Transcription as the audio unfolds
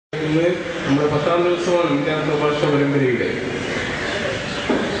ഇന്ന് നമ്മുടെ 10ാം ദിവസമാണ് മീലാദ് പ്രഭാഷണ പരമ്പരയുടെ.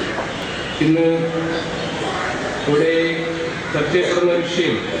 ഇന്ന് ഇവിടെ ചർച്ച ചെയ്യപ്പെടുന്ന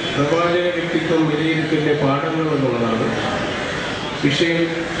വിഷയം പ്രവാചക വ്യക്തിത്വം വിലയിരുത്തലിന്റെ പാഠങ്ങൾ എന്നുള്ളതാണ്. വിഷയം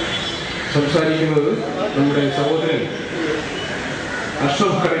സംസാരിക്കുന്നത് നമ്മുടെ സഹോദരൻ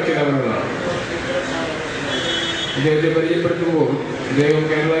അഷറഫ അവர்களാണ്. ഇദ്ദേഹത്തെ പരിചയപ്പെടുത്തുമ്പോൾ ഇദ്ദേഹം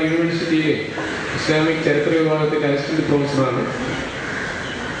കേരള യൂണിവേഴ്സിറ്റിയിലെ ഇസ്ലാമിക് ചരിത്ര വിഭാഗത്തിന്റെ അസിസ്റ്റന്റ് പ്രൊഫസറാണ്.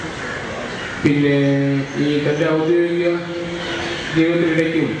 പിന്നെ ഈ തൻ്റെ ഔദ്യോഗിക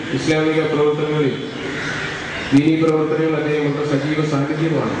ജീവിതത്തിനിടയ്ക്കും ഇസ്ലാമിക പ്രവർത്തനങ്ങളിൽ ദീനീ പ്രവർത്തനങ്ങൾ അദ്ദേഹം വളരെ സജീവ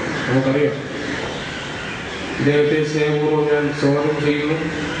സാന്നിധ്യമാണ്. നമുക്കറിയാം. ഇദ്ദേഹത്തെ സ്നേഹപൂർവ്വം ഞാൻ സ്വാഗതം ചെയ്യുന്നു.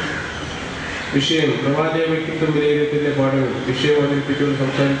 വിഷയം പ്രവാചക വ്യക്തിത്വം വിലയിരുത്തലിന്റെ പാഠങ്ങൾ വിഷയം അവതരിപ്പിച്ചുകൊണ്ട്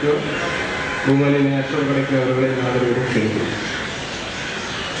സംസാരിക്കുക ബഹുമാന്യനായ അഷറഫ അവരുടെ നാടുകളും ക്ഷണിക്കുന്നു.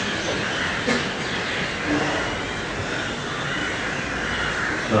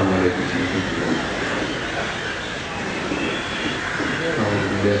 السلام عليكم ورحمة الله. أعوذ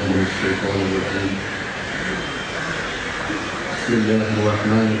بالله من الشيطان الرجيم. بسم الله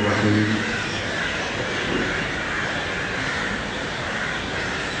الرحمن الرحيم.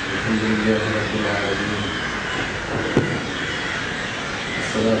 الحمد لله رب العالمين.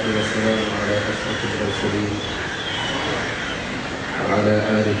 الصلاة والسلام على أشرف المرسلين وعلى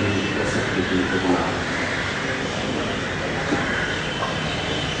آله وصحبه أجمعين.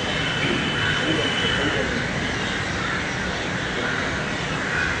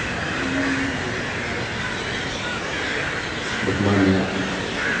 ബഹുമാന്യ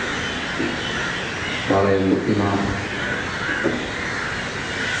പാളയം ഇമാം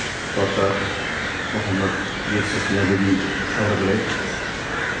ഡോക്ടർ മുഹമ്മദ് യൂസഫ് നബി അവരുടെ,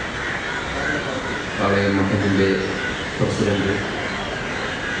 പാളയം മഹലിൻ്റെ പ്രസിഡന്റ്,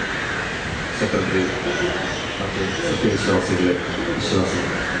 സെക്രട്ടറി, മറ്റ് സത്യവിശ്വാസികളെ, വിശ്വാസികൾ,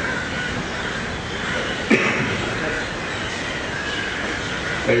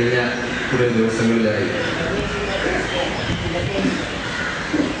 കഴിഞ്ഞ കുറേ ദിവസങ്ങളിലായി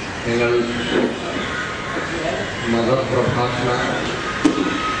നിങ്ങൾ മതപ്രഭാഷണ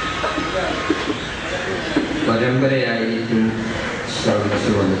പരമ്പരയായിരിക്കും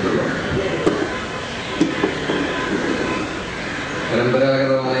ശ്രമിച്ചു വന്നിട്ടുള്ളത്.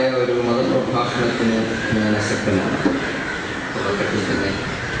 പരമ്പരാഗതമായ ഒരു മതപ്രഭാഷണത്തിന് ഞാൻ അശക്തനാണ്. തുടക്കത്തിൽ തന്നെ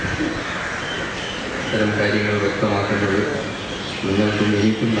ഇത്തരം കാര്യങ്ങൾ വ്യക്തമാക്കുന്നത് നിങ്ങൾക്കും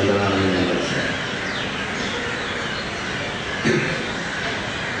എനിക്കും നല്ലതാണെന്ന് ഞാൻ മനസ്സിലാക്കി.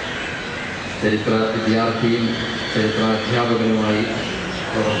 ചരിത്ര വിദ്യാർത്ഥിയും ചരിത്രാധ്യാപകനുമായി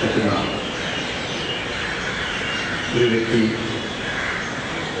പ്രവർത്തിക്കുന്ന ഒരു വ്യക്തി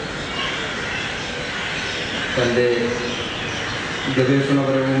തൻ്റെ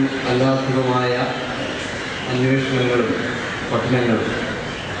ഗവേഷണപരവും അല്ലാത്തതുമായ അന്വേഷണങ്ങളും പഠനങ്ങളും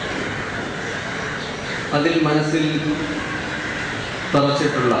അതിൽ മനസ്സിൽ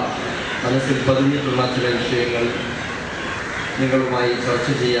തറച്ചിട്ടുള്ള, മനസ്സിൽ പതിഞ്ഞിട്ടുള്ള ചില വിഷയങ്ങൾ നിങ്ങളുമായി ചർച്ച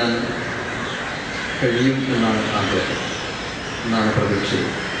ചെയ്യാൻ കഴിയും എന്നാണ് ആഗ്രഹം, എന്നാണ് പ്രതീക്ഷ.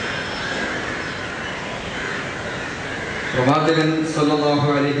 പ്രവാചകൻ സ്വല്ലല്ലാഹു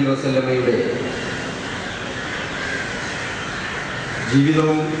അലൈഹി വസല്ലമയുടെ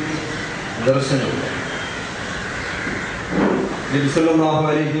ജീവിതവും ദർശനവും, നബി സ്വല്ലല്ലാഹു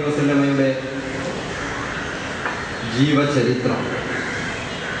അലൈഹി വസല്ലമയുടെ ജീവചരിത്രം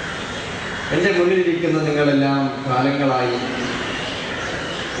എൻ്റെ മുന്നിലിരിക്കുന്ന നിങ്ങളെല്ലാം കാലങ്ങളായി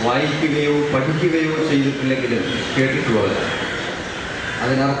വായിക്കുകയോ പഠിക്കുകയോ ചെയ്തിട്ടില്ലെങ്കിലും കേട്ടിട്ടുള്ളവരാണ്.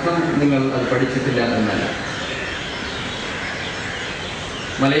 അതിനർത്ഥം നിങ്ങൾ അത് പഠിച്ചിട്ടില്ല എന്നല്ല.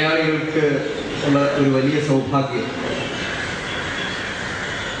 മലയാളികൾക്ക് ഉള്ള ഒരു വലിയ സൗഭാഗ്യം,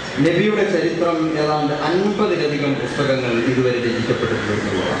 നബിയുടെ ചരിത്രം ഏതാണ്ട് 50-ലധികം പുസ്തകങ്ങൾ ഇതുവരെ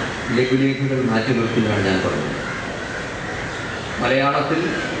രചിക്കപ്പെട്ടിട്ടുള്ളതാണ്. ലഘുലേഖകൾ മാറ്റി നിർത്തിയാണ് ഞാൻ പറഞ്ഞത്. മലയാളത്തിൽ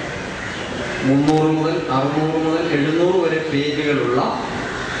 300 മുതൽ 600 മുതൽ 700 വരെ പേജുകളുള്ള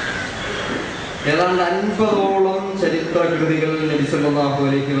ഏതാണ്ട് 50ഓളം ചരിത്രകൃതികൾ നബി സല്ലല്ലാഹു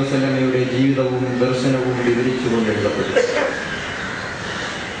അലൈഹി വസല്ലമയുടെ ജീവിതവും ദർശനവും വിവരിച്ചുകൊണ്ട് എഴുതപ്പെട്ടു.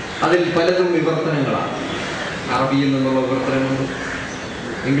 അതിൽ പലതും വിവർത്തനങ്ങളാണ്. അറബിയിൽ നിന്നുള്ള വിവർത്തനമുണ്ട്,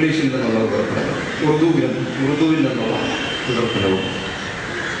 ഇംഗ്ലീഷിൽ നിന്നുള്ള വിവർത്തനങ്ങൾ, ഉറുദുവിൽ നിന്നുള്ള വിവർത്തനവും.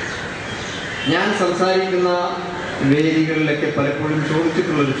 ഞാൻ സംസാരിക്കുന്ന വേദികളിലൊക്കെ പലപ്പോഴും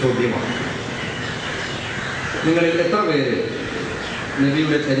ചോദിച്ചിട്ടുള്ളൊരു ചോദ്യമാണ്, നിങ്ങളിൽ എത്ര പേര്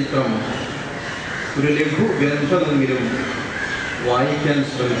നബിയുടെ ചരിത്രം ഒരു ലഘു ഗ്രന്ഥമെങ്കിലും വായിക്കാൻ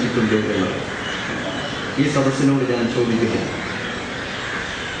ശ്രമിച്ചിട്ടുണ്ട് എന്നത്. ഈ സദസ്സിനോട് ഞാൻ ചോദിക്കുന്നു.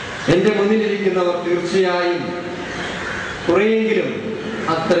 എൻ്റെ മുന്നിലിരിക്കുന്നവർ തീർച്ചയായും കുറേയെങ്കിലും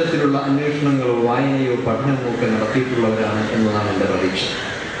അത്തരത്തിലുള്ള അന്വേഷണങ്ങളോ വായനയോ പഠനമോ ഒക്കെ നടത്തിയിട്ടുള്ളവരാണ് എന്നതാണ് എൻ്റെ പ്രതീക്ഷ.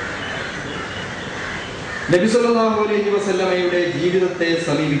 നബി സല്ലല്ലാഹു അലൈഹി വസല്ലമയുടെ ജീവിതത്തെ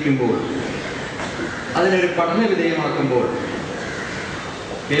സമീപിക്കുമ്പോൾ, അതിനൊരു പഠന വിധേയമാക്കുമ്പോൾ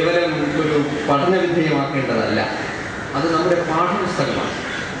കേവലം ഒരു പഠന വിധേയമാക്കേണ്ടതല്ല, അത് നമ്മുടെ പാഠപുസ്തകമാണ്.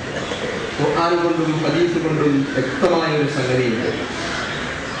 ഖുർആൻ കൊണ്ടും ഹദീസ് കൊണ്ടും വ്യക്തമായ ഒരു സംഗതിയുണ്ട്.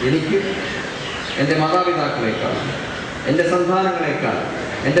 എനിക്ക് എൻ്റെ മാതാപിതാക്കളെക്കാൾ, എൻ്റെ സന്താനങ്ങളെക്കാൾ,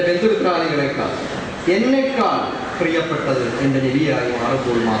 എൻ്റെ ബന്ധുമിത്രാദികളെക്കാൾ, എന്നേക്കാൾ പ്രിയപ്പെട്ടത് എൻ്റെ നബിയായി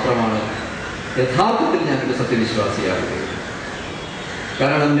മാറുമ്പോൾ മാത്രമാണ് യഥാർത്ഥത്തിൽ ഞാനൊരു സത്യവിശ്വാസിയാകുന്നത്.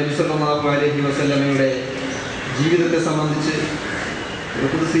 കാരണം നബി സല്ലല്ലാഹു അലൈഹി വസല്ലമയുടെ ജീവിതത്തെ സംബന്ധിച്ച്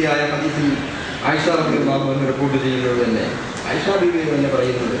ഖുദ്സിയായ ഹദീസിൽ ആയിഷ റളിയല്ലാഹു അൻഹ റിപ്പോർട്ട് ചെയ്യുന്നത് തന്നെ, ആയിഷ ബീവി തന്നെ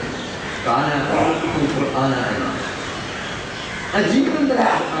പറയുന്നത് കാന ഖുർആന എന്നാണ്. ആ ജീവിതം തന്നെ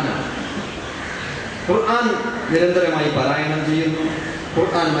ഖുർആനാണ്. ഖുർആൻ നിരന്തരമായി പാരായണം ചെയ്യുന്നു,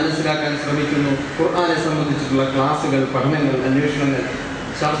 ഖുർആൻ മനസ്സിലാക്കാൻ ശ്രമിക്കുന്നു, ഖുർആനെ സംബന്ധിച്ചിട്ടുള്ള ക്ലാസുകൾ, പഠനങ്ങൾ, അന്വേഷണങ്ങൾ,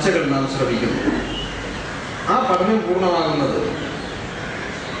 ചർച്ചകൾ നാം ശ്രമിക്കുന്നു. ആ പഠനം പൂർണ്ണമാകുന്നത്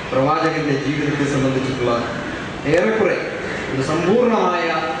പ്രവാചകന്റെ ജീവിതത്തെ സംബന്ധിച്ചിട്ടുള്ള ഏറെക്കുറെ ഒരു സമ്പൂർണമായ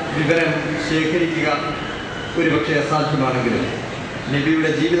വിവരം ശേഖരിക്കുക ഒരുപക്ഷെ അസാധ്യമാണെങ്കിലും നബിയുടെ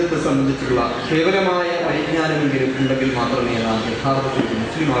ജീവിതത്തെ സംബന്ധിച്ചുള്ള കേവലമായ പരിജ്ഞാനമെങ്കിലും ഉണ്ടെങ്കിൽ മാത്രമേ നാം യഥാർത്ഥത്തിൽ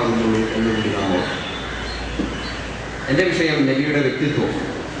മുസ്ലിമാകുന്നുള്ളൂ എന്നുകൂടി നാം ഓർക്കണം. എൻ്റെ വിഷയം നബിയുടെ വ്യക്തിത്വം,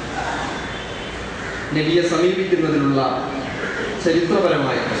 നബിയെ സമീപിക്കുന്നതിനുള്ള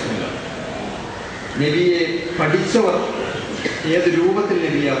ചരിത്രപരമായ പ്രശ്നങ്ങൾ, നബിയെ പഠിച്ചവർ ഏത് രൂപത്തിൽ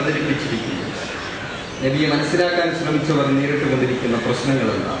നബിയെ അവതരിപ്പിച്ചിരിക്കുന്നു, നബിയെ മനസ്സിലാക്കാൻ ശ്രമിച്ചവർ നേരിട്ട് കൊണ്ടിരിക്കുന്ന പ്രശ്നങ്ങൾ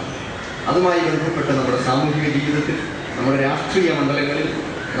എന്താണ്, അതുമായി ബന്ധപ്പെട്ട് നമ്മുടെ സാമൂഹിക ജീവിതത്തിൽ, നമ്മുടെ രാഷ്ട്രീയ മണ്ഡലങ്ങളിൽ,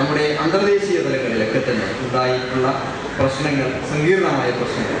 നമ്മുടെ അന്തർദേശീയ തലങ്ങളിലൊക്കെ തന്നെ ഉണ്ടായിട്ടുള്ള പ്രശ്നങ്ങൾ, സങ്കീർണമായ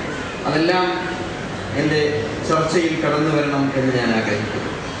പ്രശ്നങ്ങൾ, അതെല്ലാം എൻ്റെ ചർച്ചയിൽ കടന്നു വരണം എന്ന് ഞാൻ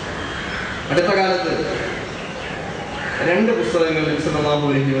ആഗ്രഹിക്കുന്നു. അടുത്ത കാലത്ത് 2 പുസ്തകങ്ങൾ നബി സല്ലല്ലാഹു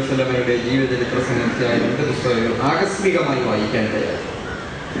അലൈഹി വസല്ലമയുടെ ജീവചരിത്ര സംബന്ധിയായ 2 പുസ്തകങ്ങൾ ആകസ്മികമായി വായിക്കാനിടയായി.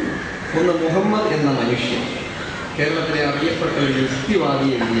 ഒന്ന് മുഹമ്മദ് എന്ന മനുഷ്യൻ, കേരളത്തിലെ അറിയപ്പെട്ട ഒരു യുക്തിവാദി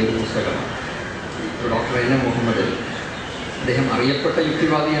എഴുതിയ ഒരു പുസ്തകമാണ്. Doctor N M Muhammad Ali. അദ്ദേഹം അറിയപ്പെട്ട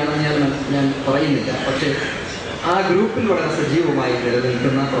യുക്തിവാദിയാണെന്ന് ഞാൻ പറയുന്നില്ല, പക്ഷേ ആ ഗ്രൂപ്പിൽ വളരെ സജീവമായി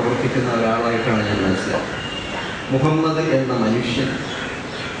നിലനിൽക്കുന്ന, പ്രവർത്തിക്കുന്ന ഒരാളായിട്ടാണ് ഞാൻ മനസ്സിലാക്കുന്നത്. മുഹമ്മദ് എന്ന മനുഷ്യൻ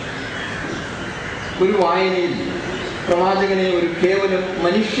ഒരു വായനയിൽ പ്രവാചകനെ ഒരു കേവലം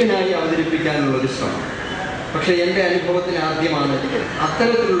മനുഷ്യനായി അവതരിപ്പിക്കാനുള്ള ഒരു ശ്രമം. പക്ഷെ എൻ്റെ അനുഭവത്തിൽ ആദ്യമാണ്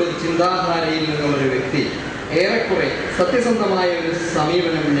അത്തരത്തിലുള്ളൊരു ചിന്താധാരയിൽ നിന്നുള്ളൊരു വ്യക്തി ഏറെക്കുറെ സത്യസന്ധമായ ഒരു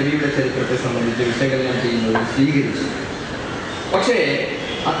സമീപനം നബിയുടെ ചരിത്രത്തെ സംബന്ധിച്ച് വിശകലനം ചെയ്യുന്നത് സ്വീകരിച്ചു. പക്ഷേ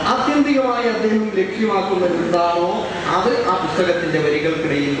ആത്യന്തികമായി അദ്ദേഹം ലക്ഷ്യമാക്കുന്നത് എന്താണോ അത് ആ പുസ്തകത്തിൻ്റെ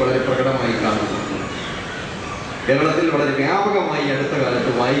വരികൾക്കിടയിൽ വളരെ പ്രകടമായി കാണുന്നു. കേരളത്തിൽ വളരെ വ്യാപകമായി അടുത്ത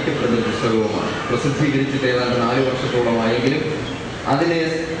കാലത്ത് വായിക്കപ്പെടുന്ന പുസ്തകവുമാണ്. പ്രസിദ്ധീകരിച്ചിട്ട് ഏതാണ്ട് 4 വർഷത്തോളമായെങ്കിലും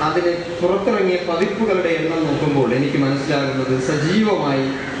അതിന് പുറത്തിറങ്ങിയ പതിപ്പുകളുടെ എണ്ണം നോക്കുമ്പോൾ എനിക്ക് മനസ്സിലാകുന്നത് സജീവമായി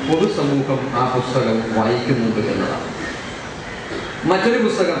പൊതുസമൂഹം ആ പുസ്തകം വായിക്കുന്നുണ്ട് എന്നതാണ്. മറ്റൊരു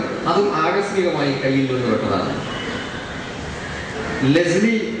പുസ്തകം, അതും ആകസ്മികമായി കയ്യിൽ നിന്ന് പെട്ടതാണ്.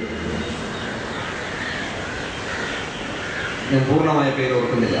 ലെസ്ലി, ഞാൻ പൂർണ്ണമായ പേര്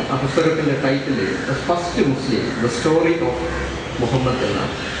ഓർക്കുന്നില്ല, ആ പുസ്തകത്തിൻ്റെ title the first Muslim, the story of Muhammad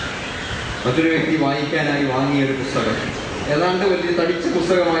എന്നാണ്. മറ്റൊരു വ്യക്തി വായിക്കാനായി വാങ്ങിയൊരു പുസ്തകം, ഏതാണ്ട് വലിയ തടിച്ച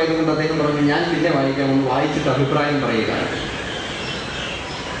പുസ്തകമായതുകൊണ്ട് അദ്ദേഹം പറഞ്ഞു ഞാൻ പിന്നെ വായിക്കാമെന്ന്, വായിച്ചിട്ട് അഭിപ്രായം പറയുക.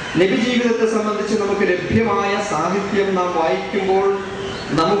 നബി ജീവിതത്തെ സംബന്ധിച്ച് നമുക്ക് ലഭ്യമായ സാഹിത്യം നാം വായിക്കുമ്പോൾ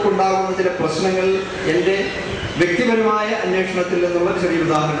നമുക്കുണ്ടാകുന്ന ചില പ്രശ്നങ്ങൾ എൻ്റെ വ്യക്തിപരമായ അന്വേഷണത്തിൽ നിന്നുള്ള ചെറിയ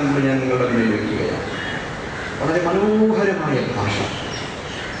ഉദാഹരണങ്ങൾ ഞാൻ നിങ്ങളുടെ മുന്നിൽ വയ്ക്കുകയാണ്. വളരെ മനോഹരമായ ഭാഷ,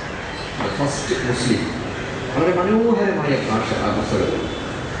 ഫസ്റ്റ് മുസ്ലിം, വളരെ മനോഹരമായ ഭാഷ ആ പുസ്തകത്തിൽ.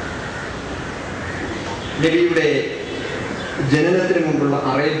 നബിയുടെ ജനനത്തിന് മുമ്പുള്ള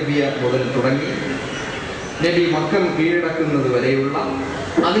അറേബ്യ മുതൽ തുടങ്ങി നബി മക്കം കീഴടക്കുന്നത് വരെയുള്ള,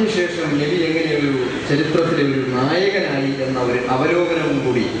 അതിനുശേഷം നബി എങ്ങനെ ഒരു ചരിത്രത്തിലെ ഒരു നായകനായി എന്ന ഒരു അവലോകനവും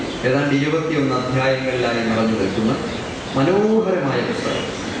കൂടി ഏതാണ്ട് 21 അധ്യായങ്ങളിലായി നടന്നു നിൽക്കുന്ന മനോഹരമായ പുസ്തകം.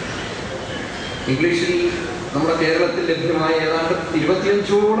 ഇംഗ്ലീഷിൽ നമ്മുടെ കേരളത്തിൽ ലഭ്യമായ ഏതാണ്ട്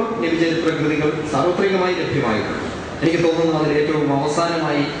 25ഓളം നബി ചരിത്ര കൃതികൾ സാർവത്രികമായി ലഭ്യമായിട്ടുണ്ട്. എനിക്ക് തോന്നുന്നു അതിൽ ഏറ്റവും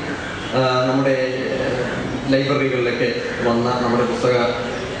അവസാനമായി നമ്മുടെ ലൈബ്രറികളിലൊക്കെ വന്ന, നമ്മുടെ പുസ്തക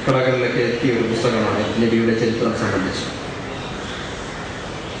കടകളിലൊക്കെ എത്തിയ ഒരു പുസ്തകമാണ് നബിയുടെ ചരിത്രം സംബന്ധിച്ച്.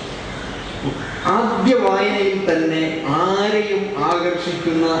 ആദ്യ വായനയിൽ തന്നെ ആരെയും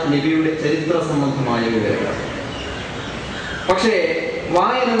ആകർഷിക്കുന്ന നബിയുടെ ചരിത്ര സംബന്ധമായ വിവരങ്ങൾ. പക്ഷേ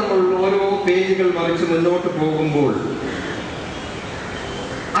വായന നമ്മൾ ഓരോ പേജുകൾ മറിച്ച് മുന്നോട്ട് പോകുമ്പോൾ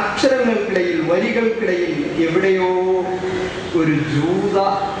അക്ഷരങ്ങൾക്കിടയിൽ, വരികൾക്കിടയിൽ എവിടെയോ ഒരു ജൂത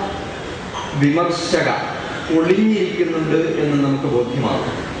വിമർശക ഒളിഞ്ഞിരിക്കുന്നുണ്ട് എന്ന് നമുക്ക്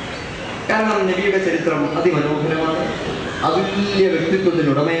ബോധ്യമാകും. കാരണം നബിയുടെ ചരിത്രം അതിമനോഹരമാണ്, അതുല്യ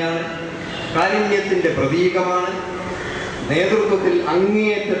വ്യക്തിത്വത്തിനുടമയാണ്, കാരുണ്യത്തിന്റെ പ്രതീകമാണ്, നേതൃത്വത്തിൽ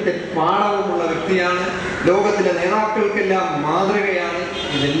അങ്ങേയറ്റത്തെ പാഠവുമുള്ള വ്യക്തിയാണ്, ലോകത്തിലെ നേതാക്കൾക്കെല്ലാം മാതൃകയാണ്.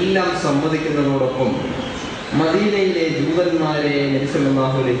 ഇതെല്ലാം സമ്മതിക്കുന്നതോടൊപ്പം മദീനയിലെ ജൂതന്മാരെ നബി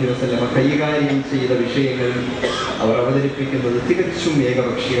സല്ലല്ലാഹു അലൈഹി വസല്ലമ കൈകാര്യം ചെയ്ത വിഷയങ്ങൾ അവർ അവതരിപ്പിക്കുന്നത് തികച്ചും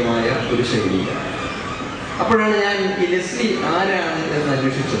ഏകപക്ഷീയമായ ഒരു ശൈലിയാണ്. അപ്പോഴാണ് ഞാൻ ഈ ലെസ്ലി ആരാണ് എന്ന്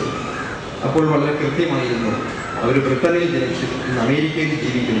അന്വേഷിച്ചത്. അപ്പോൾ വളരെ കൃത്യമായിരുന്നു, അവർ ബ്രിട്ടനിൽ ജനിച്ച് ഇന്ന് അമേരിക്കയിൽ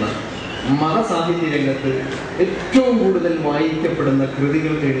ജീവിക്കുന്ന, മതസാഹിത്യ രംഗത്ത് ഏറ്റവും കൂടുതൽ വായിക്കപ്പെടുന്ന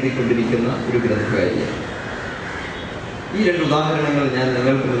കൃതികൾ എഴുതിക്കൊണ്ടിരിക്കുന്ന ഒരു ഗ്രന്ഥകാരിയാണ്. ഈ രണ്ട് ഉദാഹരണങ്ങൾ ഞാൻ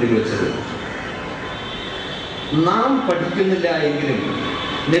നിങ്ങൾക്ക് മുന്നിൽ വെച്ചത് നാം പഠിക്കുന്നില്ല എങ്കിലും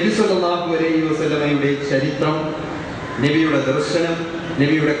നബി സല്ലല്ലാഹു അലൈഹി വസല്ലമയുടെ ചരിത്രം, നബിയുടെ ദർശനം,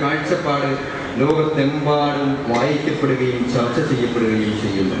 നബിയുടെ കാഴ്ചപ്പാട് ലോകത്തെമ്പാടും വായിക്കപ്പെടുകയും ചർച്ച ചെയ്യപ്പെടുകയും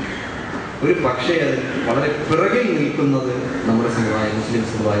ചെയ്യുന്നു. ഒരു പക്ഷേ അതിൽ വളരെ പിറകിൽ നിൽക്കുന്നത് നമ്മുടെ സമുദായം, മുസ്ലിം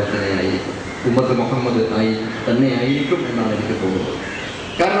സമുദായം തന്നെയായിരിക്കും, ഉമ്മത്ത് മുഹമ്മദ് തന്നെ ആയിരിക്കും എന്നാണ് എനിക്ക് തോന്നുന്നത്.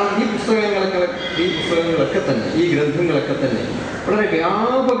 കാരണം ഈ പുസ്തകങ്ങളൊക്കെ തന്നെ, ഈ ഗ്രന്ഥങ്ങളൊക്കെ തന്നെ വളരെ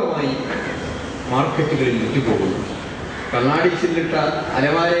വ്യാപകമായി മാർക്കറ്റുകളിൽ വിറ്റുപോകുന്നു. കണ്ണാടി ചില്ലിട്ട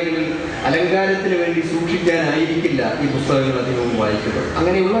അലമാരകളിൽ അലങ്കാരത്തിന് വേണ്ടി സൂക്ഷിക്കാനായിരിക്കില്ല ഈ പുസ്തകങ്ങൾ അധികവും വായിക്കുന്നത്,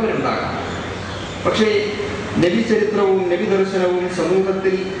 അങ്ങനെയുള്ളവരുണ്ടാകാം. പക്ഷേ നബി ചരിത്രവും നബി ദർശനവും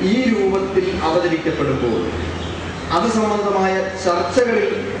സമൂഹത്തിൽ ഈ രൂപത്തിൽ അവതരിക്കപ്പെടുമ്പോൾ അത് സംബന്ധമായ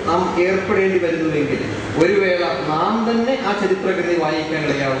ചർച്ചകളിൽ നാം ഏർപ്പെടേണ്ടി വരുന്നുവെങ്കിൽ ഒരു വേള നാം തന്നെ ആ ചരിത്രകൃതി വായിക്കാൻ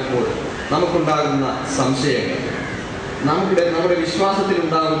ഇടയാകുമ്പോൾ നമുക്കുണ്ടാകുന്ന സംശയങ്ങൾ, നമ്മുടെ വിശ്വാസത്തിൽ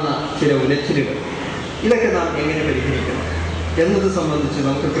ഉണ്ടാകുന്ന ചില ഉലച്ചിലുകൾ, ഇതൊക്കെ നാം എങ്ങനെ പരിഹരിക്കണം എന്നത് സംബന്ധിച്ച്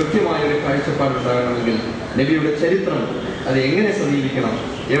നമുക്ക് കൃത്യമായ ഒരു കാഴ്ചപ്പാടുണ്ടാകണമെങ്കിൽ നബിയുടെ ചരിത്രം അത് എങ്ങനെ സമീപിക്കണം,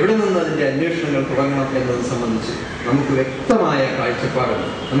 എവിടെ നിന്ന് അതിൻ്റെ അന്വേഷണങ്ങൾ തുടങ്ങണം എന്നത് സംബന്ധിച്ച് നമുക്ക് വ്യക്തമായ കാഴ്ചപ്പാടും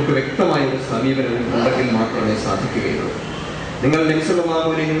നമുക്ക് വ്യക്തമായ ഒരു സമീപനവും ഉണ്ടെങ്കിൽ മാത്രമേ സാധിക്കുകയുള്ളൂ. നിങ്ങൾ നബി സല്ലല്ലാഹു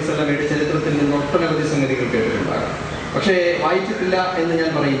അലൈഹി വസല്ലമയുടെ ചരിത്രത്തിൽ നിന്ന് ഒട്ടനവധി സംഗതികൾ കേട്ടിട്ടുണ്ടാകാം. പക്ഷേ വായിച്ചിട്ടില്ല എന്ന് ഞാൻ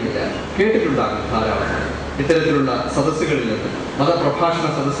പറയുന്നില്ല, കേട്ടിട്ടുണ്ടാകും ധാരാളമായി. ഇത്തരത്തിലുള്ള സദസ്സുകളിൽ നിന്ന്, മതപ്രഭാഷണ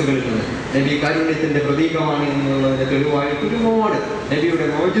സദസ്സുകളിൽ നിന്ന് നബി കാരുണ്യത്തിന്റെ പ്രതീകമാണ് എന്നുള്ളതിന്റെ തെളിവായിട്ട് ഒരുപാട് നബിയുടെ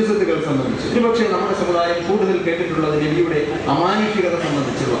മോചിസത്തുകൾ സംബന്ധിച്ച്, ഒരുപക്ഷെ നമ്മുടെ സമുദായം കൂടുതൽ കേട്ടിട്ടുള്ളത് നബിയുടെ അമാനുഷികത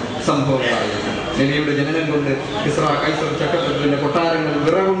സംബന്ധിച്ചുള്ള സംഭവങ്ങളായിരുന്നു. നബിയുടെ ജനനം കൊണ്ട് കിസ്റ കൈസർ ചക്രവർത്തിയുടെ കൊട്ടാരങ്ങൾ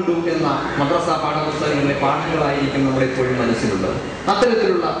വിറകൊണ്ടു എന്ന മദ്രസ പാഠപുസ്തകങ്ങളിലെ പാഠങ്ങളായിരിക്കും നമ്മുടെ ഇപ്പോഴും മനസ്സിലുള്ളത്.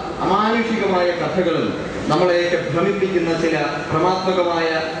 അത്തരത്തിലുള്ള അമാനുഷികമായ കഥകളും നമ്മളെയൊക്കെ ഭ്രമിപ്പിക്കുന്ന ചില ഭ്രമാത്മകമായ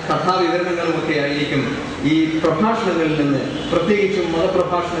കഥാവിവരണങ്ങളുമൊക്കെ ആയിരിക്കും ഈ പ്രഭാഷണങ്ങളിൽ നിന്ന്, പ്രത്യേകിച്ചും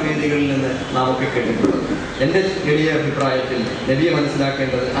മതപ്രഭാഷണ വേദികളിൽ നിന്ന് നാം ഒക്കെ കേട്ടിട്ടുള്ളത്. എൻ്റെ എളിയ അഭിപ്രായത്തിൽ നബിയെ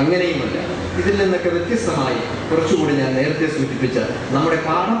മനസ്സിലാക്കേണ്ടത് അങ്ങനെയുമല്ല. ഇതിൽ നിന്നൊക്കെ വ്യത്യസ്തമായി കുറച്ചുകൂടി ഞാൻ നേരത്തെ സൂചിപ്പിച്ച നമ്മുടെ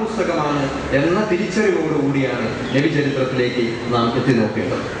പാഠപുസ്തകമാണ് എന്ന തിരിച്ചറിവോടുകൂടിയാണ് നബി ചരിത്രത്തിലേക്ക് നാം എത്തി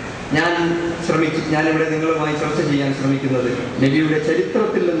നോക്കേണ്ടത്. ഞാനിവിടെ നിങ്ങളുമായി ചർച്ച ചെയ്യാൻ ശ്രമിക്കുന്നത് നബിയുടെ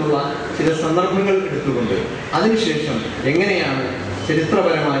ചരിത്രത്തിൽ നിന്നുള്ള ചില സന്ദർഭങ്ങൾ എടുത്തുകൊണ്ട് അതിനുശേഷം എങ്ങനെയാണ്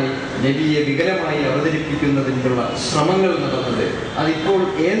ചരിത്രപരമായി നബിയെ വികലമായി അവതരിപ്പിക്കുന്നതിനുള്ള ശ്രമങ്ങൾ നടന്നത്, അതിപ്പോൾ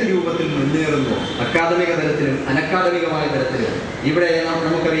ഏത് രൂപത്തിൽ മുന്നേറുന്നു, അക്കാദമിക തലത്തിലും അനക്കാദമികമായ തലത്തിലും. ഇവിടെ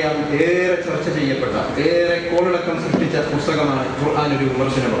നമുക്കറിയാം, ഏറെ ചർച്ച ചെയ്യപ്പെട്ട, ഏറെ കോളിളക്കം സൃഷ്ടിച്ച പുസ്തകമാണ് ഖുർആൻ ഒരു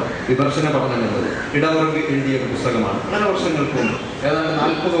വിമർശന പഠനം എന്നത്. ഇടവർഗ് എഴുതിയ ഒരു പുസ്തകമാണ്. പല വർഷങ്ങൾക്ക് മുമ്പ് ഏതാണ്ട്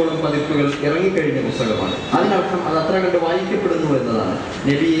 40ഓളം പതിപ്പുകൾ ഇറങ്ങിക്കഴിഞ്ഞ പുസ്തകമാണ്. അതിനർത്ഥം അത് അത്ര കണ്ട് വായിക്കപ്പെടുന്നു എന്നതാണ്.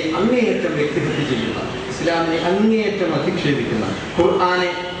 നബിയെ അങ്ങേയറ്റം വ്യക്തിഹത്യ ചെയ്യുന്ന, ഇസ്ലാമിനെ അങ്ങേയറ്റം അധിക്ഷേപിക്കുന്ന, ഖുർആനെ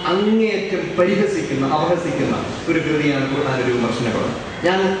അങ്ങേയറ്റം പരിഹസിക്കുന്ന, അപഹസിക്കുന്ന ഒരു കൃതിയാണ് ഖുർആൻ ഒരു വിമർശന പഠനം.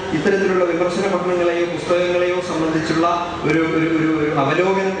 ഞാൻ ഇത്തരത്തിലുള്ള വിമർശന പഠനങ്ങളെയോ പുസ്തകങ്ങളെയോ സംബന്ധിച്ചുള്ള ഒരു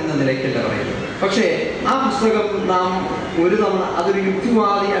അവലോകനം എന്ന നിലയ്ക്കല്ല പറയുന്നത്. പക്ഷേ ആ പുസ്തകം നാം ഒരു തവണ അതൊരു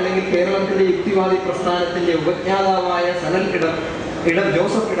യുക്തിവാദി, അല്ലെങ്കിൽ കേരളത്തിലെ യുക്തിവാദി പ്രസ്ഥാനത്തിന്റെ ഉപജ്ഞാതാവായ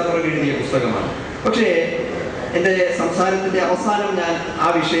ജോസഫ് ഇടവറ എഴുതിയ പുസ്തകമാണ്. പക്ഷേ എൻ്റെ സംസാരത്തിന്റെ അവസാനം ഞാൻ ആ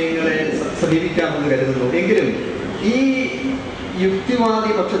വിഷയങ്ങളെ സമീപിക്കാമെന്ന് കരുതുന്നു. എങ്കിലും ഈ യുക്തിവാദി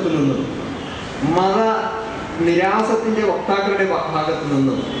പക്ഷത്തു നിന്നും, മത നിരാസത്തിന്റെ വക്താക്കളുടെ ഭാഗത്തു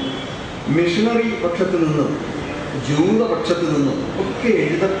നിന്നും, മിഷണറി പക്ഷത്തു നിന്നും, ജൂതപക്ഷത്തു നിന്നും ഒക്കെ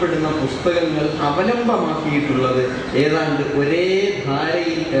എഴുതപ്പെടുന്ന പുസ്തകങ്ങൾ അവലംബമാക്കിയിട്ടുള്ളത് ഏതാണ്ട് ഒരേ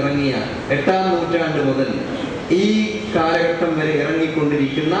ധാരയിൽ ഇറങ്ങിയ 8-ാം നൂറ്റാണ്ട് മുതൽ ഈ കാലഘട്ടം വരെ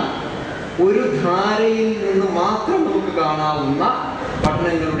ഇറങ്ങിക്കൊണ്ടിരിക്കുന്ന ഒരു ധാരയിൽ നിന്ന് മാത്രം നമുക്ക് കാണാവുന്ന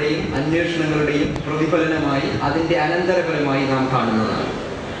പഠനങ്ങളുടെയും അന്വേഷണങ്ങളുടെയും പ്രതിഫലനമായി, അതിൻ്റെ അനന്തരഫലമായി നാം കാണുന്നതാണ്.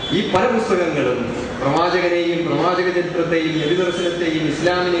 ഈ പല പുസ്തകങ്ങളും പ്രവാചകനെയും പ്രവാചക ചരിത്രത്തെയും നബിദർശനത്തെയും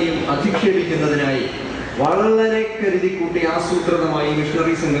ഇസ്ലാമിനെയും അധിക്ഷേപിക്കുന്നതിനായി വളരെ കരുതിക്കൂട്ടി ആസൂത്രിതമായി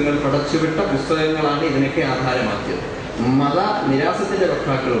മിഷണറി സംഘങ്ങൾ പടച്ചുവിട്ട പുസ്തകങ്ങളാണ് ഇതിനൊക്കെ ആധാരമാക്കിയത്. മത നിരാസത്തിന്റെ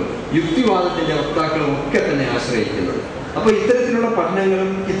വക്താക്കളും യുക്തിവാദത്തിന്റെ വക്താക്കളും ഒക്കെ തന്നെ ആശ്രയിക്കുന്നത്. അപ്പോൾ ഇത്തരത്തിലുള്ള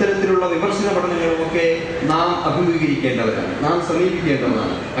പഠനങ്ങളും ഇത്തരത്തിലുള്ള വിമർശന പഠനങ്ങളും ഒക്കെ നാം അഭിമുഖീകരിക്കേണ്ടവരാണ്, നാം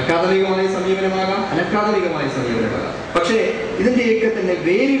സമീപിക്കേണ്ടതാണ്. അക്കാദമികമായ സമീപനമാകാം, അനക്കാദമികമായ സമീപനമാകാം. പക്ഷേ ഇതിന്റെയൊക്കെ തന്നെ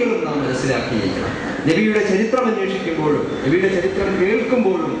വേരുകളും നാം മനസ്സിലാക്കിയിരിക്കണം. നബിയുടെ ചരിത്രം അന്വേഷിക്കുമ്പോഴും നബിയുടെ ചരിത്രം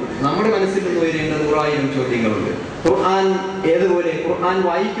കേൾക്കുമ്പോഴും നമ്മുടെ മനസ്സിൽ നിന്ന് ഉയരേണ്ട 100,000 ചോദ്യങ്ങളുണ്ട്. ഖുർആൻ ഏതുപോലെ ഖുർആൻ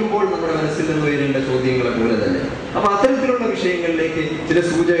വായിക്കുമ്പോൾ നമ്മുടെ മനസ്സിൽ നിന്ന് ഉയരേണ്ട ചോദ്യങ്ങളെ പോലെ തന്നെ. അപ്പൊ അത്തരത്തിലുള്ള വിഷയങ്ങളിലേക്ക് ചില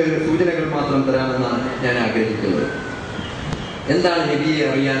സൂചനകൾ മാത്രം തരാമെന്നാണ് ഞാൻ ആഗ്രഹിക്കുന്നത്. എന്താണ് നബിയെ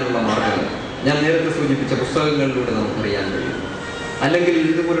അറിയാനുള്ള മാർഗങ്ങൾ? ഞാൻ നേരത്തെ സൂചിപ്പിച്ച പുസ്തകങ്ങളിലൂടെ നമുക്കറിയാൻ കഴിയും, അല്ലെങ്കിൽ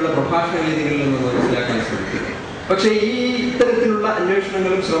ഇതുപോലുള്ള പ്രഭാഷണ വേദികളിൽ നിന്ന് മനസ്സിലാക്കാൻ ശ്രമിക്കുക. പക്ഷേ ഈ ഇത്തരത്തിലുള്ള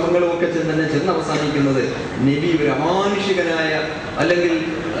അന്വേഷണങ്ങളും ശ്രമങ്ങളും ഒക്കെ ചെന്ന് അവസാനിക്കുന്നത് നബി ഒരു അമാനുഷികനായ, അല്ലെങ്കിൽ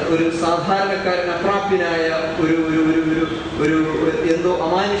ഒരു സാധാരണക്കാരൻ അപ്രാപ്യനായ ഒരു എന്തോ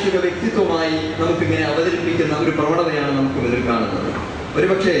അമാനുഷിക വ്യക്തിത്വമായി നമുക്കിങ്ങനെ അവതരിപ്പിക്കുന്ന ഒരു പ്രവണതയാണ് നമുക്ക് മുന്നിൽ കാണുന്നത്.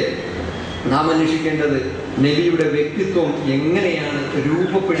 ഒരുപക്ഷെ നാം അന്വേഷിക്കേണ്ടത് നബിയുടെ വ്യക്തിത്വം എങ്ങനെയാണ്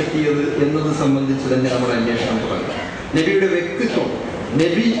രൂപപ്പെടുത്തിയത് എന്നത് സംബന്ധിച്ച് തന്നെ നമ്മുടെ അന്വേഷണം തുടങ്ങും. നബിയുടെ വ്യക്തിത്വം,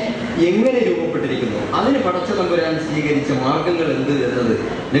 നബി എങ്ങനെ രൂപപ്പെട്ടിരിക്കുന്നു, അതിന് പടച്ച തമ്പുരാൻ സ്വീകരിച്ച മാർഗങ്ങൾ എന്ത് എന്നത്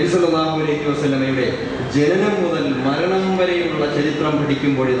നബി സല്ലല്ലാഹു അലൈഹി വസല്ലമയുടെ ജനനം മുതൽ മരണം വരെയുള്ള ചരിത്രം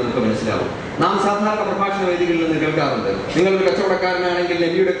പഠിക്കുമ്പോഴേ നമുക്ക് മനസ്സിലാവും. നാം സാധാരണ പ്രഭാഷണ വേദികളിൽ നിന്ന് കേൾക്കാറുണ്ട്, നിങ്ങളൊരു കച്ചവടക്കാരനാണെങ്കിൽ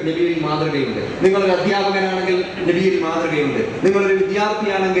നബിയിൽ മാതൃകയുണ്ട്, നിങ്ങളൊരു അധ്യാപകനാണെങ്കിൽ നബിയിൽ മാതൃകയുണ്ട്, നിങ്ങളൊരു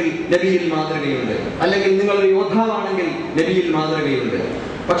വിദ്യാർത്ഥിയാണെങ്കിൽ നബിയിൽ മാതൃകയുണ്ട്, അല്ലെങ്കിൽ നിങ്ങളൊരു യോദ്ധാവാണെങ്കിൽ നബിയിൽ മാതൃകയുണ്ട്.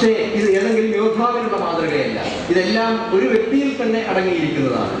 പക്ഷേ ഇത് ഏതെങ്കിലും യോദ്ധാവിനുള്ള മാതൃകയല്ല, ഇതെല്ലാം ഒരു വ്യക്തിയിൽ തന്നെ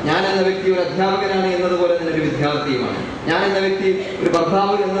അടങ്ങിയിരിക്കുന്നതാണ്. ഞാൻ എന്ന വ്യക്തി ഒരു അധ്യാപകനാണ് എന്നതുപോലെ തന്നെ ഒരു വിദ്യാർത്ഥിയുമാണ്. ഞാൻ എന്ന വ്യക്തി ഒരു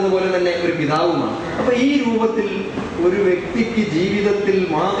ഭർത്താവ് എന്നതുപോലെ തന്നെ ഒരു പിതാവുമാണ്. അപ്പൊ ഈ രൂപത്തിൽ ഒരു വ്യക്തിക്ക് ജീവിതത്തിൽ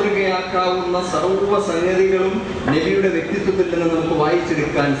മാതൃകയാക്കാവുന്ന സർവ്വ സംഗതികളും നബിയുടെ വ്യക്തിത്വത്തിൽ നിന്ന് നമുക്ക്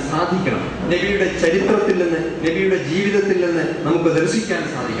വായിച്ചെടുക്കാൻ സാധിക്കണം. നബിയുടെ ചരിത്രത്തിൽ നിന്ന്, നബിയുടെ ജീവിതത്തിൽ നിന്ന് നമുക്ക് ദർശിക്കാൻ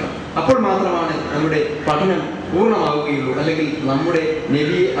സാധിക്കണം. അപ്പോൾ മാത്രമാണ് നമ്മുടെ പഠനം പൂർണ്ണമാവുകയുള്ളൂ. അല്ലെങ്കിൽ നമ്മുടെ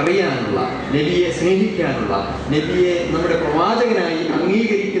നബിയെ അറിയാനുള്ള, നബിയെ സ്നേഹിക്കാനുള്ള, നബിയെ നമ്മുടെ പ്രവാചകനായി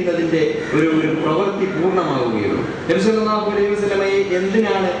അംഗീകരിക്കുന്നതിന്റെ ഒരു പ്രവൃത്തി പൂർണ്ണമാവുകയുള്ളൂ. നബി സല്ലല്ലാഹു അലൈഹി വസല്ലമയെ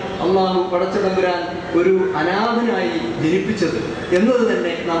എന്തിനാണ് അള്ളാഹു പടച്ച തമ്പുരാൻ ഒരു അനാഥനായി ജനിപ്പിച്ചത് എന്നത്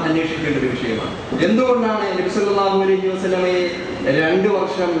തന്നെ നാം അന്വേഷിക്കേണ്ട ഒരു വിഷയമാണ്. എന്തുകൊണ്ടാണ് നബി സല്ലല്ലാഹു അലൈഹി വസല്ലമയെ 2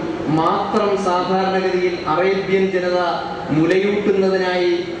 വർഷം മാത്രം സാധാരണഗതിയിൽ അറേബ്യൻ ജനത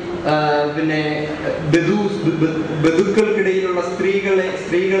മുലയൂട്ടുന്നതിനായി ബദുക്കൾക്കിടയിലുള്ള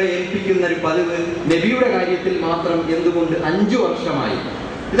സ്ത്രീകളെ ഏൽപ്പിക്കുന്ന ഒരു പതിവ് നബിയുടെ കാര്യത്തിൽ മാത്രം എന്തുകൊണ്ട് 5 വർഷമായി?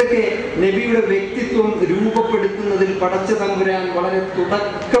 ഇതൊക്കെ നബിയുടെ വ്യക്തിത്വം രൂപപ്പെടുത്തുന്നതിൽ പടച്ച തമ്പുരാൻ വളരെ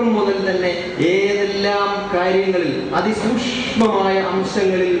തുടക്കം മുതൽ തന്നെ ഏതെല്ലാം കാര്യങ്ങളിൽ അതിസൂക്ഷ്മമായ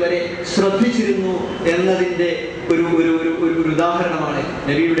അംശങ്ങളിൽ വരെ ശ്രദ്ധിച്ചിരുന്നു എന്നതിന്റെ ഒരു ഉദാഹരണമാണ്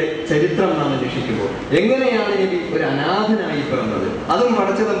നബിയുടെ ചരിത്രം നാം അന്വേഷിക്കുമ്പോൾ. എങ്ങനെയാണ് നബി ഒരു അനാഥനായി പിറന്നത്? അതും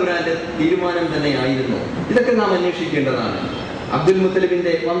പടച്ച തമ്പുരാന്റെ തീരുമാനം തന്നെ ആയിരുന്നു. ഇതൊക്കെ നാം അന്വേഷിക്കേണ്ടതാണ്. അബ്ദുൽ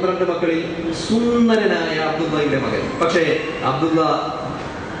മുത്തലിബിന്റെ 12 മക്കളിൽ സുന്ദരനായ അബ്ദുള്ളയുടെ മകൻ. പക്ഷേ അബ്ദുള്ള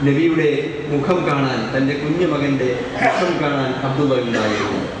നബിയുടെ മുഖം കാണാൻ, തന്റെ കുഞ്ഞു മകന്റെ മുഖം കാണാൻ അബ്ദുള്ള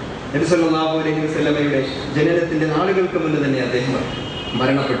ഉണ്ടായിരുന്നു. നബി സല്ലല്ലാഹു അലൈഹി വസല്ലമയുടെ ജനനത്തിന്റെ നാളുകൾക്ക് മുന്നേ തന്നെ അദ്ദേഹം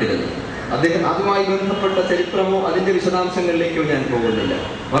മരണപ്പെട്ടിരുന്നു. അതുമായി ബന്ധപ്പെട്ട ചരിത്രമോ അതിന്റെ വിശദാംശങ്ങളിലേക്കോ ഞാൻ പോകുന്നില്ല.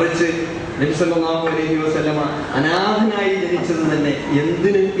 മറിച്ച് നബി സല്ലല്ലാഹു അലൈഹി വസല്ലമ അനാഥനായി ജനിച്ചത് തന്നെ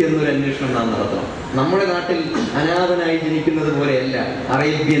എന്തിന് എന്നൊരു അന്വേഷണം നാം നടത്തണം. നമ്മുടെ നാട്ടിൽ അനാഥനായി ജനിക്കുന്നത് പോലെയല്ല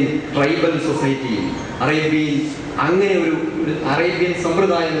അറേബ്യൻ ട്രൈബൽ സൊസൈറ്റിയിൽ, അങ്ങനെ ഒരു അറേബ്യൻ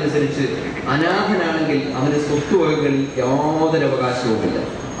സമ്പ്രദായം അനുസരിച്ച് അനാഥനാണെങ്കിൽ അവന് സ്വത്തുവകകളിൽ യാതൊരു അവകാശവുമില്ല.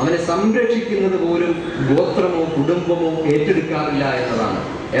 അവനെ സംരക്ഷിക്കുന്നത് പോലും ഗോത്രമോ കുടുംബമോ ഏറ്റെടുക്കാറില്ല എന്നതാണ്.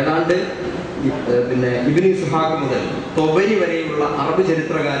 ഏതാണ്ട് ഇബ്നു ഇസ്ഹാഖ് മുതൽ തൊബരി വരെയുള്ള അറബ്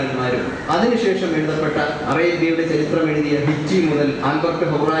ചരിത്രകാരന്മാരും അതിനുശേഷം എഴുതപ്പെട്ട അറേബ്യയുടെ ചരിത്രം എഴുതിയ ഹിജ്ജി മുതൽ ആൽബർട്ട്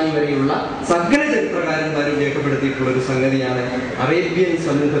ഹൗറാനി വരെയുള്ള സകല ചരിത്രകാരന്മാരും രേഖപ്പെടുത്തിയിട്ടുള്ള ഒരു സംഗതിയാണ് അറേബ്യൻ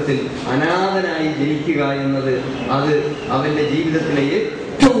സമൂഹത്തിൽ അനാഥനായി ജനിക്കുക എന്നത്. അത് അവന്റെ ജീവിതത്തിലെ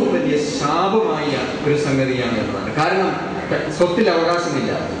ഏറ്റവും വലിയ ശാപമായ ഒരു സംഗതിയാണ് എന്നതാണ്. കാരണം സ്വത്തിൽ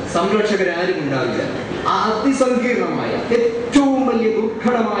അവകാശമില്ല, സംരക്ഷകരാരും ഉണ്ടാവില്ല. അതിസങ്കീർണമായ ഏറ്റവും വലിയ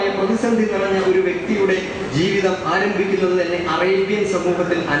ദുർഘടമായ പ്രതിസന്ധി നിറഞ്ഞ ഒരു വ്യക്തിയുടെ ജീവിതം ആരംഭിക്കുന്നത് തന്നെ അറേബ്യൻ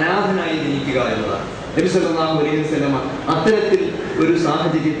സമൂഹത്തിൽ അനാഥനായി ജനിക്കുക എന്നതാണ്. നബി സല്ലല്ലാഹു അലൈഹി വസല്ലമ അത്തരത്തിൽ ഒരു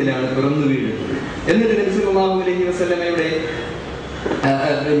സാഹചര്യത്തിലാണ് പിറന്നു വീഴുന്നത്. എന്നിട്ട് നബി സല്ലല്ലാഹു അലൈഹി വസല്ലമയുടെ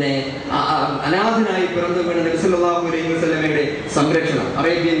അനാഥനായി പിറന്നു വീണ നബി സല്ലല്ലാഹു അലൈഹി വസല്ലമയുടെ സംരക്ഷണം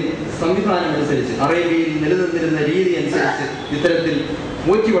അറേബ്യൻ സംവിധാനം അനുസരിച്ച്, അറേബ്യയിൽ നിലനിന്നിരുന്ന രീതി അനുസരിച്ച് ഇത്തരത്തിൽ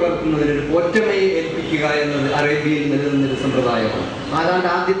പോറ്റി വളർത്തുന്നതിന് ഒരു പോറ്റമ്മയെ ഏൽപ്പിക്കുക എന്നത് അറേബ്യയിൽ നിലനിന്നൊരു സമ്പ്രദായമാണ്. ഏതാണ്ട്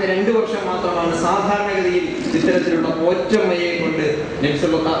ആദ്യത്തെ 2 വർഷം മാത്രമാണ് സാധാരണഗതിയിൽ ഇത്തരത്തിലുള്ള പോറ്റമ്മയെ കൊണ്ട്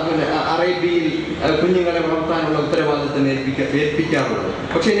അറേബ്യയിൽ കുഞ്ഞുങ്ങളെ വളർത്താനുള്ള ഉത്തരവാദിത്വം ഏൽപ്പിക്കാറുള്ളത്.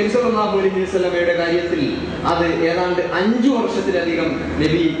 പക്ഷേ നബി സല്ലല്ലാഹു അലൈഹി വസല്ലമയുടെ കാര്യത്തിൽ അത് ഏതാണ്ട് 5 വർഷത്തിലധികം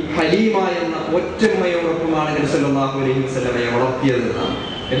നബി ഹലീമ എന്ന പോറ്റമ്മയോടൊപ്പമാണ് നബി സല്ലല്ലാഹു അലൈഹി വസല്ലമയെ വളർത്തിയത് എന്നാണ്.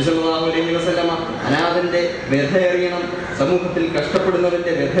 നബി സല്ലല്ലാഹു അലൈഹി വസല്ലമ അനാഥന്റെ വ്യഥ അറിയണം, സമൂഹത്തിൽ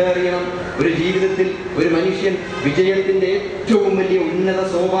കഷ്ടപ്പെടുന്നവന്റെ വ്യഥ അറിയണം. ഒരു ജീവിതത്തിൽ ഒരു മനുഷ്യൻ വിജയത്തിന്റെ ഏറ്റവും വലിയ ഉന്നത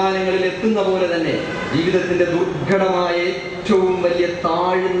സോപാനങ്ങളിൽ എത്തുന്ന പോലെ തന്നെ ജീവിതത്തിന്റെ ദുർഘടമായ ഏറ്റവും വലിയ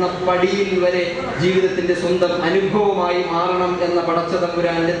താഴ്ന്ന പടിയിൽ വരെ ജീവിതത്തിന്റെ സ്വന്തം അനുഭവമായി മാറണം എന്ന പടച്ച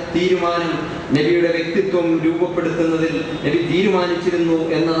തമ്പുരാന്റെ തീരുമാനം നബിയുടെ വ്യക്തിത്വം രൂപപ്പെടുത്തുന്നതിൽ നബി തീരുമാനിച്ചിരുന്നു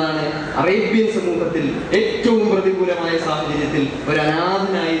എന്നതാണ്. അറേബ്യൻ സമൂഹത്തിൽ ഏറ്റവും പ്രതികൂലമായ സാഹചര്യത്തിൽ ഒരു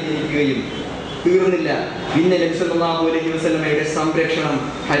അനാഥനായി ജനിക്കുകയും തീർന്നില്ല, പിന്നെ നബി സല്ലല്ലാഹു അലൈഹി വസല്ലമയുടെ സംരക്ഷണം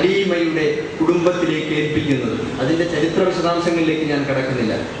ഹലീമയുടെ കുടുംബത്തിലേക്ക് ഏൽപ്പിക്കുന്നത്. അതിന്റെ ചരിത്ര വിശദാംശങ്ങളിലേക്ക് ഞാൻ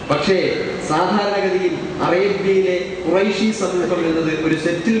കടക്കുന്നില്ല. പക്ഷേ സാധാരണഗതിയിൽ അറേബ്യയിലെ ഖുറൈശി സമൂഹം എന്നത് ഒരു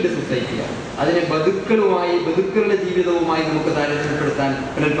സെറ്റിൽഡ് സൊസൈറ്റിയാണ്. അതിനെ ബദുക്കളുടെ ജീവിതവുമായി നമുക്ക് താരതമ്യപ്പെടുത്താൻ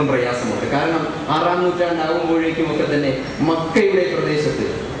അല്പം പ്രയാസമുണ്ട്. കാരണം 6-ാം നൂറ്റാണ്ടാകുമ്പോഴേക്കും ഒക്കെ തന്നെ മക്കയുടെ പ്രദേശത്ത്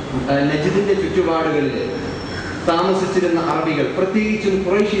നജിദിന്റെ ചുറ്റുപാടുകളിൽ താമസിച്ചിരുന്ന അറബികൾ, പ്രത്യേകിച്ചും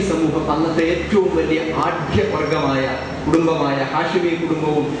ഖുറൈശി സമൂഹം, അന്നത്തെ ഏറ്റവും വലിയ ആഢ്യവർഗമായ കുടുംബമായ ഹാഷിമി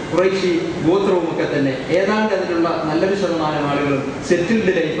കുടുംബവും ഖുറൈശി ഗോത്രവും ഒക്കെ തന്നെ ഏതാണ്ട് അതിലുള്ള നല്ലൊരു ശതമാനം ആളുകളും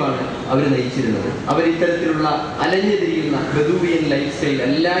സെറ്റിൽഡ് ലൈഫാണ് അവർ നയിച്ചിരുന്നത്. അവർ ഇത്തരത്തിലുള്ള അലഞ്ഞു തിരിയുന്ന ബദൂവിയൻ ലൈഫ് സ്റ്റൈൽ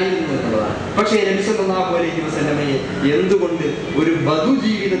അല്ലായിരുന്നു എന്നുള്ളതാണ്. പക്ഷേ നബി സല്ലല്ലാഹു അലൈഹി വസല്ലമയെ എന്തുകൊണ്ട് ഒരു ബദു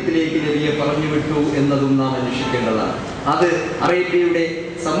ജീവിതത്തിലേക്ക് നബിയെ പറഞ്ഞു വിട്ടു എന്നതും നാം അന്വേഷിക്കേണ്ടതാണ്. അത് അറേബ്യയുടെ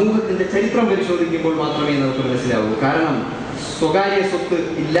സമൂഹത്തിന്റെ ചരിത്രം പരിശോധിക്കുമ്പോൾ മാത്രമേ നമുക്ക് മനസ്സിലാവൂ. കാരണം സ്വകാര്യ സ്വത്ത്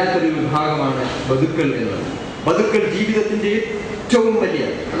ഇല്ലാത്തൊരു വിഭാഗമാണ് ബദുക്കൾ എന്നത്. ബദുക്കൾ ജീവിതത്തിന്റെ ഏറ്റവും വലിയ,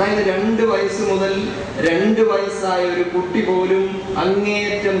 അതായത് 2 വയസ്സ് മുതൽ 2 വയസ്സായ ഒരു കുട്ടി പോലും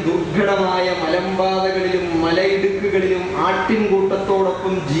അങ്ങേയറ്റം ദുർഘടമായ മലമ്പാതകളിലും മലയിടുക്കുകളിലും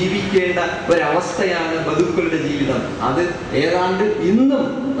ആട്ടിൻകൂട്ടത്തോടൊപ്പം ജീവിക്കേണ്ട ഒരവസ്ഥയാണ് ബദുക്കളുടെ ജീവിതം. അത് ഏതാണ്ട് ഇന്നും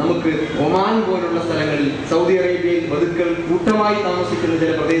നമുക്ക് ഒമാൻ പോലുള്ള സ്ഥലങ്ങളിൽ, സൗദി അറേബ്യയിൽ ബദുക്കൾ കൂട്ടമായി താമസിക്കുന്ന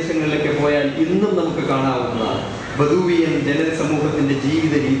ചില പ്രദേശങ്ങളിലൊക്കെ പോയാൽ ഇന്നും നമുക്ക് കാണാവുന്നതാണ് ബദൂവിയൻ ജനസമൂഹത്തിന്റെ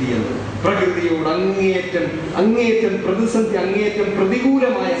ജീവിത രീതി എന്ന്. പ്രകൃതിയോട് അങ്ങേയറ്റം പ്രതിസന്ധി, അങ്ങേയറ്റം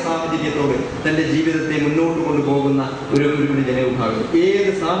പ്രതികൂലമായ സാഹചര്യത്തോട് തന്റെ ജീവിതത്തെ മുന്നോട്ട് കൊണ്ടുപോകുന്ന ഒരു ജനവിഭാഗം.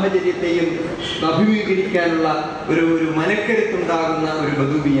 ഏത് സാഹചര്യത്തെയും അഭിമുഖീകരിക്കാനുള്ള ഒരു മനക്കരുത്തുണ്ടാകുന്ന ഒരു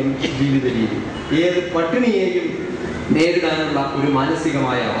ബദൂവിയൻ ജീവിത രീതി, ഏത് പട്ടിണിയെയും നേരിടാനുള്ള ഒരു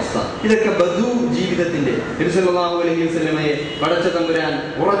മാനസികമായ അവസ്ഥ, ഇതൊക്കെ ബദു ജീവിതത്തിന്റെ നബി സല്ലല്ലാഹു അലൈഹി വസല്ലമയെ പടച്ച തമ്പുരാൻ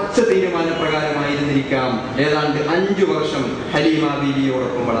ഉറച്ച തീരുമാനപ്രകാരമായിരുന്നിരിക്കാം ഏതാണ്ട് 5 വർഷം ഹലീമ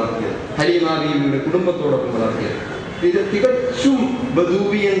ബീവിയോടൊപ്പം വളർത്തിയത്, ഹലീമ ബീവിയുടെ കുടുംബത്തോടൊപ്പം വളർത്തിയത്. ഇത് തികച്ചും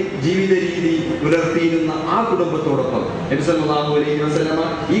ബദൂവിയൻ ജീവിത രീതി പുലർത്തിയിരുന്ന ആ കുടുംബത്തോടൊപ്പം നബി സല്ലല്ലാഹു അലൈഹി വസല്ലമ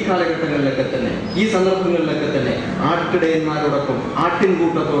ഈ കാലഘട്ടങ്ങളിലൊക്കെ തന്നെ, ഈ സന്ദർഭങ്ങളിലൊക്കെ തന്നെ ആട്ടിടയന്മാരോടൊപ്പം,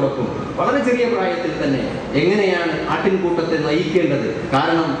 ആട്ടിൻകൂട്ടത്തോടൊപ്പം വളരെ ചെറിയ പ്രായത്തിൽ തന്നെ എങ്ങനെയാണ് ആട്ടിൻകൂട്ടത്തെ നയിക്കേണ്ടത്?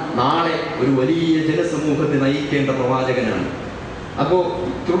 കാരണം നാളെ ഒരു വലിയ ജനസമൂഹത്തെ നയിക്കേണ്ട പ്രവാചകനാണ്. അപ്പോ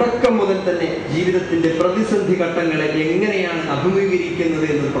തുടക്കം മുതൽ തന്നെ ജീവിതത്തിന്റെ പ്രതിസന്ധി ഘട്ടങ്ങളെ എങ്ങനെയാണ് അഭിമുഖീകരിക്കുന്നത്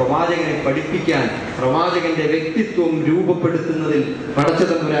എന്ന് പ്രവാചകനെ പഠിപ്പിക്കാൻ, പ്രവാചകന്റെ വ്യക്തിത്വം രൂപപ്പെടുത്തുന്നതിൽ പടച്ച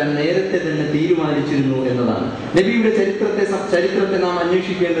തമ്പുരാൻ നേരത്തെ തന്നെ തീരുമാനിച്ചിരുന്നു എന്നതാണ്. നബിയുടെ ചരിത്രത്തെ നാം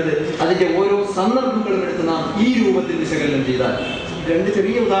അന്വേഷിക്കേണ്ടത് അതിന്റെ ഓരോ സന്ദർഭങ്ങളും എടുത്ത് നാം ഈ രൂപത്തിൽ വിശകലനം ചെയ്താൽ, 2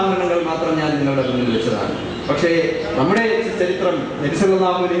 ചെറിയ ഉദാഹരണങ്ങൾ മാത്രം ഞാൻ നിങ്ങളുടെ മുന്നിൽ വെച്ചതാണ്. പക്ഷേ നമ്മുടെ ചരിത്രം, നബി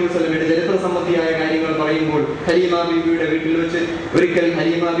സല്ലല്ലാഹു അലൈഹി വസല്ലമയുടെ ചരിത്ര സംബന്ധിയായ കാര്യങ്ങൾ പറയുമ്പോൾ ഹലീമ ബീവിയുടെ വീട്ടിൽ വെച്ച് ഒരിക്കൽ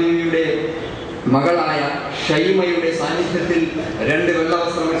ഹലീമ ബീവിയുടെ മകളായ ഷൈമയുടെ സാന്നിധ്യത്തിൽ 2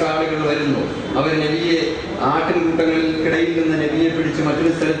 വെള്ളവസ്ത്രമിട്ട ആളുകൾ വരുന്നു. അവർ നബിയെ ആട്ടിൻകൂട്ടങ്ങൾക്കിടയിൽ നിന്ന് നബിയെ പിടിച്ച്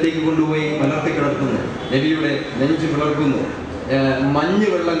മറ്റൊരു സ്ഥലത്തേക്ക് കൊണ്ടുപോയി മലർത്തി കിടത്തുന്നു. നബിയുടെ നെഞ്ച് പിളർക്കുന്നു. മഞ്ഞ്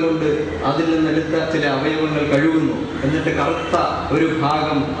വെള്ളം കൊണ്ട് അതിൽ നിന്നെടുത്ത ചില അവയവങ്ങൾ കഴുകുന്നു. എന്നിട്ട് കറുത്ത ഒരു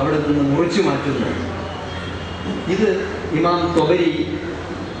ഭാഗം അവിടെ നിന്ന് മുറിച്ചു മാറ്റുന്നു. ഇത് ഇമാം തൊബരി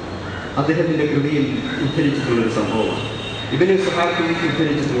അദ്ദേഹത്തിന്റെ കൃതിയിൽ ഉദ്ധരിച്ചിട്ടുള്ളൊരു സംഭവമാണ്. ഇബ്നു ഇസ്ഹാഖ്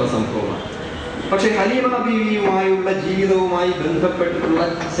ഉദ്ധരിച്ചിട്ടുള്ള സംഭവമാണ്. പക്ഷെ ഹലീമ ബീവിയുമായുള്ള ജീവിതവുമായി ബന്ധപ്പെട്ടിട്ടുള്ള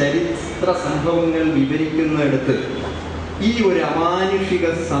ചരിത്ര സംഭവങ്ങൾ വിവരിക്കുന്നിടത്ത് ഈ ഒരു അമാനുഷിക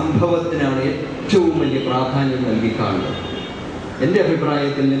സംഭവത്തിനാണ് ഏറ്റവും വലിയ പ്രാധാന്യം നൽകി കാണുന്നത്. എൻ്റെ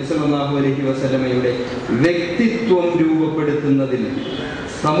അഭിപ്രായത്തിൽ നബി സല്ലല്ലാഹു അലൈഹി വസല്ലമയുടെ വ്യക്തിത്വം രൂപപ്പെടുത്തുന്നതിൽ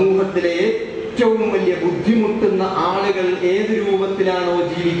സമൂഹത്തിലെ ഏറ്റവും വലിയ ബുദ്ധിമുട്ടുന്ന ആളുകൾ ഏത് രൂപത്തിലാണോ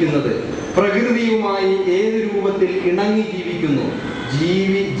ജീവിക്കുന്നത്, പ്രകൃതിയുമായി ഏത് രൂപത്തിൽ ഇണങ്ങി ജീവിക്കുന്നു,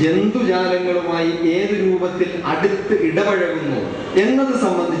 ജന്തുജാലങ്ങളുമായി ഏത് രൂപത്തിൽ അടുത്ത് ഇടപഴകുന്നു എന്നത്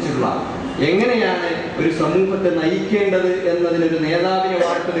സംബന്ധിച്ചുള്ള എങ്ങനെയാണ് ഒരു സമൂഹത്തെ നയിക്കേണ്ടത് എന്നതിനൊരു നേതാവിനെ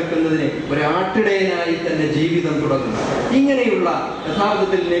വാർത്തെടുക്കുന്നതിന് ഒരാട്ടിടയനായി തന്നെ ജീവിതം തുടങ്ങുന്നു. ഇങ്ങനെയുള്ള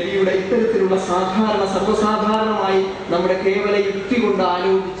യഥാർത്ഥത്തിൽ നബിയുടെ ഇത്തരത്തിലുള്ള സർവ്വസാധാരണമായി നമ്മുടെ കേവല യുക്തി കൊണ്ട്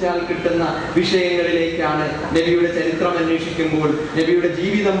ആലോചിച്ചാൽ കിട്ടുന്ന വിഷയങ്ങളിലേക്കാണ് നബിയുടെ ചരിത്രം അന്വേഷിക്കുമ്പോൾ, നബിയുടെ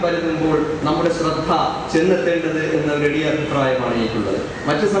ജീവിതം പരതുമ്പോൾ നമ്മുടെ ശ്രദ്ധ ചെന്നെത്തേണ്ടത് എന്ന ഒരു വലിയ അഭിപ്രായമാണ് എനിക്കുള്ളത്.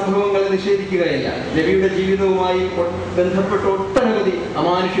 മറ്റു സംഭവങ്ങളെ നിഷേധിക്കുകയല്ല. നബിയുടെ ജീവിതവുമായി ബന്ധപ്പെട്ട ഒട്ടനവധി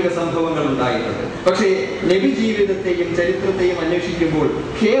അമാനുഷിക സംഭവങ്ങൾ ഉണ്ടായിട്ടുണ്ട്. പക്ഷേ നബി ജീവിതത്തെയും ചരിത്രത്തെയും അന്വേഷിക്കുമ്പോൾ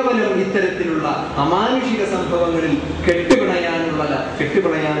കേവലം ഇത്തരത്തിലുള്ള അമാനുഷിക സംഭവങ്ങളിൽ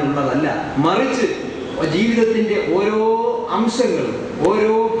കെട്ടുപിണയാനുള്ളതല്ല, മറിച്ച് ജീവിതത്തിന്റെ ഓരോ അംശങ്ങളും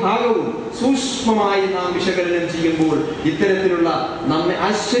ഓരോ ഭാഗവും സൂക്ഷ്മമായി നാം വിശകലനം ചെയ്യുമ്പോൾ ഇത്തരത്തിലുള്ള നമ്മെ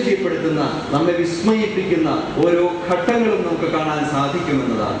ആശ്ചര്യപ്പെടുത്തുന്ന, നമ്മെ വിസ്മയിപ്പിക്കുന്ന ഓരോ ഘട്ടങ്ങളും നമുക്ക് കാണാൻ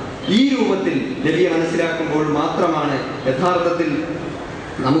സാധിക്കുമെന്നതാണ്. ഈ രൂപത്തിൽ നബിയെ മനസ്സിലാക്കുമ്പോൾ മാത്രമാണ് യഥാർത്ഥത്തിൽ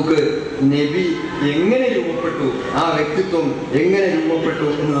നമുക്ക് നബി എങ്ങനെ രൂപപ്പെട്ടു, ആ വ്യക്തിത്വം എങ്ങനെ രൂപപ്പെട്ടു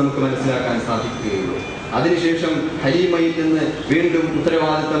എന്ന് നമുക്ക് മനസ്സിലാക്കാൻ സാധിക്കുകയുള്ളൂ. അതിനുശേഷം ഹലീമയിൽ നിന്ന് വീണ്ടും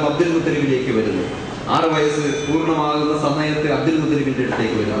ഉത്തരവാദിത്തം അബ്ദുൽ മുത്തലിബിലേക്ക് വരുന്നു. 6 വയസ്സ് പൂർണ്ണമാകുന്ന സമയത്ത് അബ്ദുൽ മുത്തലിബിന്റെ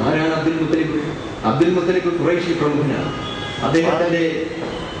അടുത്തേക്ക് വരുന്നു. ആരാണ് അബ്ദുൽ മുത്തലിബ്? അബ്ദുൽ മുത്തലിബ് ഖുറൈശി പ്രമുഖനാണ്. അദ്ദേഹത്തിന്റെ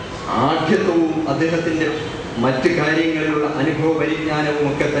ആഢ്യത്വവും അദ്ദേഹത്തിന്റെ മറ്റ് കാര്യങ്ങളിലുള്ള അനുഭവ പരിജ്ഞാനവും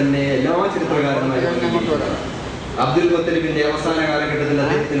ഒക്കെ തന്നെ എല്ലാ ചരിത്രകാരന്മാരും അബ്ദുൽ മുത്തലിബിന്റെ അവസാന കാലഘട്ടത്തിൽ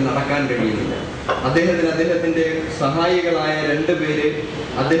അദ്ദേഹത്തിന് നടക്കാൻ കഴിയുന്നില്ല. അദ്ദേഹത്തിന്റെ സഹായികളായ 2 പേര്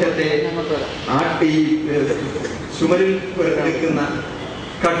അദ്ദേഹത്തെ ചുമലിൽ എടുക്കുന്ന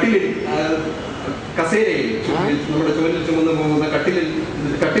കട്ടിലിൽ, കസേരയിൽ, നമ്മുടെ ചുമലിൽ ചുമന്നു പോകുന്ന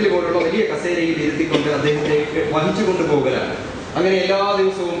കട്ടിൽ പോലുള്ള വലിയ കസേരയിൽ ഇരുത്തിക്കൊണ്ട് അദ്ദേഹത്തെ വഹിച്ചു കൊണ്ടുപോകലാണ്. അങ്ങനെ എല്ലാ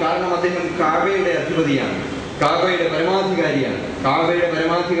ദിവസവും, കാരണം അദ്ദേഹം കാബയുടെ അധിപതിയാണ്, കാബയുടെ പരമാധികാരിയാണ്. കാബയുടെ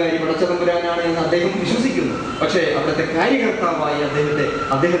പരമാധികാരി പടച്ചതമ്പുരാനാണ് എന്ന് അദ്ദേഹം വിശ്വസിക്കുന്നു. പക്ഷേ അവിടുത്തെ കാര്യകർത്താവായി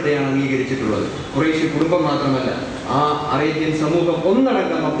അദ്ദേഹത്തെയാണ് അംഗീകരിച്ചിട്ടുള്ളത്. ഖുറൈശി കുടുംബം മാത്രമല്ല, ആ അറേബ്യൻ സമൂഹം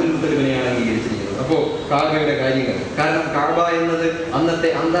ഒന്നടങ്കം അബ്ദുൽ മുത്തലിബിനെയാണ് അംഗീകരിച്ചിരിക്കുന്നത്. അപ്പോ കാബയുടെ കാര്യങ്ങൾ, കാരണം കാബ എന്നത് അന്നത്തെ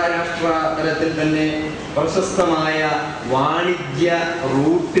അന്താരാഷ്ട്ര തലത്തിൽ തന്നെ പ്രശസ്തമായ വാണിജ്യ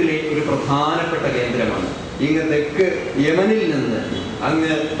റൂട്ടിലെ ഒരു പ്രധാനപ്പെട്ട കേന്ദ്രമാണ്. ഇങ്ങ് തെക്ക് യമനിൽ നിന്ന്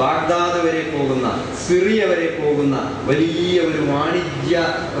അങ്ങ് ബാഗ്ദാദ് വരെ പോകുന്ന, സിറിയ വരെ പോകുന്ന വലിയ ഒരു വാണിജ്യ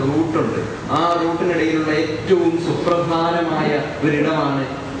റൂട്ടുണ്ട്. ആ റൂട്ടിനിടയിലുള്ള ഏറ്റവും സുപ്രധാനമായ ഒരിടമാണ്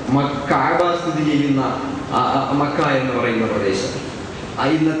കാബ സ്ഥിതി ചെയ്യുന്ന മക്ക എന്ന് പറയുന്ന പ്രദേശം.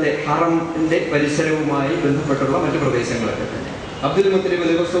 ഇന്നത്തെ ഹറമിന്റെ പരിസരവുമായി ബന്ധപ്പെട്ടുള്ള മറ്റു പ്രദേശങ്ങളൊക്കെ തന്നെ. അബ്ദുൽ മുത്തലിബ്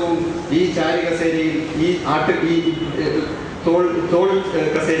ദിവസവും ഈ ചാരുകസേരയിൽ, ഈ തോൾ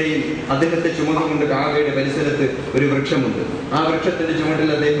കസേരയിൽ അദ്ദേഹത്തെ ചുമന്നുകൊണ്ട് കാബയുടെ പരിസരത്ത് ഒരു വൃക്ഷമുണ്ട്. ആ വൃക്ഷത്തിന്റെ ചുമട്ടിൽ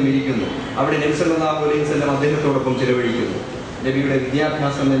അദ്ദേഹം ഇരിക്കുന്നു. അവിടെ നബി സല്ലല്ലാഹു അലൈഹി വസല്ലം അദ്ദേഹത്തോടൊപ്പം ചിലവഴിക്കുന്നു. നബിയുടെ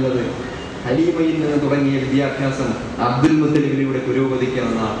വിദ്യാഭ്യാസം എന്നത് ഹലീമയിൽ നിന്ന് തുടങ്ങിയ വിദ്യാഭ്യാസം അബ്ദുൽ മുത്തലിബിലൂടെ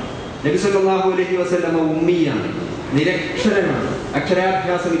പുരോഗതിക്കുന്നതാണ്. നബി സല്ലല്ലാഹു അലൈഹി വസല്ലം ഉമ്മിയാണ്, നിരക്ഷരനാണ്,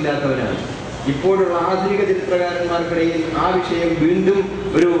 അക്ഷരാഭ്യാസമില്ലാത്തവരാണ്. ഇപ്പോഴുള്ള ആധുനിക ചരിത്രകാരന്മാർക്കിടയിൽ ആ വിഷയം വീണ്ടും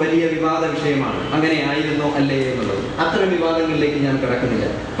ഒരു വലിയ വിവാദ വിഷയമാണ്. അങ്ങനെ ആയിരുന്നോ അല്ലേ എന്നുള്ളത്. അത്തരം വിവാദങ്ങളിലേക്ക് ഞാൻ കടക്കുന്നില്ല.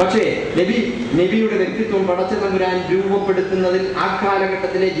 പക്ഷേ നബിയുടെ വ്യക്തിത്വം പടച്ചതമ്പുരാൻ രൂപപ്പെടുത്തുന്നതിൽ ആ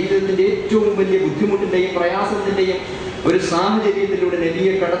കാലഘട്ടത്തിലെ ജീവിതത്തിന്റെ ഏറ്റവും വലിയ ബുദ്ധിമുട്ടിന്റെയും പ്രയാസത്തിന്റെയും ഒരു സാഹചര്യത്തിലൂടെ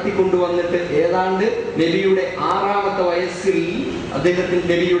നബിയെ കടത്തിക്കൊണ്ടുവന്നിട്ട് ഏതാണ്ട് നബിയുടെ 6ാമത്തെ വയസ്സിൽ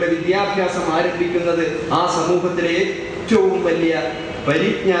നബിയുടെ വിദ്യാഭ്യാസം ആരംഭിക്കുന്നത് ആ സമൂഹത്തിലെ ഏറ്റവും വലിയ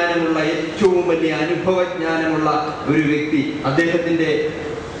പരിജ്ഞാനമുള്ള, ഏറ്റവും വലിയ അനുഭവജ്ഞാനമുള്ള ഒരു വ്യക്തി അദ്ദേഹത്തിന്റെ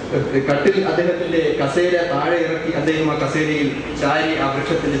കസേര താഴെ ഇറക്കി അദ്ദേഹം ആ കസേരയിൽ ചാരി ആ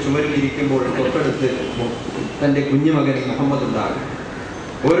വൃക്ഷത്തിന്റെ ചുമരിൽ ഇരിക്കുമ്പോൾ തൊട്ടടുത്ത് തന്റെ കുഞ്ഞുമകൻ മുഹമ്മദ് ഉണ്ടാകും.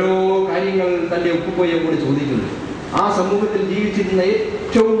 ഓരോ കാര്യങ്ങൾ തന്റെ ഉപ്പുപ്പോയോട് ചോദിക്കുന്നു. ആ സമൂഹത്തിൽ ജീവിച്ചിരുന്ന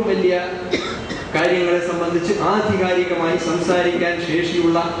ഏറ്റവും വലിയ കാര്യങ്ങളെ സംബന്ധിച്ച് ആധികാരികമായി സംസാരിക്കാൻ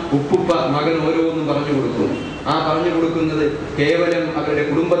ശേഷിയുള്ള ഉപ്പുപ്പ മകൻ ഓരോന്നും പറഞ്ഞു കൊടുക്കുന്നു. ആ പറഞ്ഞു കൊടുക്കുന്നത് കേവലം അവരുടെ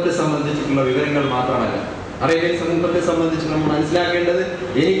കുടുംബത്തെ സംബന്ധിച്ചിട്ടുള്ള വിവരങ്ങൾ മാത്രമല്ല. അറേബ്യൻ സമൂഹത്തെ സംബന്ധിച്ച് നമ്മൾ മനസ്സിലാക്കേണ്ടത്,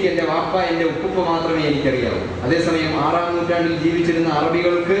 എനിക്ക് എൻ്റെ വാപ്പ, എൻ്റെ ഉപ്പുപ്പ മാത്രമേ എനിക്കറിയാവൂ. അതേസമയം 6ാം നൂറ്റാണ്ടിൽ ജീവിച്ചിരുന്ന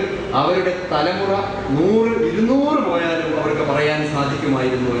അറബികൾക്ക് അവരുടെ തലമുറ 100-200 പോയാലും അവർക്ക് പറയാൻ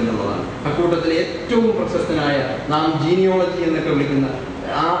സാധിക്കുമായിരുന്നു എന്നുള്ളതാണ്. അക്കൂട്ടത്തിലെ ഏറ്റവും പ്രശസ്തനായ, നാം ജീനിയോളജി എന്നൊക്കെ വിളിക്കുന്ന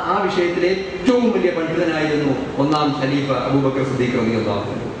ആ വിഷയത്തിലെ ഏറ്റവും വലിയ പണ്ഡിതനായിരുന്നു 1ാം ഖലീഫ അബൂബക്കർ സിദ്ദീഖ് റളിയല്ലാഹു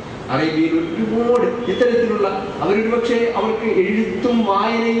അൻഹു. അറേബ്യയിൽ ഒരുപാട് ഇത്തരത്തിലുള്ള, അവർക്ക് എഴുത്തും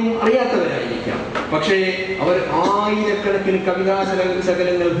വായനയും അറിയാത്തവരായിരിക്കാം, പക്ഷേ അവർ ആയിരക്കണക്കിന് കവിതാ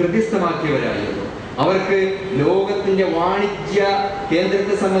ശകലങ്ങൾ ഹൃദയസ്ഥമാക്കിയവരായിരുന്നു. അവർക്ക് ലോകത്തിന്റെ വാണിജ്യ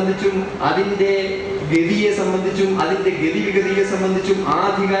കേന്ദ്രത്തെ സംബന്ധിച്ചും അതിന്റെ ഗതിയെ സംബന്ധിച്ചും അതിന്റെ ഗതിവിഗതിയെ സംബന്ധിച്ചും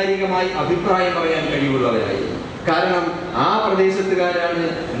ആധികാരികമായി അഭിപ്രായം പറയാൻ കഴിവുള്ളവരായിരുന്നു. കാരണം ആ പ്രദേശത്തുകാരാണ്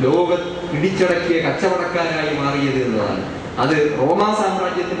ലോകം പിടിച്ചടക്കിയ കച്ചവടക്കാരായി മാറിയത് എന്നതാണ്. അത് റോമാ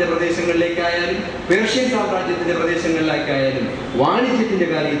സാമ്രാജ്യത്തിന്റെ പ്രദേശങ്ങളിലേക്കായാലും പേർഷ്യൻ സാമ്രാജ്യത്തിന്റെ പ്രദേശങ്ങളിലേക്കായാലും വാണിജ്യത്തിന്റെ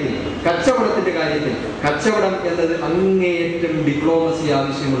കാര്യത്തിൽ, കച്ചവടത്തിന്റെ കാര്യത്തിൽ, കച്ചവടം എന്നത് അങ്ങേയറ്റം ഡിപ്ലോമസി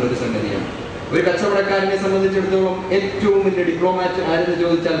ആവശ്യമുള്ള ഒരു സംഗതിയാണ്. ഒരു കച്ചവടക്കാരനെ സംബന്ധിച്ചിടത്തോളം ഏറ്റവും വലിയ ഡിപ്ലോമാറ്റ് ആരെന്ന്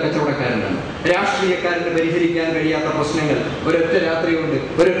ചോദിച്ചാൽ കച്ചവടക്കാരനാണ്. രാഷ്ട്രീയക്കാരന് പരിഹരിക്കാൻ കഴിയാത്ത പ്രശ്നങ്ങൾ ഒരൊറ്റ രാത്രി കൊണ്ട്,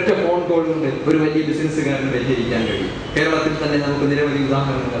 ഒരൊറ്റ ഫോൺ കോൾ കൊണ്ട് ഒരു വലിയ ബിസിനസ്സുകാരന് പരിഹരിക്കാൻ കഴിയും. കേരളത്തിൽ തന്നെ നമുക്ക് നിരവധി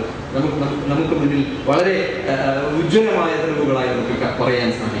ഉദാഹരണങ്ങൾ നമുക്ക് മുന്നിൽ വളരെ ഉജ്ജ്വലമായ തെളിവുകളായി നമുക്ക് പറയാൻ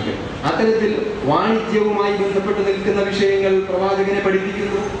സാധിക്കും. അത്തരത്തിൽ വാണിജ്യവുമായി ബന്ധപ്പെട്ട് നിൽക്കുന്ന വിഷയങ്ങൾ പ്രവാചകനെ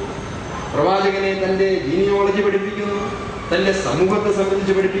പഠിപ്പിക്കുന്നു. പ്രവാചകനെ തന്റെ ജീനിയോളജി പഠിപ്പിക്കുന്നു, തന്റെ സമൂഹത്തെ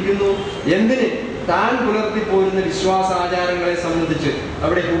സംബന്ധിച്ച് പഠിപ്പിക്കുന്നു. എന്തിന്? താൻ പുലർത്തിപ്പോരുന്ന വിശ്വാസാചാരങ്ങളെ സംബന്ധിച്ച്.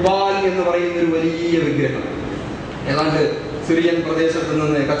 അവിടെ ഹുബാൽ എന്ന് പറയുന്ന ഒരു വലിയ വിഗ്രഹം, ഏതാണ്ട് സിറിയൻ പ്രദേശത്ത്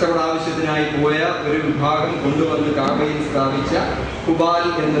നിന്ന് കച്ചവട ആവശ്യത്തിനായി പോയ ഒരു വിഭാഗം കൊണ്ടുവന്ന് കാബയിൽ സ്ഥാപിച്ച ഹുബാൽ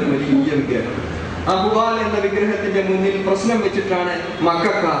എന്നൊരു വലിയ വിഗ്രഹം. ആ ഹുബാൽ എന്ന വിഗ്രഹത്തിന്റെ മുന്നിൽ പ്രശ്നം വെച്ചിട്ടാണ്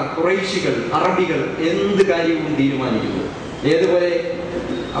മക്കക്കാർ, ഖുറൈശികൾ, അറബികൾ എന്ത് കാര്യവും തീരുമാനിക്കുന്നത്. ഏതുപോലെ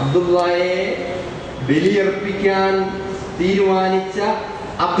അബ്ദുള്ളയെ ബലിയർപ്പിക്കാൻ തീരുമാനിച്ച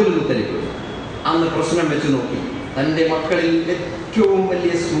അബ്ദുൽ മുത്തലിബ് അന്ന് പ്രശ്നം വെച്ച് നോക്കി. തൻ്റെ മക്കളിൽ ഏറ്റവും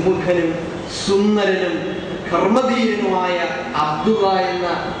വലിയ സുമുഖനും സുന്ദരനും കർമ്മധീരനുമായ അബ്ദുള്ള എന്ന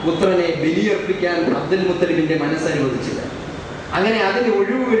പുത്രനെ ബലിയർപ്പിക്കാൻ അബ്ദുൽ മുത്തലിബിന്റെ മനസ്സനുവദിച്ചില്ല. അങ്ങനെ അതിന്റെ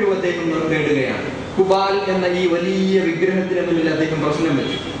ഒഴിവ് അദ്ദേഹം നേടുകയാണ്. ഹുബാൽ എന്ന ഈ വലിയ വിഗ്രഹത്തിന് മുന്നിൽ അദ്ദേഹം പ്രശ്നം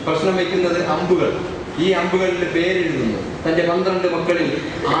വെച്ചു. പ്രശ്നം വെക്കുന്നത് അമ്പുകൾ. ഈ അമ്പുകളിൽ പേരെഴുതുന്നു. തന്റെ 12 മക്കളിൽ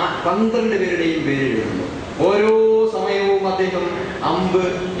 12 പേരുടെയും പേരെഴുതുന്നു. ഓരോ സമയവും അദ്ദേഹം അമ്പ്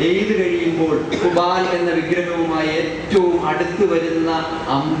എയ്ത് കഴിയുമ്പോൾ ഹുബാൽ എന്ന വിഗ്രഹവുമായി ഏറ്റവും അടുത്ത് വരുന്ന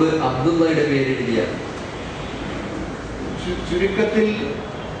അമ്പ് അബ്ദുള്ളയുടെ പേരെഴുതിയ. ചുരുക്കത്തിൽ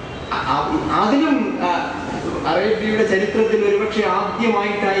അതിലും അറേബ്യയുടെ ചരിത്രത്തിൽ ഒരുപക്ഷെ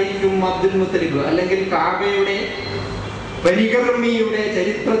ആദ്യമായിട്ടായിരിക്കും അബ്ദുൽ മുത്തലിബ് അല്ലെങ്കിൽ കാബയുടെ പരികർമ്മിയുടെ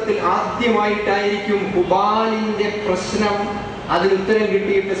ചരിത്രത്തിൽ ആദ്യമായിട്ടായിരിക്കും ഹുബാലിന്റെ പ്രശ്നം അതിനുത്തരം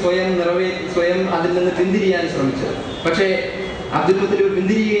കിട്ടിയിട്ട് സ്വയം അതിൽ നിന്ന് പിന്തിരിയാൻ ശ്രമിച്ചത്. പക്ഷേ അബ്ദുൽ മുത്തലിബ്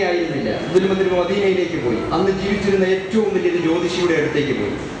പിന്തിരിയുകയായിരുന്നില്ല. അബ്ദുൽ മുത്തലിബ് മദീനയിലേക്ക് പോയി. അന്ന് ജീവിച്ചിരുന്ന ഏറ്റവും വലിയൊരു ജ്യോതിഷിയുടെ അടുത്തേക്ക്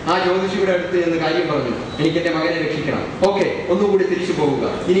പോയി. ആ ജ്യോതിഷിയുടെ അടുത്ത് എന്ന് കാര്യം പറഞ്ഞു, എനിക്ക് എന്റെ മകനെ രക്ഷിക്കണം. ഓക്കെ, ഒന്നുകൂടി തിരിച്ചു പോവുക,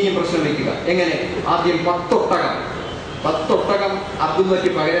 ഇനിയും പ്രശ്നം വയ്ക്കുക. എങ്ങനെ? ആദ്യം 10 ഒട്ടകം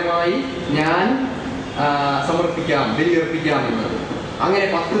അബ്ദുള്ളയ്ക്ക് പകരമായി ഞാൻ സമർപ്പിക്കാം, ബലിയർപ്പിക്കാം എന്നത്. അങ്ങനെ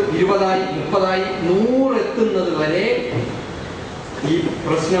 10, 20, 30, 100 എത്തുന്നത് വരെ ഈ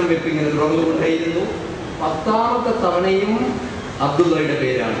പ്രശ്നം വെപ്പിങ്ങനെ തുടർന്നുകൊണ്ടേയിരുന്നു. 10ാമത്തെ തവണയും അബ്ദുള്ളയുടെ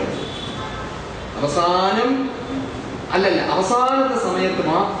പേരാണ്. അവസാനത്തെ സമയത്ത്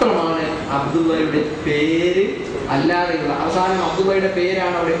മാത്രമാണ് അബ്ദുള്ളയുടെ പേര് അല്ലാതെയുള്ള, അവസാനം അബ്ദുള്ളയുടെ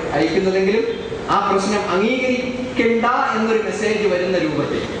പേരാണ് അവിടെ അയക്കുന്നതെങ്കിലും ആ പ്രശ്നം അംഗീകരിക്കേണ്ട എന്നൊരു മെസ്സേജ് വരുന്ന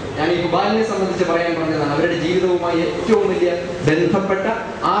രൂപത്തിൽ. ഞാൻ ഈ ഹുബാലിനെ സംബന്ധിച്ച് പറയാൻ പറഞ്ഞതാണ്. അവരുടെ ജീവിതവുമായി ഏറ്റവും വലിയ ബന്ധപ്പെട്ട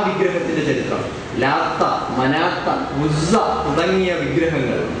ആ വിഗ്രഹത്തിന്റെ ചരിത്രം. ലാത്ത, മനാത്ത, ഉസ്സ തുടങ്ങിയ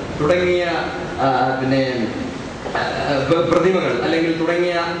വിഗ്രഹങ്ങൾ, തുടങ്ങിയ പ്രതിമകൾ അല്ലെങ്കിൽ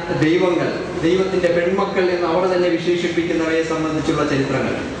തുടങ്ങിയ ദൈവങ്ങൾ, ദൈവത്തിന്റെ പെൺമക്കൾ എന്ന് അവർ തന്നെ വിശേഷിപ്പിക്കുന്നവയെ സംബന്ധിച്ചുള്ള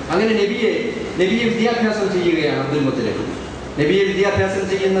ചരിത്രങ്ങൾ. അങ്ങനെ നബിയെ വിദ്യാഭ്യാസം ചെയ്യുകയാണ് അബ്ദുൽ മുത്തലിബ്. നബിയെ വിദ്യാഭ്യാസം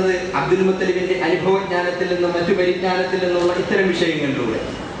ചെയ്യുന്നത് അബ്ദുൽ മുത്തലിബിന്റെ അനുഭവജ്ഞാനത്തിൽ നിന്നും മറ്റു പരിജ്ഞാനത്തിൽ നിന്നുള്ള ഇത്തരം വിഷയങ്ങളിലൂടെ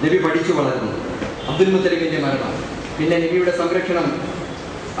നബി പഠിച്ചു വളർന്നു. അബ്ദുൽ മുത്തലിബിന്റെ മരണം, പിന്നെ നബിയുടെ സംരക്ഷണം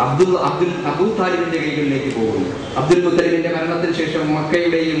അബൂ താലിബിന്റെ കൈകളിലേക്ക് പോകുന്നു. അബ്ദുൽ മുത്തലിബിന്റെ മരണത്തിന് ശേഷം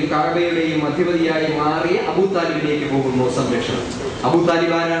മക്കയുടെയും കാബയുടെയും അധിപതിയായി മാറിയ അബൂ താലിബിലേക്ക് പോകുന്നു സംരക്ഷണം. അബൂ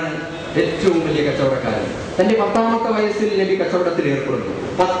താലിബ് ആരാണ്? ഏറ്റവും വലിയ കച്ചവടക്കാരൻ. തന്റെ 10ാമത്തെ വയസ്സിൽ നബി കച്ചവടത്തിൽ ഏർപ്പെടുന്നു.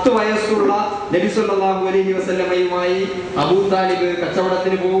 10 വയസ്സുള്ള നബി സല്ലല്ലാഹു അലൈഹി വസല്ലമയുമായി അബൂ താലിബ്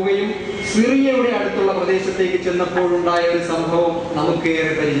കച്ചവടത്തിന് പോവുകയും സിറിയയുടെ അടുത്തുള്ള പ്രദേശത്തേക്ക് ചെന്നപ്പോഴുണ്ടായ ഒരു സംഭവം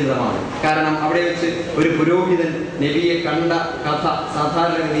നമുക്കേറെ പരിചിതമാണ്. കാരണം അവിടെ വെച്ച് ഒരു പുരോഹിതൻ നബിയെ കണ്ട കഥ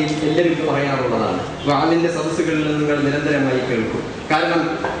സാധാരണഗതിയിൽ എല്ലാവരും പറയാറുള്ളതാണ്. വാലിന്റെ സദസ്സുകളിൽ നിങ്ങൾ നിരന്തരമായി കേൾക്കും. കാരണം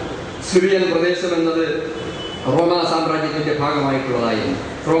സിറിയൻ പ്രദേശം എന്നത് റോമാ സാമ്രാജ്യത്തിന്റെ ഭാഗമായിട്ടുള്ളതായിരുന്നു.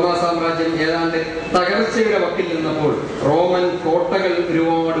 റോമാ സാമ്രാജ്യം ഏതാണ്ട് തകർച്ചയുടെ വക്കിൽ നിന്നപ്പോൾ റോമൻ കോട്ടകൾ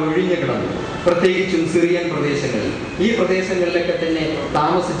ഒരുപാട് ഒഴിഞ്ഞു കിടന്നു, പ്രത്യേകിച്ചും സിറിയൻ പ്രദേശങ്ങളിൽ. ഈ പ്രദേശങ്ങളിലൊക്കെ തന്നെ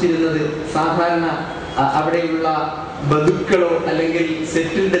താമസിച്ചിരുന്നത് സാധാരണ അവിടെയുള്ള ബദുക്കളോ അല്ലെങ്കിൽ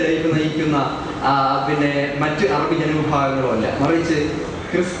സെറ്റിൽഡ് ലൈഫ് നയിക്കുന്ന മറ്റ് അറബി ജനവിഭാഗങ്ങളോ അല്ല, മറിച്ച്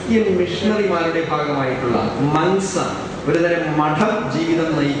ക്രിസ്ത്യൻ മിഷണറിമാരുടെ ഭാഗമായിട്ടുള്ള മൻസ, ഒരുതരം മഠ ജീവിതം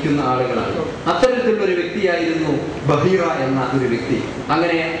നയിക്കുന്ന ആളുകളാണ്. അത്തരത്തിലുള്ള ഒരു വ്യക്തിയായിരുന്നു ബഹീറ എന്ന ഒരു വ്യക്തി.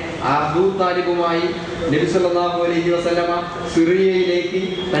 അങ്ങനെ അബൂ താലിബുമായി നബി സല്ലല്ലാഹു അലൈഹി വസല്ലമ സിറിയയിലേക്ക്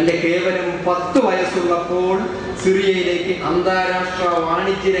തന്റെ കേവലം 10 വയസ്സുള്ളപ്പോൾ സിറിയയിലേക്ക് അന്താരാഷ്ട്ര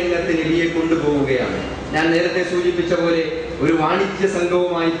വാണിജ്യ രംഗത്ത് നബിയെ കൊണ്ടുപോവുകയാണ്. ഞാൻ നേരത്തെ സൂചിപ്പിച്ച പോലെ ഒരു വാണിജ്യ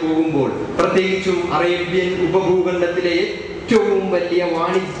സംഘവുമായി പോകുമ്പോൾ, പ്രത്യേകിച്ചും അറേബ്യൻ ഉപഭൂഖണ്ഡത്തിലെ ഏറ്റവും വലിയ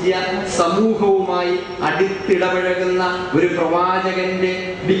വാണിജ്യ സമൂഹവുമായി അടുത്തിടപഴകുന്ന ഒരു പ്രവാചകന്റെ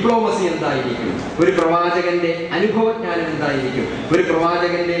ഡിപ്ലോമസി എന്തായിരിക്കും? ഒരു പ്രവാചകന്റെ അനുഭവജ്ഞാനം എന്തായിരിക്കും? ഒരു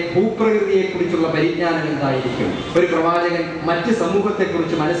പ്രവാചകന്റെ ഭൂപ്രകൃതിയെ കുറിച്ചുള്ള പരിജ്ഞാനം എന്തായിരിക്കും? ഒരു പ്രവാചകൻ മറ്റ്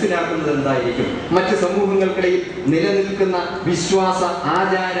സമൂഹത്തെക്കുറിച്ച് മനസ്സിലാക്കുന്നത് എന്തായിരിക്കും? മറ്റ് സമൂഹങ്ങൾക്കിടയിൽ നിലനിൽക്കുന്ന വിശ്വാസ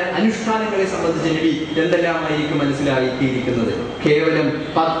ആചാര അനുഷ്ഠാനങ്ങളെ സംബന്ധിച്ച് നബി എന്തെല്ലാമായിരിക്കും മനസ്സിലാക്കിയിരിക്കുന്നത്? കേവലം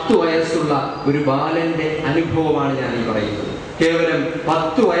 10 വയസ്സുള്ള ഒരു ബാലന്റെ അനുഭവമാണ് ഞാൻ ഈ പറയുന്നത്. കേവലം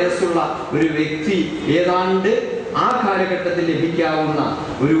 10 വയസ്സുള്ള ഒരു വ്യക്തി ഏതാണ്ട് ആ കാലഘട്ടത്തിൽ ലഭിക്കാവുന്ന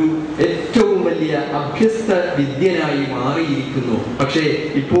ഒരു ഏറ്റവും വലിയ അഭ്യസ്ത വിദ്യനായി മാറിയിരിക്കുന്നു. പക്ഷേ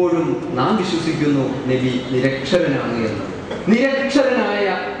ഇപ്പോഴും നാം വിശ്വസിക്കുന്നു നബി നിരക്ഷരനാണ് എന്ന്. നിരക്ഷരനായ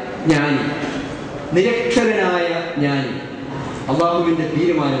ജ്ഞാനി അല്ലാഹുവിന്റെ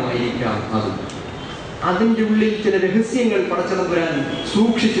തീരുമാനമായിരിക്കാം അത്. അതിൻ്റെ ഉള്ളിൽ ചില രഹസ്യങ്ങൾ പടച്ചതമ്പുരാൻ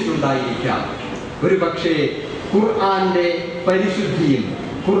സൂക്ഷിച്ചിട്ടുണ്ടായിരിക്കാം. ഒരു പക്ഷേ ഖുർആന്റെ പരിശുദ്ധിയും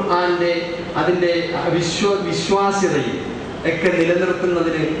ഖുർആന്റെ അതിൻ്റെ വിശ്വാസ്യതയും ഒക്കെ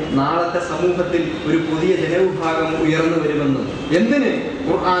നിലനിർത്തുന്നതിന് നാളത്തെ സമൂഹത്തിൽ ഒരു പുതിയ ജനവിഭാഗം ഉയർന്നു വരുമെന്നും, എന്തിന്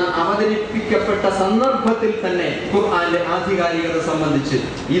ഖുർആൻ അവതരിപ്പിക്കപ്പെട്ട സന്ദർഭത്തിൽ തന്നെ ഖുർആന്റെ ആധികാരികത സംബന്ധിച്ച്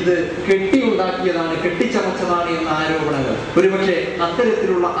ഇത് കെട്ടിയുണ്ടാക്കിയതാണ്, കെട്ടിച്ചമച്ചതാണ് എന്ന ആരോപണങ്ങൾ, ഒരുപക്ഷെ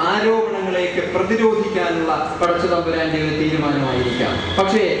അത്തരത്തിലുള്ള ആരോപണങ്ങളെയൊക്കെ പ്രതിരോധിക്കാനുള്ള പടച്ചതമ്പുരാന്റെ ഒരു തീരുമാനമായിരിക്കാം.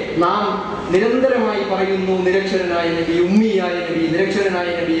 പക്ഷേ നാം നിരന്തരമായി പറയുന്നു നിരക്ഷരനായ നബി, ഉമ്മിയായ നബി, നിരക്ഷരനായ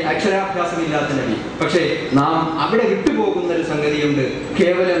നബി, അക്ഷരാഭ്യാസമില്ലാത്ത നബി. പക്ഷേ നാം അവിടെ വിട്ടുപോകുന്ന ഒരു സംഗതിയുണ്ട്.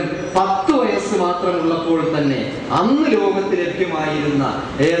 കേവലം 10 വയസ്സ് മാത്രമുള്ളപ്പോൾ തന്നെ അന്ന് ലോകത്തിൽ ലഭ്യമായിരുന്ന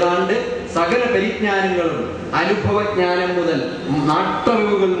ഏതാണ്ട് സകല പരിജ്ഞാനങ്ങളും, അനുഭവജ്ഞാനം മുതൽ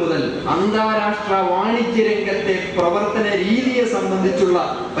നാട്ടറിവുകൾ മുതൽ അന്താരാഷ്ട്ര വാണിജ്യ രംഗത്തെ പ്രവർത്തന രീതിയെ സംബന്ധിച്ചുള്ള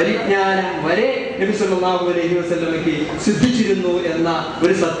പരിജ്ഞാനം വരെ നബി സല്ലല്ലാഹു അലൈഹി വസല്ലമയ്ക്ക് സിദ്ധിച്ചിരുന്നു എന്ന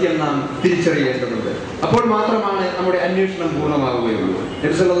ഒരു സത്യം നാം തിരിച്ചറിയേണ്ടതുണ്ട്. അപ്പോൾ മാത്രമാണ് നമ്മുടെ അന്വേഷണം പൂർണ്ണമാവുകയുള്ളൂ.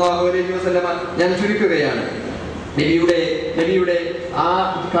 നബി സല്ലല്ലാഹു അലൈഹി വസല്ലമ, ഞാൻ ചുരുക്കുകയാണ്, നബിയുടെ ആ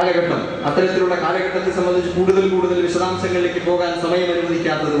കാലഘട്ടം, അത്തരത്തിലുള്ള കാലഘട്ടത്തെ സംബന്ധിച്ച് കൂടുതൽ വിശദാംശങ്ങളിലേക്ക് പോകാൻ സമയം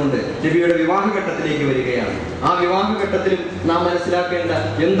അനുവദിക്കാത്തത് കൊണ്ട് നബിയുടെ വിവാഹഘട്ടത്തിലേക്ക് വരികയാണ്. ആ വിവാഹഘട്ടത്തിലും നാം മനസ്സിലാക്കേണ്ട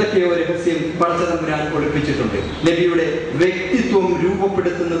എന്തൊക്കെയോ രഹസ്യം പടച്ചതമ്പുരാൻ ഒളിപ്പിച്ചിട്ടുണ്ട്. നബിയുടെ വ്യക്തിത്വം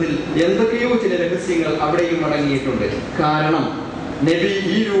രൂപപ്പെടുത്തുന്നതിൽ എന്തൊക്കെയോ ചില രഹസ്യങ്ങൾ അവിടെയും അടങ്ങിയിട്ടുണ്ട്. കാരണം നബി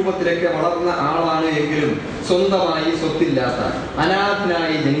ഈ രൂപത്തിലൊക്കെ വളർന്ന ആളാണ് എങ്കിലും സ്വന്തമായി സ്വത്തില്ലാത്ത,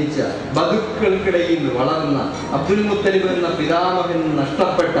 അനാഥനായി ജനിച്ച, ബന്ധുക്കൾക്കിടയിൽ വളർന്ന, അബ്ദുൽ മുത്തലിബ് എന്ന പിതാമഹൻ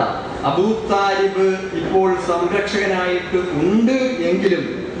നഷ്ടപ്പെട്ട അബൂ താലിബ് ഇപ്പോൾ സംരക്ഷകനായിട്ട് ഉണ്ട് എങ്കിലും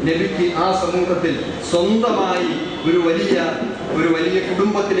നബിക്ക് ആ സമൂഹത്തിൽ സ്വന്തമായി ഒരു വലിയ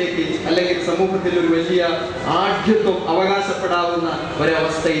കുടുംബത്തിലേക്ക് അല്ലെങ്കിൽ സമൂഹത്തിൽ ഒരു വലിയ ആഢ്യത്വം അവകാശപ്പെടാവുന്ന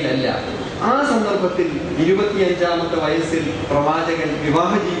ഒരവസ്ഥയിലല്ല. ആ സന്ദർഭത്തിൽ 25-ാമത്തെ വയസ്സിൽ പ്രവാചകൻ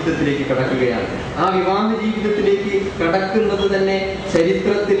വിവാഹ ജീവിതത്തിലേക്ക് കടക്കുകയാണ്. ആ വിവാഹ ജീവിതത്തിലേക്ക് കടക്കുന്നത് തന്നെ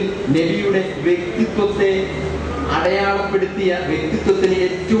ചരിത്രത്തിൽ നബിയുടെ വ്യക്തിത്വത്തെ അടയാളപ്പെടുത്തിയ, വ്യക്തിത്വത്തിന്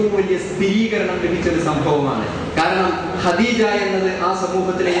ഏറ്റവും വലിയ സ്ഥിരീകരണം ലഭിച്ച ഒരു സംഭവമാണ്. കാരണം ഖദീജ എന്നത് ആ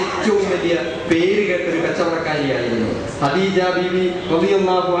സമൂഹത്തിലെ ഏറ്റവും വലിയ പേര് കേട്ട ഒരു കച്ചവടക്കാരിയായിരുന്നു. ഖദീജ ബീവി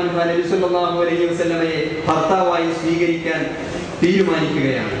റളിയല്ലാഹു അൻഹാ നബി സല്ലല്ലാഹു അലൈഹി വസല്ലമയെ ഭർത്താവായി സ്വീകരിക്കാൻ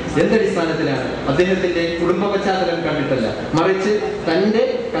തീരുമാനിക്കുകയാണ്. എന്തടിസ്ഥാനത്തിലാണ്? അദ്ദേഹത്തിന്റെ കുടുംബ പശ്ചാത്തലം കണ്ടിട്ടല്ല, മറിച്ച് തന്റെ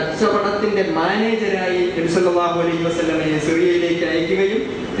കച്ചവടത്തിന്റെ മാനേജരായി നബി സല്ലല്ലാഹു അലൈഹി വസല്ലമയെ സിറിയയിലേക്ക് അയക്കുകയും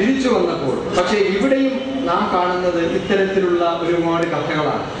തിരിച്ചു വന്നപ്പോൾ, പക്ഷേ ഇവിടെയും നാം കാണുന്നത് ഇത്തരത്തിലുള്ള ഒരുപാട്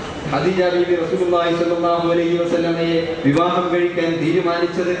കഥകളാണ്. ഖദീജ ബീവി റസൂലുള്ളാഹി സ്വല്ലല്ലാഹു അലൈഹി വസല്ലമയെ വിവാഹം കഴിക്കാൻ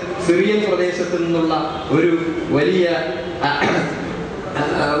തീരുമാനിച്ചത് സിറിയൻ പ്രദേശത്ത് നിന്നുള്ള ഒരു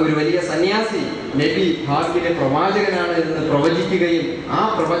വലിയ സന്യാസി നബി ഭാഗ്യയുടെ പ്രവാചകനാണ് എന്ന് പ്രവചിക്കുകയും ആ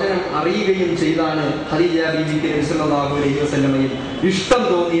പ്രവചനം അറിയുകയും ചെയ്താണ് ഖദീജ ബീവിക്ക് നബി സല്ലല്ലാഹു അലൈഹി വസല്ലമയിൽ ഇഷ്ടം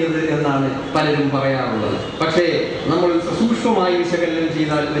തോന്നിയത് എന്നാണ് പലരും പറയാറുള്ളത്. പക്ഷേ നമ്മൾ സൂക്ഷ്മമായി വിശകലനം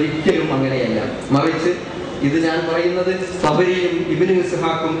ചെയ്താൽ ഒരിക്കലും അങ്ങനെയല്ല. മറിച്ച് ഇത് ഞാൻ പറയുന്നത് തബരിയും ഇബ്നു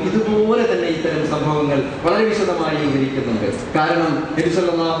ഇസ്ഹാഖും ഇതുപോലെ തന്നെ ഇത്തരം സംഭവങ്ങൾ വളരെ വിശദമായി വിവരിക്കുന്നുണ്ട്. കാരണം നബി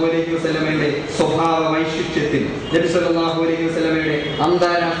സല്ലല്ലാഹു അലൈഹി വസല്ലമയുടെ സ്വഭാവ വൈശിഷ്ട്യത്തിൽ, നബി സല്ലല്ലാഹു അലൈഹി വസല്ലമയുടെ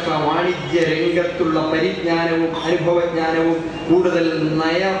അന്താരാഷ്ട്ര വാണിജ്യ രംഗത്തുള്ള പരിജ്ഞാനവും അനുഭവജ്ഞാനവും കൂടുതൽ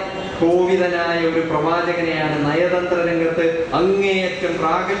കോവിതനായ ഒരു പ്രവാചകനെയാണ്, നയതന്ത്ര രംഗത്ത് അങ്ങേയറ്റം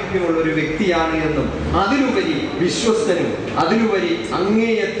പ്രാഗൽഭ്യമുള്ള ഒരു വ്യക്തിയാണ് എന്നും അതിലുപരി വിശ്വസ്തനും അതിലുപരി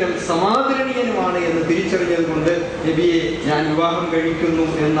അങ്ങേയറ്റം സമാദരണീയനുമാണ് എന്ന് തിരിച്ചറിഞ്ഞത് കൊണ്ട് നബിയെ ഞാൻ വിവാഹം കഴിക്കുന്നു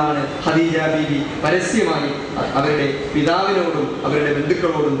എന്നാണ് ഖദീജ ബീവി പരസ്യമായി അവരുടെ പിതാവിനോടും അവരുടെ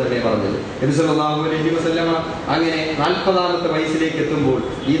ബന്ധുക്കളോടും തന്നെ പറഞ്ഞത്. നബി സല്ലല്ലാഹു അലൈഹി വസല്ലമ അങ്ങനെ 40-ാമത്തെ വയസ്സിലേക്ക് എത്തുമ്പോൾ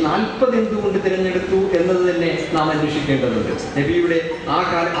ഈ 40 എന്തുകൊണ്ട് തിരഞ്ഞെടുത്തു എന്നത് തന്നെ നാം അന്വേഷിക്കേണ്ടതുണ്ട്. നബിയുടെ ആ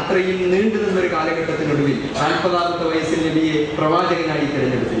കാലം അത്രയും ഇത്രയും നീണ്ടു നിന്നൊരു കാലഘട്ടത്തിനൊടുവിൽ 40-ാമത്തെ വയസ്സിൽ നബിയെ പ്രവാചകനായി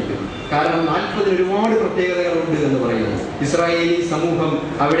തിരഞ്ഞെടുത്തിരിക്കുന്നു. കാരണം 40 ഒരുപാട് പ്രത്യേകതകളുണ്ട് എന്ന് പറയുന്നു. ഇസ്രായേലി സമൂഹം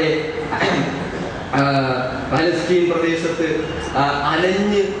അവിടെ പലസ്തീൻ പ്രദേശത്ത്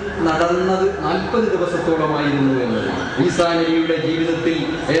അലഞ്ഞ് നടന്നത് 40 ദിവസത്തോളമായിരുന്നു എന്നതാണ്. ഈസാ നബിയുടെ ജീവിതത്തിൽ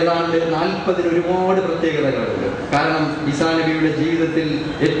ഏതാണ്ട് 40 ഒരുപാട് പ്രത്യേകതകളുണ്ട്. കാരണം ഈസാ നബിയുടെ ജീവിതത്തിൽ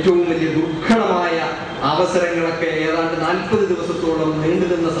ഏറ്റവും വലിയ ദുർഘടമായ അവസരങ്ങളൊക്കെ ഏതാണ്ട് 40 ദിവസത്തോളം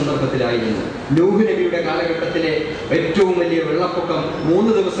നീണ്ടുനിന്ന സന്ദർഭത്തിലായിരുന്നു. നൂഹ് നബിയുടെ കാലഘട്ടത്തിലെ ഏറ്റവും വലിയ വെള്ളപ്പൊക്കം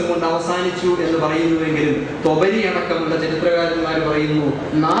 3 ദിവസം കൊണ്ട് അവസാനിച്ചു എന്ന് പറയുന്നുവെങ്കിലും തൊബരി അടക്കമുള്ള ചരിത്രകാരന്മാർ പറയുന്നു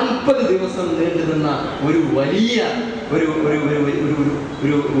 40 ദിവസം നീണ്ടുനിന്ന ഒരു വലിയ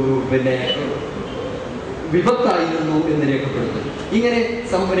പിന്നെ വിപത്തായിരുന്നു എന്ന് രേഖപ്പെടുത്തുന്നു. ഇങ്ങനെ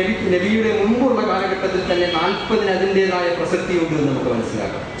നബിയുടെ മുൻപുള്ള കാലഘട്ടത്തിൽ തന്നെ 40 അതിൻ്റെതായ പ്രസക്തിയുണ്ട് എന്ന് നമുക്ക്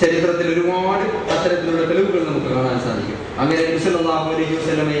മനസ്സിലാക്കാം. ചരിത്രത്തിൽ ഒരുപാട് അത്തരത്തിലുള്ള തെളിവുകൾ നമുക്ക് കാണാൻ സാധിക്കും. അങ്ങനെ നബി സല്ലല്ലാഹു അലൈഹി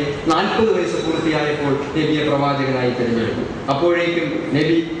വസല്ലമയെ 40 വയസ്സ് പൂർത്തിയായപ്പോൾ നബിയെ പ്രവാചകനായി തിരഞ്ഞെടുത്തു. അപ്പോഴേക്കും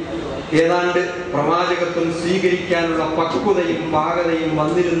നബി ഏതാണ്ട് പ്രവാചകത്വം സ്വീകരിക്കാനുള്ള പക്വതയും പാകതയും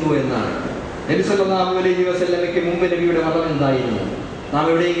വന്നിരുന്നു എന്നാണ്. നബി സല്ലല്ലാഹു അലൈഹി വസല്ലമയ്ക്ക് മുമ്പ് നബിയുടെ മതം എന്തായിരുന്നു? നാം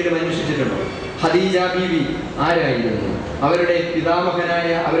എവിടെയെങ്കിലും അന്വേഷിച്ചിട്ടുണ്ടോ? ഖദീജ ബീവി ആരായിരുന്നു? അവരുടെ പിതാമഹനായ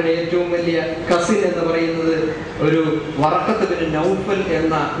അവരുടെ ഏറ്റവും വലിയ കസിൻ എന്ന് പറയുന്നത് ഒരു വറഖത്ത് ബിൻ നൗഫൽ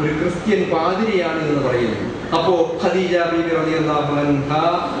എന്ന ഒരു ക്രിസ്ത്യൻ പാതിരിയാണ് എന്ന് പറയുന്നു. അപ്പോ ഖദീജ ബീവി റളിയല്ലാഹു അൻഹാ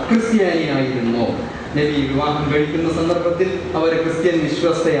ക്രിസ്ത്യാനിയായിരുന്നു. നബി വിവാഹം കഴിക്കുന്ന സന്ദർഭത്തിൽ അവർ ക്രിസ്ത്യൻ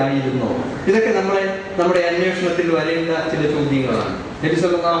വിശ്വസ്തയായിരുന്നു. ഇതൊക്കെ നമ്മുടെ അന്വേഷണത്തിൽ വരേണ്ട ചില ചോദ്യങ്ങളാണ്. നബി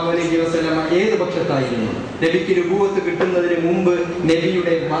സല്ലല്ലാഹു അലൈഹി വസല്ലമ ഏത് പക്ഷത്തായിരുന്നു? നബിക്ക് നുബുവത്ത് കിട്ടുന്നതിന് മുമ്പ്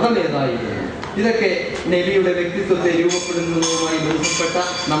നബിയുടെ മതം ഏതായിരുന്നു? ഇതൊക്കെ നബിയുടെ വ്യക്തിത്വത്തെ രൂപപ്പെടുന്നതുമായി ബന്ധപ്പെട്ട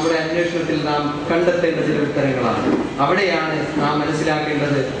നമ്മുടെ അന്വേഷണത്തിൽ നാം കണ്ടെത്തേണ്ട ചില ഉത്തരങ്ങളാണ്. അവിടെയാണ് നാം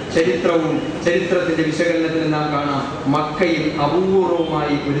മനസ്സിലാക്കേണ്ടത്. ചരിത്രത്തിന്റെ വിശകലനത്തിൽ നാം കാണാം, മക്കയിൽ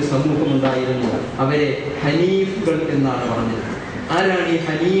അപൂർവമായി ഒരു സമൂഹം ഉണ്ടായിരുന്നു. അവരെ ഹനീഫുകൾ എന്നാണ് പറഞ്ഞത്. ആരാണ് ഈ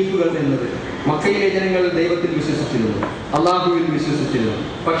ഹനീഫുകൾ എന്നത്? മക്കയിലെ ജനങ്ങൾ ദൈവത്തിൽ വിശ്വസിച്ചിരുന്നു, അള്ളാഹുവിൽ വിശ്വസിച്ചിരുന്നു.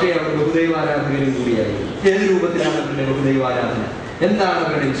 പക്ഷേ അവർ ബഹുദൈവാരാധകരും കൂടിയായിരുന്നു. ഏത് രൂപത്തിലാണ് അവരുടെ ബഹുദൈവാരാധന? എന്താണ്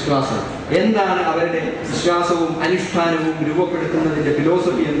അവരുടെ വിശ്വാസം? എന്താണ് അവരുടെ വിശ്വാസവും അനുഷ്ഠാനവും രൂപപ്പെടുത്തുന്നതിന്റെ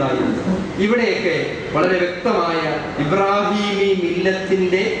ഫിലോസഫി എന്തായിരുന്നു? ഇവിടെയൊക്കെ വളരെ വ്യക്തമായ ഇബ്രാഹീമി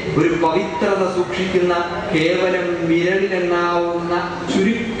മില്ലത്തിന്റെ ഒരു പവിത്രത സൂക്ഷിക്കുന്ന കേവലം വിരലിലെണ്ണാവുന്ന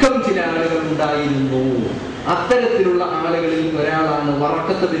ചുരുക്കം ചില ആളുകൾ ഉണ്ടായിരുന്നു. അത്തരത്തിലുള്ള ആളുകളിൽ ഒരാളാണ്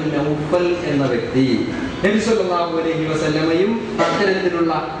വറഖത്ത് ബിൻ നൗഫൽ എന്ന വ്യക്തി. നബി സല്ലല്ലാഹു അലൈഹി വസല്ലമയും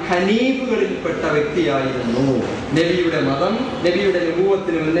അത്തരത്തിലുള്ള ഹനീഫുകളിൽപ്പെട്ട വ്യക്തിയായിരുന്നു. നബിയുടെ മതം, നബിയുടെ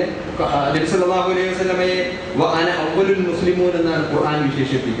നുബുവത്തിന് മുന്നേ നബി സല്ലല്ലാഹു അലൈഹി വസല്ലമയെ വഅന അവ്വലുൽ മുസ്ലിമൂൻ എന്നാണ് ഖുർആൻ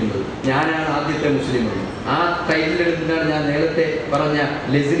വിശേഷിപ്പിക്കുന്നത്. ഞാനാണ് ആദ്യത്തെ മുസ്ലിം. ആ ടൈറ്റിൽ എടുത്തിട്ടാണ് ഞാൻ നേരത്തെ പറഞ്ഞ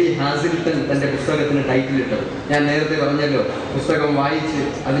ലെസ്ലി ഹാസിൽട്ടൺ തന്റെ പുസ്തകത്തിന് ടൈറ്റിൽ ഇട്ടത്. ഞാൻ നേരത്തെ പറഞ്ഞല്ലോ, പുസ്തകം വായിച്ച്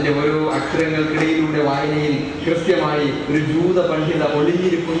അതിന്റെ ഓരോ അക്ഷരങ്ങൾക്കിടയിലൂടെ വായനയിൽ കൃത്യമായി ഒരു ജൂത പണ്ഡിത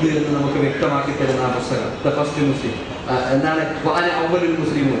ഒളിഞ്ഞിരിപ്പുണ്ട് എന്ന് നമുക്ക് വ്യക്തമാക്കി തരുന്ന ആ പുസ്തകം ദ ഫസ്റ്റ് മുസ്ലിം എന്താണ് അവ്വലുൽ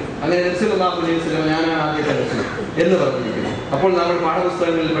മുസ്ലിമൂൻ. അങ്ങനെ നബി സല്ലല്ലാഹു അലൈഹി വസല്ലം ഞാനാണ് ആദ്യത്തെ മുസ്ലിം എന്ന് പറഞ്ഞിരിക്കുന്നു. അപ്പോൾ നമ്മൾ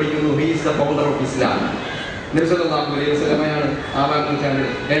പാഠപുസ്തകങ്ങളിൽ പഠിക്കുന്നു he is the founder of Islam. നബി സല്ലല്ലാഹു അലൈഹി വസല്ലമയാണ് 6-ാം നൂറ്റാണ്ടിൽ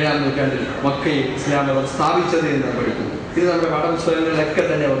 7-ാം നൂറ്റാണ്ടിൽ മക്കയിൽ ഇസ്ലാം മതം സ്ഥാപിച്ചത് എന്ന് പഠിക്കുന്നു. ഇത് നമ്മുടെ പാഠപുസ്തകങ്ങളിലൊക്കെ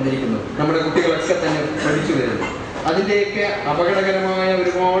തന്നെ വന്നിരിക്കുന്നു. നമ്മുടെ കുട്ടികളൊക്കെ തന്നെ പഠിച്ചു വരുന്നു. അതിൻ്റെയൊക്കെ അപകടകരമായ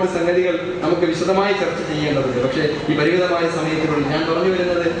ഒരുപാട് സംഗതികൾ നമുക്ക് വിശദമായി ചർച്ച ചെയ്യേണ്ടതുണ്ട്. പക്ഷേ ഈ പരിമിതമായ സമയത്തിനുള്ളിൽ ഞാൻ പറഞ്ഞു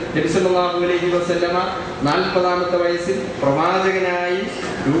വരുന്നത്, നബി സല്ലല്ലാഹു അലൈഹി വസല്ലമ 40-ാമത്തെ വയസ്സിൽ പ്രവാചകനായി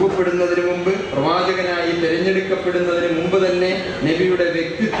രൂപപ്പെടുന്നതിന് മുമ്പ്, പ്രവാചകനായി തിരഞ്ഞെടുക്കപ്പെടുന്നതിന് മുമ്പ് തന്നെ നബിയുടെ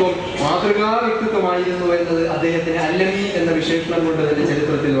വ്യക്തിത്വം മാതൃകാ വ്യക്തിത്വമായിരുന്നു എന്നത് അദ്ദേഹത്തിന് അല്ലമി എന്ന വിശേഷണം കൊണ്ട് തന്നെ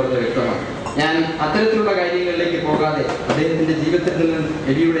ചരിത്രത്തിൽ വളരെ വ്യക്തമാണ്. ഞാൻ അത്തരത്തിലുള്ള കാര്യങ്ങളിലേക്ക് പോകാതെ അദ്ദേഹത്തിന്റെ ജീവിതത്തിൽ നിന്നും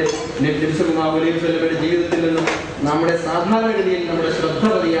നബി സല്ലല്ലാഹു അലൈഹി വസല്ലമയുടെ ജീവിതത്തിൽ നിന്നും നമ്മുടെ സാധാരണഗതിയിൽ നമ്മുടെ ശ്രദ്ധ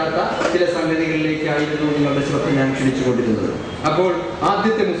പതിയാത്ത ചില സംഗതികളിലേക്കായിരുന്നു നിങ്ങളുടെ ശ്രദ്ധ ഞാൻ ക്ഷണിച്ചുകൊണ്ടിരുന്നത്. അപ്പോൾ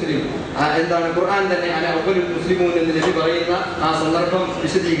ആദ്യത്തെ മുസ്ലിം എന്താണ്? ഖുർആൻ തന്നെ അന അവ്വലുൽ മുസ്ലിമൂൻ എന്ന് നബി പറയുന്ന ആ സന്ദർഭം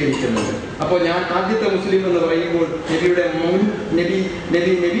വിശദീകരിക്കുന്നുണ്ട്. അപ്പോൾ ഞാൻ ആദ്യത്തെ മുസ്ലിം എന്ന് പറയുമ്പോൾ നബിയുടെ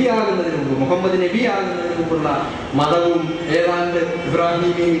നബിയാകുന്നതിന് മുമ്പ്, മുഹമ്മദ് നബിയാകുന്നതിന് മുമ്പുള്ള മതവും ഏതാണ്ട്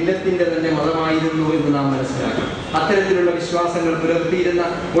ഇബ്രാഹീമി മില്ലത്തിന്റെ തന്നെ മതമായിരുന്നു എന്ന് നാം മനസ്സിലാക്കണം. അത്തരത്തിലുള്ള വിശ്വാസങ്ങൾ പുലർത്തിയിരുന്ന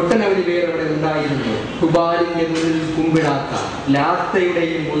ഒട്ടനവധി പേർ അവിടെ ഉണ്ടായിരുന്നു. ഹുബാലിന്റെ മുന്നിൽ കുമ്പിടാത്ത,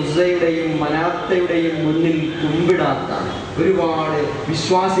 ലാത്തയുടെയും ഉസ്സയുടെയും മനാത്തയുടെയും മുന്നിൽ കുമ്പിടാത്ത ഒരുപാട്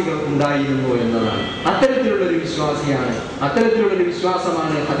വിശ്വാസികൾ ഉണ്ടായിരുന്നു എന്നതാണ്. അത്തരത്തിലുള്ളൊരു വിശ്വാസിയാണ്, അത്തരത്തിലുള്ളൊരു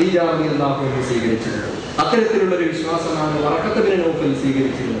വിശ്വാസമാണ് ഖദീജ റളിയല്ലാഹു അൻഹ സ്വീകരിച്ചത്. അത്തരത്തിലുള്ളൊരു വിശ്വാസമാണ് വറഖത്ത് ബിൻ നൗഫൽ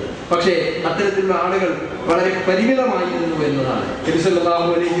സ്വീകരിച്ചിരുന്നത്. പക്ഷേ അത്തരത്തിലുള്ള ആളുകൾ വളരെ പരിമിതമായിരുന്നു എന്നതാണ്. നബി സല്ലല്ലാഹു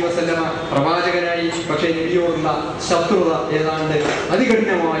അലൈഹി വസല്ലമ പ്രവാചകനായി, പക്ഷേ നബിയോടുള്ള ശത്രുത ഏതാണ്ട്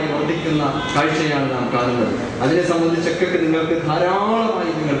അതികഠിനമായി വർദ്ധിക്കുന്ന കാഴ്ചയാണ് നാം കാണുന്നത്. അതിനെ സംബന്ധിച്ചൊക്കെ നിങ്ങൾക്ക്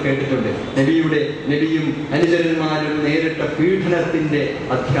ധാരാളമായി നിങ്ങൾ കേട്ടിട്ടുണ്ട്. നബിയും അനുചരന്മാരും നേരിട്ട പീഡനത്തിന്റെ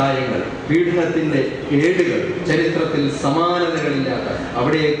അധ്യായങ്ങൾ, പീഡനത്തിന്റെ ഏടുകൾ ചരിത്രത്തിൽ സമാനതകളില്ലാത്ത.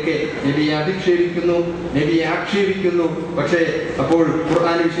 അവിടെയൊക്കെ നബിയെ അധിക്ഷേപിക്കുന്നു, നബിയെ ആക്ഷേപിക്കുന്നു. പക്ഷേ അപ്പോൾ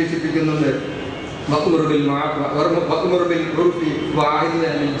ഖുർആൻ വിശേഷിപ്പിക്കുന്നുണ്ട്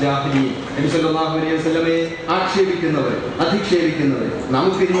ആക്ഷേപിക്കുന്നവർ, അധിക്ഷേപിക്കുന്നവർ.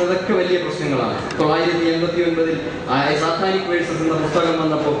 നമുക്ക് ഇന്ന് അതൊക്കെ വലിയ പ്രശ്നങ്ങളാണ്. 989 സാത്താനിക് വേഴ്സസ് എന്ന പുസ്തകം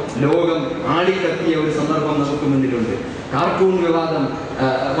വന്നപ്പോൾ ലോകം ആളിക്കത്തിയ ഒരു സന്ദർഭം നമുക്ക് മുന്നിലുണ്ട്. കാർട്ടൂൺ വിവാദം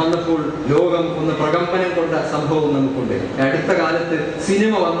വന്നപ്പോൾ ലോകം ഒന്ന് പ്രകമ്പനം കൊണ്ട സംഭവം നമുക്കുണ്ട്. അടുത്ത കാലത്ത്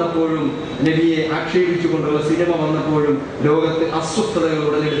സിനിമ വന്നപ്പോഴും, നബിയെ ആക്ഷേപിച്ചുകൊണ്ടുള്ള സിനിമ വന്നപ്പോഴും ലോകത്ത് അസ്വസ്ഥതകൾ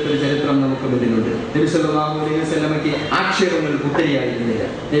ഉടലെടുത്തൊരു ചരിത്രം നമുക്ക് മുന്നിലുണ്ട്. നബി സല്ലല്ലാഹു അലൈഹി വസല്ലമയ്ക്ക് ആക്ഷേപങ്ങൾ കുത്തരിയായിരുന്നില്ല.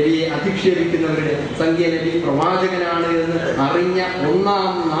 നബിയെ അധിക്ഷേപിക്കുന്നവരുടെ സംഖ്യ നബി പ്രവാചകനാണ് എന്ന് അറിഞ്ഞ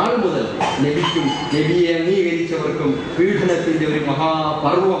ഒന്നാം നാൾ മുതൽ നബിക്കും നബിയെ അംഗീകരിച്ചവർക്കും പീഡനത്തിന്റെ ഒരു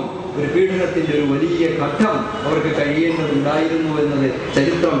മഹാപർവം, ഒരു പീഡനത്തിന്റെ ഒരു വലിയ ഘട്ടം അവർക്ക് കഴിയേണ്ടതുണ്ടായിരുന്നു എന്നത്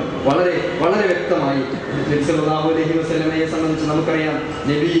ചരിത്രം വളരെ വളരെ വ്യക്തമായി. നബി സല്ലല്ലാഹു അലൈഹി വസല്ലമയെ സംബന്ധിച്ച് നമുക്കറിയാം.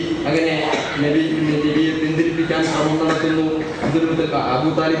 നബിയെ പിന്തിരിപ്പിക്കാൻ ശ്രമം നടത്തുന്നു. അബൂ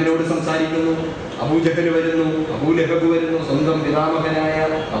താലിബിനോട് സംസാരിക്കുന്നു. അബൂജഹൽ വരുന്നു, അബൂലഹബ് വരുന്നു, സ്വന്തം പിതാമഹനായ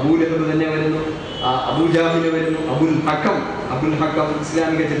അബൂലഹബ് തന്നെ വരുന്നു, അബൂജാഹിൽ വരുന്നു, അബുൽ ഹക്കം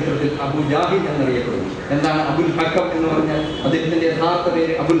ഇസ്ലാമിക ചരിത്രത്തിൽ അബൂജാഹിൽ എന്നറിയപ്പെടുന്നു. എന്താണ് അബുൽ ഹക്കം എന്ന് പറഞ്ഞാൽ? അദ്ദേഹത്തിന്റെ യഥാർത്ഥ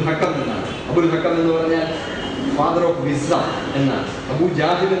പേര് അബുൽ ഹക്കം എന്നാണ്. അബുൽ ഹക്കം എന്ന് പറഞ്ഞാൽ ഫാദർ ഓഫ് വിസ്ഡം എന്നാണ്.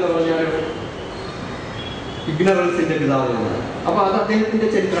 അബൂജാഹിൽ എന്ന് പറഞ്ഞാൽ ഇഗ്നറൻസിന്റെ പിതാവ് എന്നാണ്. അപ്പൊ അത് അദ്ദേഹത്തിന്റെ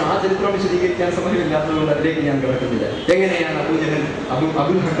ചരിത്രം. ആ ചരിത്രം വിശദീകരിക്കാൻ സമയമില്ലാത്തതുകൊണ്ട് അതിലേക്ക് ഞാൻ കിടക്കുന്നില്ല. എങ്ങനെയാണ്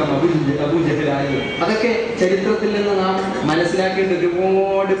അബുൽ ഹക്കം അബൂജഹലായി? അതൊക്കെ ചരിത്രത്തിൽ നിന്ന് നാം മനസ്സിലാക്കേണ്ട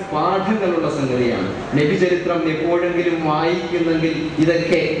ഒരുപാട് പാഠങ്ങളുള്ള സംഗതിയാണ്. നബി ചരിത്രം എപ്പോഴെങ്കിലും വായിക്കുന്നെങ്കിൽ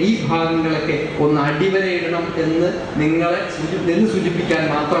ഇതൊക്കെ, ഈ ഭാഗങ്ങളൊക്കെ ഒന്ന് അടിവരയിടണം എന്ന് നിങ്ങളെ സൂചിപ്പിക്കാൻ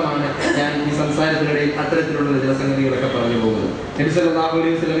മാത്രമാണ് ഞാൻ ഈ സംസാരത്തിനിടയിൽ അത്തരത്തിലുള്ള ചില സംഗതികളൊക്കെ പറഞ്ഞു പോകുന്നത്. നബി സല്ലല്ലാഹു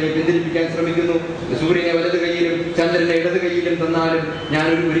അലൈഹി വസല്ലമയെ പിന്തിരിപ്പിക്കാൻ ശ്രമിക്കുന്നു. സൂര്യനെ വലത് കൈയിലും ചന്ദ്രനെ ഇടത് കൈയിലും തന്നാലും ഞാൻ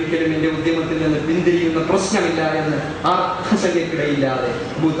ഒരിക്കലും എന്റെ ഉദ്യമത്തിൽ നിന്ന് പിന്തിരിയുന്ന പ്രശ്നമില്ല എന്ന് അർത്ഥശങ്കയ്ക്കിടയില്ലാതെ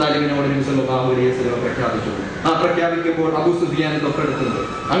അബൂ താലിബിനോട് നബി സല്ലല്ലാഹു അലൈഹി വസല്ലം പ്രഖ്യാപിച്ചു. ആ പ്രഖ്യാപിക്കുമ്പോൾ അബൂ സുഫിയാൻ തൊട്ടടുത്തുണ്ട്.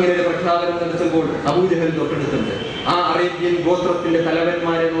 അങ്ങനെ ഒരു പ്രഖ്യാപനം നടത്തുമ്പോൾ അബൂജഹൽ തൊട്ടടുത്തുണ്ട്. ആ അറേബ്യൻ ഗോത്രത്തിന്റെ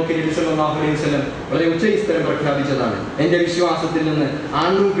തലവന്മാരെ നോക്കി നബി സല്ലല്ലാഹു അലൈഹി വസല്ലം വളരെ ഉച്ചസ്ഥലം പ്രഖ്യാപിച്ചതാണ്. എന്റെ വിശ്വാസത്തിൽ നിന്ന്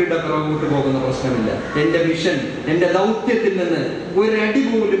ആൺകുട്ടിയുടെ പിറകോട്ട് പോകുന്ന പ്രശ്നമില്ല. എന്റെ മിഷൻ, എന്റെ ദൗത്യത്തിൽ നിന്ന് ഒരടി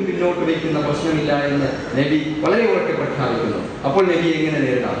പോലും പിന്നോട്ട് വയ്ക്കുന്ന പ്രശ്നമില്ല എന്ന് നബി വളരെ ഉറക്കെ പ്രഖ്യാപിക്കുന്നു. അപ്പോൾ നബി എങ്ങനെ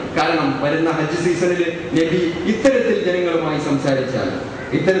നേരിടാം? കാരണം വരുന്ന ഹജ്ജ് സീസണിൽ നബി ഇത്തരത്തിൽ ജനങ്ങളുമായി സംസാരിച്ചാൽ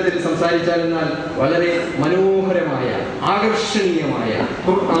എന്നാൽ വളരെ മനോഹരമായ, ആകർഷണീയമായ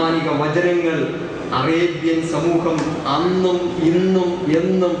ഖുർആനിക വചനങ്ങൾ അറേബ്യൻ സമൂഹം അന്നും ഇന്നും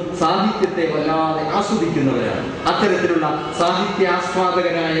എന്നും സാഹിത്യത്തെ വല്ലാതെ ആസ്വദിക്കുന്നവരാണ്. അത്തരത്തിലുള്ള സാഹിത്യ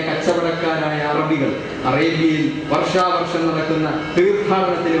ആസ്വാദകരായ കച്ചവടക്കാരായ അറബികൾ അറേബ്യയിൽ വർഷാവർഷം നടക്കുന്ന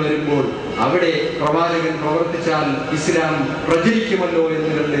തീർത്ഥാടനത്തിന് വരുമ്പോൾ അവിടെ പ്രവാചകൻ പ്രവർത്തിച്ചാൽ ഇസ്ലാം പ്രചരിക്കുമല്ലോ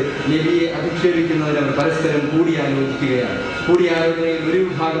എന്ന് കണ്ട് നബിയെ അധിക്ഷേപിക്കുന്നതിന് അവർ പരസ്പരം കൂടിയാലോചിക്കുകയാണ്. കൂടിയാലോചനയിൽ ഒരു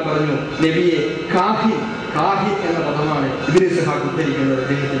വിഭാഗം പറഞ്ഞു, നബിയെ കാഹിൻ എന്ന പദമാണ് ഇബ്നു ഇസ്ഹാഖ് ഉദ്ധരിക്കുന്നത്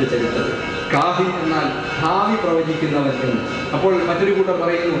അദ്ദേഹത്തിന്റെ ചരിത്രത്തിൽ. കാഹിൻ എന്നാൽ ഭാവി പ്രവചിക്കുന്നവൻ എന്ന്. അപ്പോൾ മറ്റൊരു കൂട്ടർ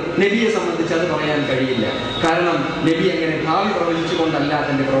പറയുന്നു, നബിയെ സംബന്ധിച്ച് അത് പറയാൻ കഴിയില്ല. കാരണം നബി അങ്ങനെ ഭാവി പ്രവചിച്ചുകൊണ്ടല്ല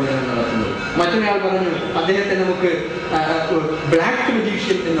തന്റെ പ്രവചനം നടത്തുന്നത്. മറ്റൊരാൾ പറഞ്ഞു, അദ്ദേഹത്തെ നമുക്ക് ബ്ലാക്ക്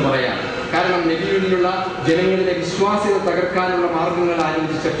മജീഷ്യൻ എന്ന് പറയാം. കാരണം നബിയിലുള്ള ജനങ്ങളുടെ വിശ്വാസ്യത തകർക്കാനുള്ള മാർഗങ്ങൾ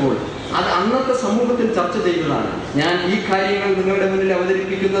ആലോചിച്ചപ്പോൾ അത് അന്നത്തെ സമൂഹത്തിൽ ചർച്ച ചെയ്തതാണ്. ഞാൻ ഈ കാര്യങ്ങൾ നിങ്ങളുടെ മുന്നിൽ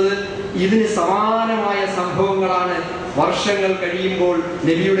അവതരിപ്പിക്കുന്നത് ഇതിന് സമാനമായ സംഭവങ്ങളാണ് വർഷങ്ങൾ കഴിയുമ്പോൾ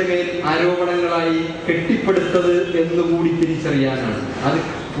നബിയുടെ മേൽ ആരോപണങ്ങളായി കെട്ടിപ്പടുത്തത് എന്നുകൂടി തിരിച്ചറിയാനാണ്. അത്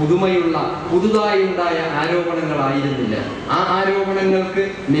പുതുതായി ഉണ്ടായ ആരോപണങ്ങളായിരുന്നില്ല. ആ ആരോപണങ്ങൾക്ക്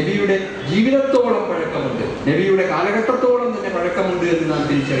നബിയുടെ ജീവിതത്തോളം പഴക്കമുണ്ട്, നബിയുടെ കാലഘട്ടത്തോളം തന്നെ പഴക്കമുണ്ട് എന്ന് നാം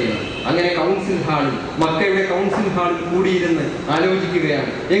തിരിച്ചറിയണം. അങ്ങനെ മക്കയുടെ കൗൺസിൽ ഹാളിൽ കൂടിയിരുന്ന്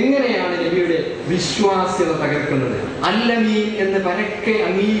ആലോചിക്കുകയാണ്, എങ്ങനെയാണ് നബിയുടെ വിശ്വാസ്യത തകർക്കുന്നത്. അല്ലമീൻ എന്ന് പരക്കെ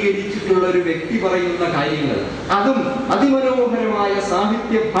അംഗീകരിച്ചിട്ടുള്ള ഒരു വ്യക്തി പറയുന്ന കാര്യങ്ങൾ, അതും അതിമനോഹരമായ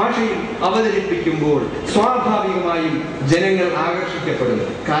സാഹിത്യ ഭാഷയിൽ അവതരിപ്പിക്കുമ്പോൾ സ്വാഭാവികമായും ജനങ്ങൾ ആകർഷിക്കപ്പെടുന്നു.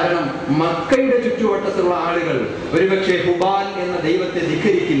 കാരണം മക്കയുടെ ചുറ്റുവട്ടത്തുള്ള ആളുകൾ ഒരുപക്ഷെ ഹുബാൽ എന്ന ദൈവത്തെ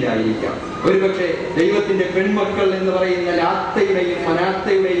ധിക്കരിക്കില്ലായിരിക്കാം. ഒരുപക്ഷെ ദൈവത്തിന്റെ പെൺമക്കൾ എന്ന് പറയുന്ന ലാത്തയുടെയും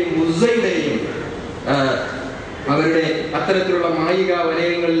മനാത്തയുടെയും ഉസ്സയുടെയും അവരുടെ അത്തരത്തിലുള്ള മായിക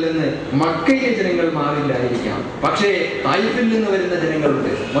വലയങ്ങളിൽ നിന്ന് മക്കയിലെ ജനങ്ങൾ മാറില്ലായിരിക്കാം. പക്ഷേ തായിഫിൽ നിന്ന് വരുന്ന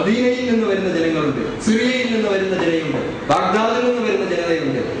ജനങ്ങളുണ്ട്, മദീനയിൽ നിന്ന് വരുന്ന ജനങ്ങളുണ്ട്, സിറിയയിൽ നിന്ന് വരുന്ന ജനതയുണ്ട്, ബാഗ്ദാദിൽ നിന്ന് വരുന്ന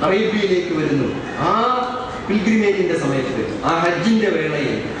ജനതയുണ്ട്, അറേബ്യയിലേക്ക് വരുന്നു. ആ പിൽഗ്രിമേജിന്റെ സമയത്ത്, ആ ഹജ്ജിന്റെ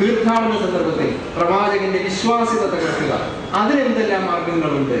വേളയിൽ, തീർത്ഥാടന സന്ദർഭത്തിൽ പ്രവാചകന്റെ വിശ്വാസ്യത തകർക്കുക, അതിനെന്തെല്ലാം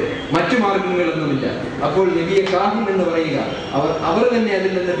മാർഗങ്ങളുണ്ട്? മറ്റു മാർഗങ്ങളൊന്നുമില്ല. അപ്പോൾ നബിയെ കാഹിൻ എന്ന് പറയുക, അവർ തന്നെ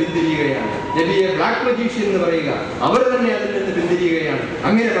അതിൽ നിന്ന് പിന്തിരിയുകയാണ്. നബിയെ ബ്ലാക്ക് മജീഷ്യൻ എന്ന് പറയുക, അവർ തന്നെ അതിൽ നിന്ന് പിന്തിരിയുകയാണ്.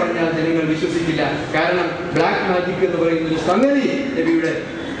 അങ്ങനെ പറഞ്ഞാൽ ജനങ്ങൾ വിശ്വസിക്കില്ല. കാരണം ബ്ലാക്ക് മാജിക് എന്ന് പറയുന്ന ഒരു സംഗതി നബിയുടെ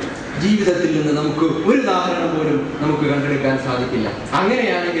ജീവിതത്തിൽ നിന്ന് നമുക്ക് ഒരു ഉദാഹരണം പോലും നമുക്ക് കണ്ടെടുക്കാൻ സാധിക്കില്ല.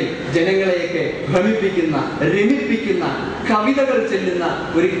 അങ്ങനെയാണെങ്കിൽ ജനങ്ങളെയൊക്കെ ഭ്രമിപ്പിക്കുന്ന, രമിപ്പിക്കുന്ന കവിതകൾ ചെല്ലുന്ന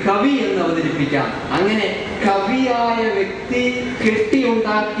ഒരു കവി എന്ന് അവതരിപ്പിക്കാം. അങ്ങനെ കവിയായ വ്യക്തി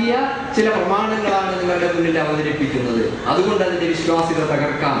കെട്ടിയുണ്ടാക്കിയ ചില പ്രമാണങ്ങളാണ് നിങ്ങളുടെ മുന്നിൽ അവതരിപ്പിക്കുന്നത്. അതുകൊണ്ട് അതിന്റെ വിശ്വാസ്യത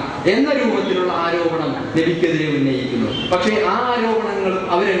തകർക്കാം എന്ന രൂപത്തിലുള്ള ആരോപണം നബിക്കെതിരെ ഉന്നയിക്കുന്നു. പക്ഷേ ആ ആരോപണങ്ങൾ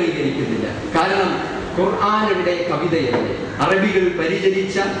അവരംഗീകരിക്കുന്നില്ല. കാരണം ഖുർആനിന്റെ കവിതയല്ലേ, അറബികൾ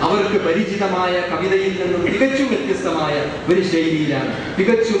പരിചരിച്ച, അവർക്ക് പരിചിതമായ കവിതയിൽ നിന്നും തികച്ചും വ്യത്യസ്തമായ ഒരു ശൈലിയിലാണ്,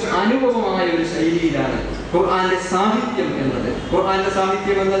 തികച്ചും അനുഭവമായ ഒരു ശൈലിയിലാണ് ഖുർആന്റെ സാഹിത്യം എന്നത്. ഖുർആന്റെ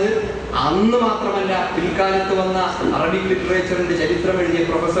സാഹിത്യം എന്നത് അന്ന് മാത്രമല്ല, പിൽക്കാലത്ത് വന്ന അറബിക് ലിറ്ററേച്ചറിന്റെ ചരിത്രം എഴുതിയ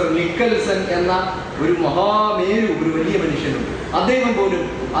പ്രൊഫസർ നിക്കൽസൺ എന്ന ഒരു മഹാമേരു, ഒരു വലിയ മനുഷ്യനുണ്ട്. അദ്ദേഹം പോലും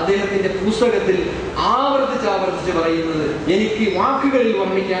അദ്ദേഹത്തിന്റെ പുസ്തകത്തിൽ ആവർത്തിച്ച് പറയുന്നത്, എനിക്ക് വാക്കുകളിൽ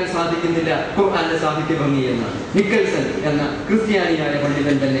വർണ്ണിക്കാൻ സാധിക്കുന്നില്ല ഖുർആന്റെ സാഹിത്യ ഭംഗി എന്നാണ്. നിക്കൽസൺ എന്ന ക്രിസ്ത്യാനിയായ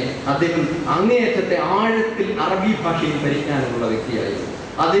പണ്ഡിതൻ തന്നെ അദ്ദേഹം അങ്ങേയറ്റത്തെ ആഴത്തിൽ അറബി ഭാഷയിൽ പരിജ്ഞാനമുള്ള വ്യക്തിയായിരുന്നു.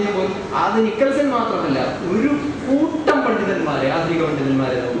 അദ്ദേഹം അത് നിക്കൽസൺ മാത്രമല്ല, ഒരു കൂട്ടം പണ്ഡിതന്മാരെ, ആധുനിക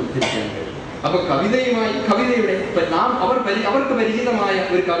പണ്ഡിതന്മാരെ നമുക്ക് ഉദ്ധരിക്കാൻ കഴിയും. അപ്പൊ കവിതയുടെ അവർക്ക് പരിചിതമായ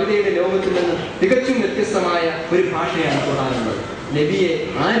ഒരു കവിതയുടെ ലോകത്തിൽ നിന്ന് തികച്ചും വ്യത്യസ്തമായ ഒരു ഭാഷയാണ് ഖുർആനുള്ളത്. നബിയെ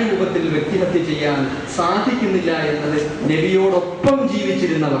ആ രൂപത്തിൽ വ്യക്തിഹത്യ ചെയ്യാൻ സാധിക്കുന്നില്ല എന്നത് നബിയോടൊപ്പം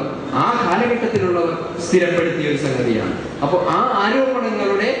ജീവിച്ചിരുന്നവർ, ആ കാലഘട്ടത്തിലുള്ളവർ സ്ഥിരപ്പെടുത്തിയ ഒരു സംഗതിയാണ്. അപ്പോൾ ആ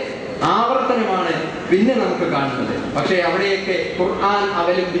ആരോപണങ്ങളുടെ ആവർത്തനമാണ് പിന്നെ നമുക്ക് കാണുന്നത്. പക്ഷേ അവിടെയൊക്കെ ഖുർആൻ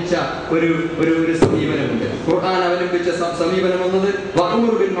അവലംബിച്ച ഒരു സമീപനമുണ്ട്. ഖുർആൻ അവലംബിച്ച സമീപനം എന്നത്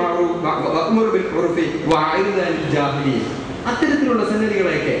വഅ്മുർ ബിൽ മഅറൂഫ് വഅ്മുർ ബിൽ ഉർഫി വഅഇദ് അനിൽ ജാഹിലിയ്യ. അത്തരത്തിലുള്ള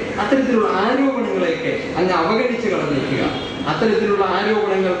സംഗതികളെയൊക്കെ, അത്തരത്തിലുള്ള ആരോപണങ്ങളെയൊക്കെ അങ്ങ് അവഗണിച്ച് കളഞ്ഞേക്കുക. അത്തരത്തിലുള്ള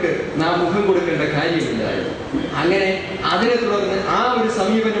ആരോപണങ്ങൾക്ക് നാം മുഖം കൊടുക്കേണ്ട കാര്യമില്ലായിരുന്നു. അങ്ങനെ അതിനെ തുടർന്ന് ആ ഒരു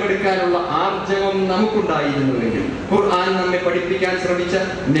സമീപനം എടുക്കാനുള്ള ആർജവം നമുക്കുണ്ടായിരുന്നുവെങ്കിൽ, ഖുർആൻ നമ്മെ പഠിപ്പിക്കാൻ ശ്രമിച്ച,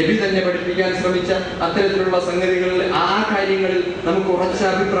 നബി തന്നെ പഠിപ്പിക്കാൻ ശ്രമിച്ച അത്തരത്തിലുള്ള സംഗതികളിൽ, ആ കാര്യങ്ങളിൽ നമുക്ക് ഉറച്ച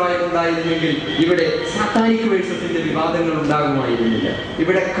അഭിപ്രായം ഉണ്ടായിരുന്നെങ്കിൽ ഇവിടെ സാത്താനിക് വേഴ്സസിന്റെ വിവാദങ്ങൾ ഉണ്ടാകുമായിരുന്നില്ല.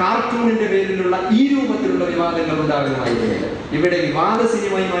 ഇവിടെ കാർട്ടൂണിന്റെ പേരിലുള്ള ഈ രൂപത്തിലുള്ള വിവാദങ്ങൾ ഉണ്ടാകുമായിരുന്നില്ല. ഇവിടെ വിവാദ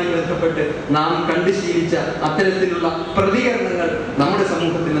സിനിമയുമായി ബന്ധപ്പെട്ട് നാം കണ്ടുശീലിച്ച അത്തരത്തിലുള്ള പ്രതികരണങ്ങൾ നമ്മുടെ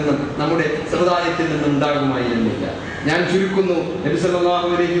സമൂഹത്തിൽ നിന്നും, നമ്മുടെ സമുദായത്തിൽ നിന്നും ഉണ്ടാകുമായിരുന്നില്ല. ഞാൻ ചുരുക്കുന്നു, നബി സല്ലല്ലാഹു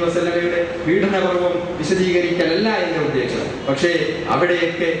അലൈഹി വസല്ലമയുടെ പീഡനപർവം വിശദീകരിക്കലല്ല എന്റെ ഉദ്ദേശം. പക്ഷേ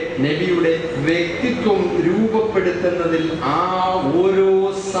അവിടെയൊക്കെ നബിയുടെ വ്യക്തിത്വം രൂപപ്പെടുത്തുന്നതിൽ ആ ഓരോ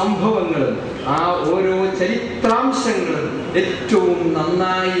സംഭവങ്ങളും, ആ ഓരോ ചരിത്രാംശങ്ങളും ഏറ്റവും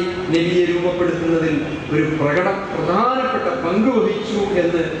നന്നായി നബിയെ രൂപപ്പെടുത്തുന്നതിൽ ഒരു പ്രധാനപ്പെട്ട പങ്ക് വഹിച്ചു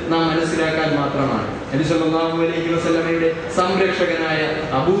എന്ന് നാം മനസ്സിലാക്കാൻ മാത്രമാണ്. നബി സല്ലല്ലാഹു അലൈഹി വസല്ലമയുടെ സംരക്ഷകനായ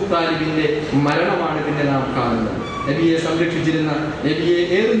അബൂ താലിബിന്റെ മരണമാണ് പിന്നെ നാം കാണുന്നത്. നബിയെ സംരക്ഷിച്ചിരുന്ന, നബിയെ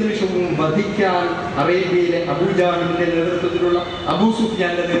ഏത് നിമിഷവും വധിക്കാൻ അറേബ്യയിലെ അബൂജാഹിലിന്റെ നേതൃത്വത്തിലുള്ള, അബൂ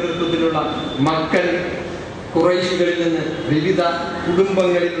സുഫിയാന്റെ നേതൃത്വത്തിലുള്ള മക്കൻ ഖുറൈശികളിൽ നിന്ന് വിവിധ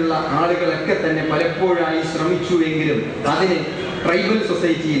കുടുംബങ്ങളിലുള്ള ആളുകളൊക്കെ തന്നെ പലപ്പോഴായി ശ്രമിച്ചു. എങ്കിലും അതിന് ട്രൈബൽ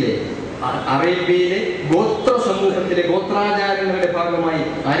സൊസൈറ്റിയിലെ, അറേബ്യയിലെ ഗോത്ര സമൂഹത്തിലെ ഗോത്രാചാരങ്ങളുടെ ഭാഗമായി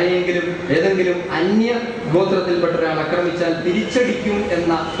ആരെയെങ്കിലും ഏതെങ്കിലും അന്യ ഗോത്രത്തിൽപ്പെട്ട ഒരാൾ ആക്രമിച്ചാൽ തിരിച്ചടിക്കും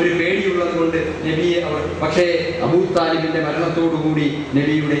എന്ന ഒരു പേടിയുള്ളത് കൊണ്ട് നബിയെ പക്ഷേ അബൂ താലിബിന്റെ മരണത്തോടുകൂടി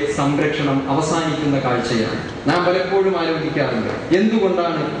നബിയുടെ സംരക്ഷണം അവസാനിക്കുന്ന കാഴ്ചയാണ് നാം പലപ്പോഴും ആലോചിക്കാറുണ്ട്.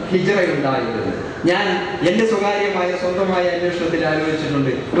 എന്തുകൊണ്ടാണ് ഹിജ്റ ഉണ്ടായത്? ഞാൻ എന്റെ സ്വന്തമായ അന്വേഷണത്തിൽ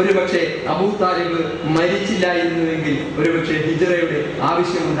ആലോചിച്ചിട്ടുണ്ട്. ഒരുപക്ഷെ അബൂ താലിബ് മരിച്ചില്ലായിരുന്നുവെങ്കിൽ ഒരുപക്ഷെ ഹിജ്റയുടെ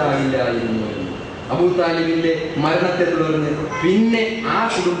ആവശ്യമുണ്ടാകില്ലായിരുന്നു. അബൂ താലിബിന്റെ മരണത്തെ തുടർന്ന് പിന്നെ ആ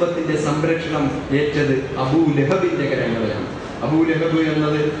കുടുംബത്തിന്റെ സംരക്ഷണം ഏറ്റത് അബൂ ലഹബിന്റെ കരങ്ങളിലാണ്. അബൂ ലഹബ്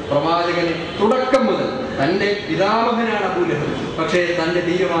എന്നത് പ്രവാചകന് തുടക്കം മുതൽ, തന്റെ പിതാമഹനാണ് അബൂ ലഹബ്, പക്ഷേ തന്റെ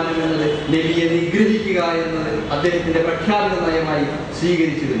തീരുമാനം എന്നത് നബിയെ നിഗ്രഹിക്കുക എന്നത് അദ്ദേഹത്തിന്റെ പ്രഖ്യാപിത നയമായി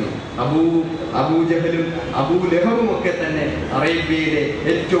സ്വീകരിച്ചിരുന്നു. അബൂജഹലും അബൂ ലഹബും ഒക്കെ തന്നെ അറേബ്യയിലെ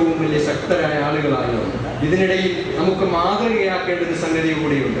ഏറ്റവും വലിയ ശക്തരായ ആളുകളായിരുന്നു. ഇതിനിടയിൽ നമുക്ക് മാതൃകയാക്കേണ്ട ഒരു സംഗതി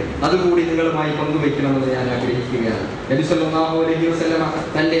കൂടിയുണ്ട്. അതുകൂടി നിങ്ങളുമായി പങ്കുവയ്ക്കണമെന്ന് ഞാൻ ആഗ്രഹിക്കുകയാണ്. നബി സല്ലല്ലാഹു അലൈഹി വസല്ലമ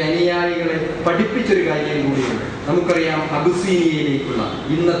തന്റെ അനുയായികളെ പഠിപ്പിച്ചൊരു കാര്യം കൂടിയുണ്ട്. നമുക്കറിയാം, അബുസീനിയയിലേക്കുള്ള,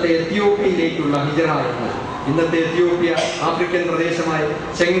 ഇന്നത്തെ എത്യോപ്യയിലേക്കുള്ള ഹിജ്റ എന്നത് ഇന്നത്തെ എത്യോപ്യ ആഫ്രിക്കൻ പ്രദേശമായ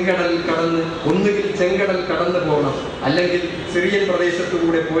ചെങ്കടൽ കടന്ന്, ഒന്നുകിൽ ചെങ്കടൽ കടന്നു പോകണം, അല്ലെങ്കിൽ സിറിയൻ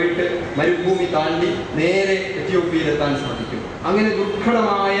പ്രദേശത്തുകൂടെ പോയിട്ട് മരുഭൂമി താണ്ടി നേരെ എത്യോപ്യയിലെത്താൻ സാധിക്കും. അങ്ങനെ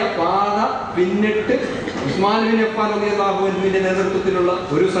ദുർഘടമായ പാത പിന്നിട്ട് ഉസ്മാൻ ബിൻ അഫ്ഫാൻ റളിയല്ലാഹു അൻഹുവിന്റെ നേതൃത്വത്തിലുള്ള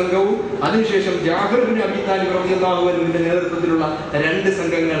ഒരു സംഘവും അതിനുശേഷം ജാഫർ ബിൻ അബീ താലിബ് റളിയല്ലാഹു അൻഹുവിന്റെ നേതൃത്വത്തിലുള്ള 2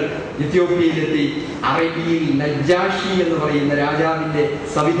 സംഘങ്ങൾ എത്യോപ്യയിലെത്തി അറബിയിൽ നജാഷി എന്ന് പറയുന്ന രാജാവിന്റെ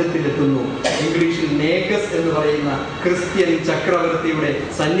സവിധത്തിലെത്തുന്നു. ഇംഗ്ലീഷിൽ നേഗസ് എന്ന് പറയുന്ന ക്രിസ്ത്യൻ ചക്രവർത്തിയുടെ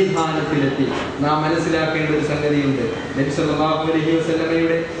സന്നിധാനത്തിലെത്തി. നാം മനസ്സിലാക്കേണ്ട ഒരു സംഗതിയുണ്ട്. നബി സല്ലല്ലാഹു അലൈഹി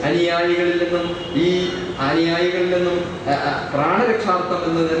വസല്ലമയുടെ അനുയായികളിൽ നിന്നും പ്രാണരക്ഷാർത്ഥം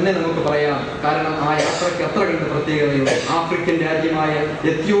എന്ന് തന്നെ നമുക്ക് പറയാം. കാരണം ആ യാത്രയ്ക്ക് അത്ര കണ്ട് പ്രത്യേകതയുണ്ട്. ആഫ്രിക്കൻ രാജ്യമായ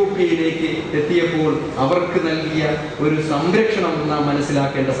എത്യോപ്യയിലേക്ക് എത്തിയപ്പോൾ അവർക്ക് നൽകിയ ഒരു സംരക്ഷണം നാം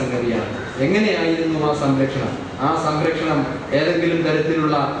മനസ്സിലാക്കേണ്ട സംഗതിയാണ്. എങ്ങനെയായിരുന്നു ആ സംരക്ഷണം? ആ സംരക്ഷണം ഏതെങ്കിലും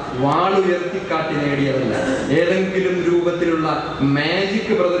തരത്തിലുള്ള വാളുയർത്തിക്കാട്ടി നേടിയതല്ല, ഏതെങ്കിലും രൂപത്തിലുള്ള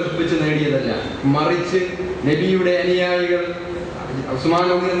മാജിക് പ്രദർശിപ്പിച്ച് നേടിയതല്ല. മറിച്ച് നബിയുടെ അനുയായികൾ ഉസ്മാൻ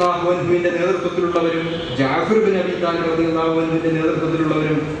റളിയല്ലാഹു അൻഹുവിന്റെ നേതൃത്വത്തിലുള്ളവരും ജാഫർ ബിൻ അബീ താലിബ് റളിയല്ലാഹു അൻഹുവിന്റെ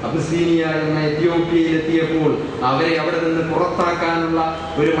നേതൃത്വത്തിലുള്ളവരും അബിസീനിയ എന്ന എത്യോപ്യയിലെത്തിയപ്പോൾ അവരെ അവിടെ നിന്ന് പുറത്താക്കാനുള്ള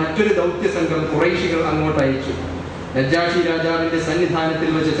മറ്റൊരു ദൗത്യ സംഘം ഖുറൈശികൾ അങ്ങോട്ട് അയച്ചു. നജാഷി രാജാവിന്റെ സന്നിധാനത്തിൽ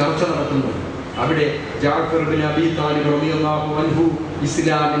വെച്ച് ചർച്ച നടത്തുന്നു. അവിടെ ജാഫർ ബിൻ അബീ താലിബ് റളിയല്ലാഹു അൻഹു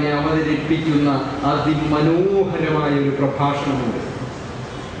ഇസ്ലാമിനെ അവതരിപ്പിക്കുന്ന അതിമനോഹരമായ ഒരു പ്രഭാഷണമുണ്ട്.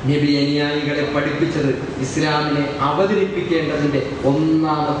 നബി അനുയായികളെ പഠിപ്പിച്ചത് ഇസ്ലാമിനെ അവതരിപ്പിക്കേണ്ടതിന്റെ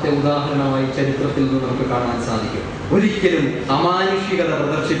ഒന്നാമത്തെ ഉദാഹരണമായി ചരിത്രത്തിൽ നിന്ന് നമുക്ക് കാണാൻ സാധിക്കും. ഒരിക്കലും അമാനുഷികത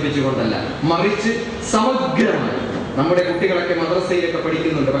പ്രദർശിപ്പിച്ചുകൊണ്ടല്ല, മറിച്ച് സമഗ്രമായി. നമ്മുടെ കുട്ടികളൊക്കെ മദ്രസയിലൊക്കെ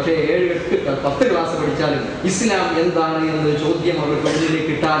പഠിക്കുന്നുണ്ട്. പക്ഷേ 7, 8, 10 ക്ലാസ് പഠിച്ചാലും ഇസ്ലാം എന്താണ് എന്നൊരു ചോദ്യം അവർക്ക്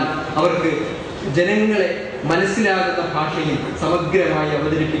മുന്നിലേക്ക് ഇട്ടാൽ അവർക്ക് ജനങ്ങളെ മനസ്സിലാകുന്ന ഭാഷയിൽ സമഗ്രമായി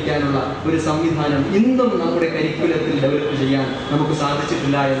അവതരിപ്പിക്കാനുള്ള ഒരു സംവിധാനം ഇന്നും നമ്മുടെ കരിക്കുലത്തിൽ ഡെവലപ്പ് ചെയ്യാൻ നമുക്ക്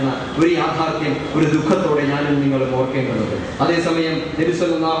സാധിച്ചിട്ടില്ല എന്ന ഒരു യാഥാർത്ഥ്യം ഒരു ദുഃഖത്തോടെ ഞാനും നിങ്ങളും ഓർക്കേണ്ടതുണ്ട്. അതേസമയം നബി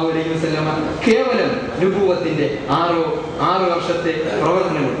സല്ലല്ലാഹു അലൈഹി വസല്ലമ കേവലം നുബുവത്തിന്റെ 6 വർഷത്തെ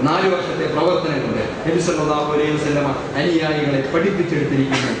പ്രവർത്തനം കൊണ്ട്, 4 വർഷത്തെ പ്രവർത്തനം കൊണ്ട് നബി സല്ലല്ലാഹു അലൈഹി വസല്ലമ അനുയായികളെ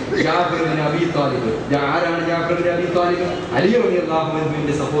പഠിപ്പിച്ചെടുത്തിരിക്കുന്നു. ജാഫർ ബിൻ അബീ താലിബ്. ആരാണ് ജാഫർ ബിൻ അബീ താലിബ്? അലി റളിയല്ലാഹു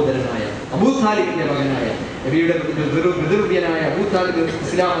അൻഹുവിന്റെ സഹോദരനായ അബൂ താലിബിന്റെ മകനായ നബിയുടെ പിതൃവ്യനായ അബൂ താലിബ്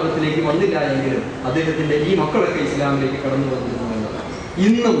ഇസ്ലാം മതത്തിലേക്ക് വന്നില്ല എങ്കിലും അദ്ദേഹത്തിന്റെ ഈ മക്കളൊക്കെ ഇസ്ലാമിലേക്ക് കടന്നു വന്നിരുന്നു എന്നതാണ്.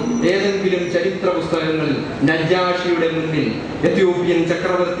 ഇന്നും ഏതെങ്കിലും ചരിത്ര പുസ്തകങ്ങളിൽ നജാഷിയുടെ മുന്നിൽ, എത്യോപ്യൻ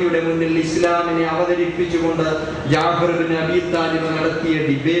ചക്രവർത്തിയുടെ മുന്നിൽ ഇസ്ലാമിനെ അവതരിപ്പിച്ചുകൊണ്ട് ജാഫർ ബിൻ അബീ താലിബ് നടത്തിയ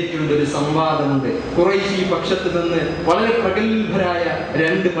ഡിബേറ്റ് ഉണ്ട്, ഒരു സംവാദമുണ്ട്. ഖുറൈശി പക്ഷത്ത് നിന്ന് വളരെ പ്രഗത്ഭരായ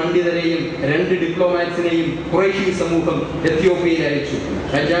 2 പണ്ഡിതരെയും 2 ഡിപ്ലോമാറ്റ്സിനെയും ഖുറൈശി സമൂഹം എത്യോപ്യയിൽ അയച്ചു.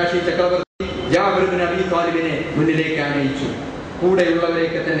 നജാഷി ചക്രവർത്തി ജാഫർ ബിൻ അബീ താലിബിനെ മുന്നിലേക്ക് ആനയിച്ചു.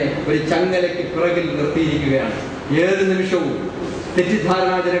 കൂടെയുള്ളവരെയൊക്കെ തന്നെ ഒരു ചങ്ങലയ്ക്ക് പിറകിൽ നിർത്തിയിരിക്കുകയാണ്. ഏത് നിമിഷവും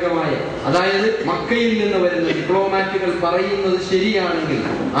തെറ്റിദ്ധാരണാജനകമായ, അതായത് മക്കയിൽ നിന്ന് വരുന്ന ഡിപ്ലോമാറ്റുകൾ പറയുന്നത് ശരിയാണെങ്കിൽ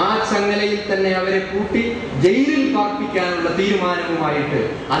ആ ചങ്ങലയിൽ തന്നെ അവരെ കൂട്ടി ജയിലിൽ പാർപ്പിക്കാനുള്ള തീരുമാനവുമായിട്ട്,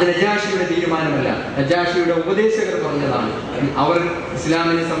 അത് നജാഷിയുടെ തീരുമാനമല്ല, നജാഷിയുടെ ഉപദേശകർ പറഞ്ഞതാണ്. അവർ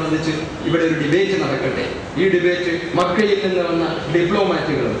ഇസ്ലാമിനെ സംബന്ധിച്ച് ഇവിടെ ഒരു ഡിബേറ്റ് നടക്കട്ടെ. ഈ ഡിബേറ്റ് മക്കയിൽ നിന്ന് വന്ന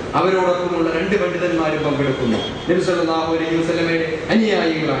ഡിപ്ലോമാറ്റുകളും അവരോടൊപ്പമുള്ള 2 പണ്ഡിതന്മാരും പങ്കെടുക്കുന്നു. നബി സല്ലല്ലാഹു അലൈഹി വസല്ലമയുടെ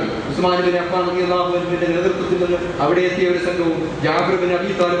അനുയായികളാണ്. ഉസ്മാൻ ബിൻ അഫ്ഫാൻ റളിയല്ലാഹു അൻഹുവിന്റെ നേതൃത്വത്തിൽ നിന്ന് അവിടെ എത്തിയ ഒരു സംഘവും ജാഫർ ബിൻ അബീ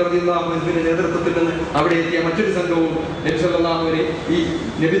താലിബ് റളിയല്ലാഹു അൻഹുവിന്റെ നേതൃത്വത്തിൽ നിന്ന് അവിടെ എത്തിയ മറ്റൊരു സംഘവും നബി സല്ലല്ലാഹു അലൈഹി ഈ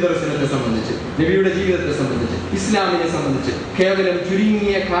നബി ദർശനത്തെ സംബന്ധിച്ച്, നബിയുടെ ജീവിതത്തെ സംബന്ധിച്ച്, ഇസ്ലാമിനെ സംബന്ധിച്ച് കേവലം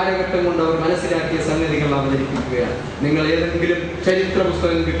ചുരുങ്ങിയ കാലഘട്ടം കൊണ്ട് അവർ മനസ്സിലാക്കിയ സംഗതികൾ അവതരിപ്പിക്കുകയാണ്. നിങ്ങൾ ഏതെങ്കിലും ചരിത്ര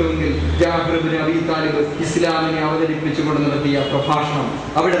പുസ്തകം കിട്ടുമെങ്കിൽ ജാഫർ ബിൻ അബീ താലിബ് ഇസ്ലാമിനെ അവതരിപ്പിച്ചുകൊണ്ട് നടത്തിയ പ്രഭാഷണം,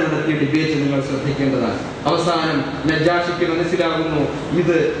 അവിടെ നടത്തിയ ഡിബേറ്റ് നിങ്ങൾ ശ്രദ്ധിക്കേണ്ടതാണ്. അവസാനം നജാഷിക്ക് മനസ്സിലാകുന്നു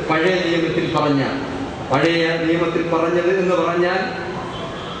ഇത് പഴയ നിയമത്തിൽ പറഞ്ഞത് എന്ന് പറഞ്ഞാൽ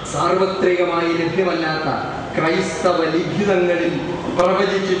സാർവത്രികമായി ലഭ്യമല്ലാത്ത ക്രൈസ്തവ ലിഖിതങ്ങളിൽ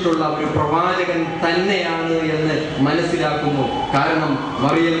പ്രവചിച്ചിട്ടുള്ള ഒരു പ്രവാചകൻ തന്നെയാണ് എന്ന് മനസ്സിലാക്കുന്നു. കാരണം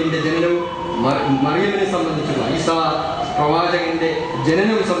മറിയമിന്റെ ജനനവും, മറിയമിനെ സംബന്ധിച്ചുള്ള ഈസാ പ്രവാചകന്റെ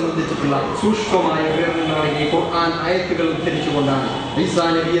ജനനം സംബന്ധിച്ചിട്ടുള്ള സൂക്ഷ്മമായ വിവരണങ്ങളടങ്ങിയ ഖുർആൻ ആയത്തുകൾ ഉദ്ധരിച്ചുകൊണ്ടാണ്, ഈസാ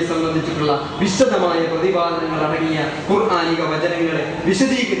നബിയെ സംബന്ധിച്ചിട്ടുള്ള വിശദമായ പ്രതിപാദനങ്ങൾ അടങ്ങിയ ഖുർആനിക വചനങ്ങളെ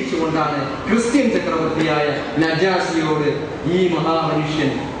വിശദീകരിച്ചുകൊണ്ടാണ് ക്രിസ്ത്യൻ ചക്രവർത്തിയായ നജാഷിയോട് ഈ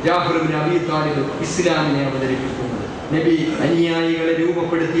മഹാമനുഷ്യൻ ജാഫർ ബിൻ അബീ താലിബ് ഇസ്ലാമിനെ അവതരിപ്പിക്കുന്നത്. നബി അനുയായികളെ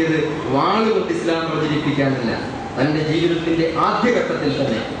രൂപപ്പെടുത്തിയത് വാളുകൊണ്ട് ഇസ്ലാം പ്രചരിപ്പിക്കാനല്ല, തൻ്റെ ജീവിതത്തിൻ്റെ ആദ്യഘട്ടത്തിൽ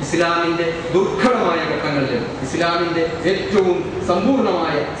തന്നെ ഇസ്ലാമിൻ്റെ ദുർഘടമായ ഘട്ടങ്ങളിലും ഇസ്ലാമിൻ്റെ ഏറ്റവും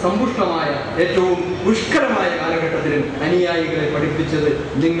സമ്പൂർണമായ സമ്പുഷ്ടമായ ഏറ്റവും പുഷ്കരമായ കാലഘട്ടത്തിലും അനുയായികളെ പഠിപ്പിച്ചത്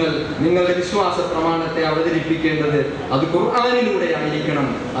നിങ്ങളുടെ വിശ്വാസ പ്രമാണത്തെ അവതരിപ്പിക്കേണ്ടത് അത് ഖുർആനിലൂടെ ആയിരിക്കണം,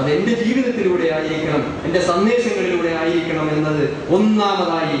 അത് എൻ്റെ ജീവിതത്തിലൂടെ ആയിരിക്കണം, എൻ്റെ സന്ദേശങ്ങളിലൂടെ ആയിരിക്കണം എന്നത്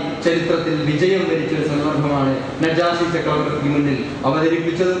ഒന്നാമതായി ചരിത്രത്തിൽ വിജയം വരിച്ചൊരു സന്ദർഭമാണ് നജാഷി ചക്രവർത്തിക്ക് മുന്നിൽ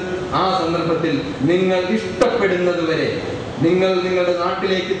അവതരിപ്പിച്ചത്. ആ സന്ദർഭത്തിൽ നിങ്ങൾ ഇഷ്ടപ്പെടുന്നത് വരെ, നിങ്ങൾ നിങ്ങളുടെ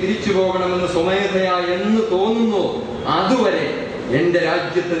നാട്ടിലേക്ക് തിരിച്ചു പോകണമെന്ന് സ്വമേധയാ എന്ന് തോന്നുന്നു അതുവരെ എന്റെ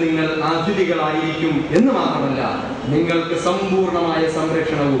രാജ്യത്ത് നിങ്ങൾ അതിഥികളായിരിക്കും എന്ന് മാത്രമല്ല, നിങ്ങൾക്ക് സമ്പൂർണമായ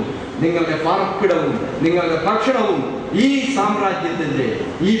സംരക്ഷണവും നിങ്ങളുടെ പാർപ്പിടവും നിങ്ങളുടെ ഭക്ഷണവും ഈ സാമ്രാജ്യത്തിന്റെ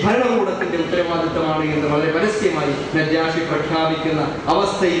ഈ ഭരണകൂടത്തിന്റെ ഉത്തരവാദിത്തമാണ് എന്ന് വളരെ പരസ്യമായി നജാഷി പ്രഖ്യാപിക്കുന്ന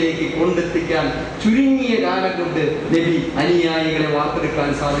അവസ്ഥയിലേക്ക് കൊണ്ടെത്തിക്കാൻ ചുരുങ്ങിയ കാലം കൊണ്ട് നബി അനുയായികളെ വാർത്തെടുക്കാൻ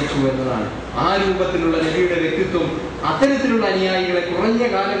സാധിച്ചു എന്നതാണ്. ആ രൂപത്തിലുള്ള നബിയുടെ വ്യക്തിത്വം അത്തരത്തിലുള്ള അനുയായികളെ കുറഞ്ഞ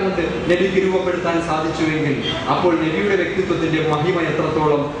കാലം കൊണ്ട് നബിക്ക് രൂപപ്പെടുത്താൻ സാധിച്ചുവെങ്കിൽ അപ്പോൾ നബിയുടെ വ്യക്തിത്വത്തിന്റെ മഹിമ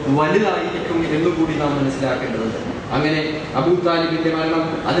എത്രത്തോളം വലുതായിരിക്കും എന്നുകൂടി നാം മനസ്സിലാക്കേണ്ടതുണ്ട്. അങ്ങനെ അബൂ താലിബിന്റെ മരണം,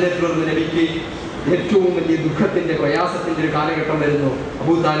 അതിനെ തുടർന്ന് നബിക്ക് ഏറ്റവും വലിയ ദുഃഖത്തിന്റെ പ്രയാസത്തിന്റെ ഒരു കാലഘട്ടം വരുന്നു.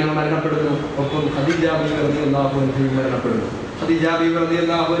 അബൂ താലിബ് മരണപ്പെടുന്നു, ഒപ്പം ഖദീജ ബീവി റളിയല്ലാഹു അൻഹയും മരണപ്പെടുന്നു. ഖദീജ ബീവി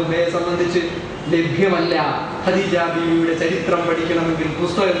റളിയല്ലാഹു അൻഹയെ സംബന്ധിച്ച് ലഭ്യമല്ല, ഖദീജ ബീവിയുടെ ചരിത്രം പഠിക്കണമെങ്കിൽ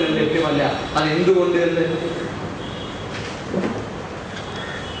പുസ്തകങ്ങൾ ലഭ്യമല്ല. അതെന്തുകൊണ്ട് എന്ന്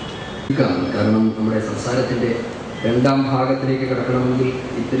കാരണം നമ്മുടെ സംസാരത്തിന്റെ രണ്ടാം ഭാഗത്തിലേക്ക് കടക്കണമെങ്കിൽ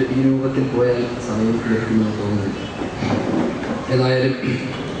ഈ രൂപത്തിൽ പോയാൽ സമയം ലഭിക്കുമെന്ന് തോന്നുന്നില്ല. ഏതായാലും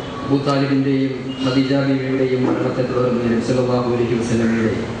അബൂ താലിബിന്റെയും ഖദീജ ബീവിയുടെയും മരണത്തെ തുടർന്ന് നബി സല്ലല്ലാഹു അലൈഹി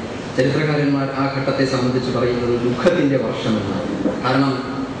വസല്ലമയുടെ ചരിത്രകാരന്മാർ ആ ഘട്ടത്തെ സംബന്ധിച്ച് പറയുന്നത് ദുഃഖത്തിന്റെ വർഷമെന്നാണ്. കാരണം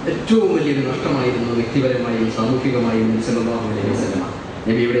ഏറ്റവും വലിയൊരു നഷ്ടമായിരുന്നു വ്യക്തിപരമായും സാമൂഹികമായും നബി സല്ലല്ലാഹു അലൈഹി വസല്ലമ.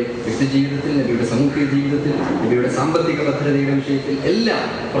 നബിയുടെ വ്യക്തിജീവിതത്തിൽ, നബിയുടെ സാമൂഹിക ജീവിതത്തിൽ, നബിയുടെ സാമ്പത്തിക ഭദ്രതയുടെ വിഷയത്തിൽ എല്ലാം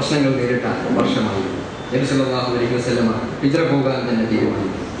പ്രശ്നങ്ങൾ നേരിട്ട വർഷമായിരുന്നു. നബി സല്ലല്ലാഹു അലൈഹി വസല്ലമ ഹിജ്റ പോകാൻ തന്നെ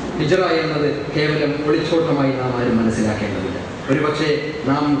തീരുമാനിച്ചു. ഹിജ്റ എന്നത് കേവലം ഒളിച്ചോട്ടമായി നാം ആരും മനസ്സിലാക്കേണ്ടതില്ല. ഒരുപക്ഷെ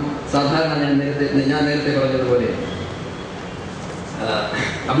നാം സാധാരണ ഞാൻ നേരത്തെ പറഞ്ഞതുപോലെ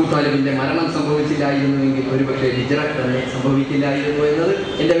അബൂ താലിബിന്റെ മരണം സംഭവിച്ചില്ലായിരുന്നുവെങ്കിൽ ഒരുപക്ഷെ ഹിജ്റ തന്നെ സംഭവിക്കില്ലായിരുന്നു എന്നത്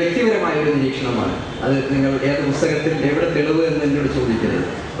എൻ്റെ വ്യക്തിപരമായ ഒരു നിരീക്ഷണമാണ്. അത് നിങ്ങൾ ഏത് പുസ്തകത്തിൽ എവിടെ തെളിവ് എന്ന് എന്നോട് ചോദിക്കരുത്.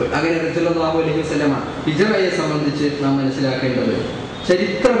 അങ്ങനെ റസൂലുള്ളാഹി അലൈഹി വസല്ലമ ഹിജ്റയെ സംബന്ധിച്ച് നാം മനസ്സിലാക്കേണ്ടത്,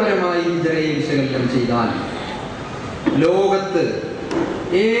 ചരിത്രപരമായി ഹിജ്റയെ വിശകലനം ചെയ്താൽ ലോകത്ത്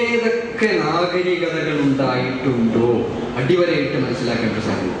ഏതൊക്കെ നാഗരികതകൾ ഉണ്ടായിട്ടുണ്ടോ അടിവരയിട്ട് മനസ്സിലാക്കേണ്ട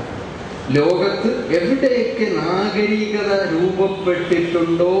സംഗതി. ലോകത്ത് എവിടെയൊക്കെ നാഗരികത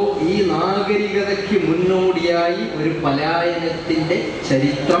രൂപപ്പെട്ടിട്ടുണ്ടോ ഈ നാഗരികതയ്ക്ക് മുന്നോടിയായി ഒരു പലായനത്തിന്റെ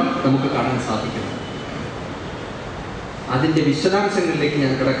ചരിത്രം നമുക്ക് കാണാൻ സാധിക്കും. അതിന്റെ വിശദാംശങ്ങളിലേക്ക്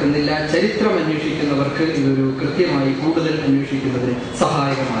ഞാൻ കിടക്കുന്നില്ല. ചരിത്രം അന്വേഷിക്കുന്നവർക്ക് ഇതൊരു കൃത്യമായി കൂടുതൽ അന്വേഷിക്കുന്നതിന്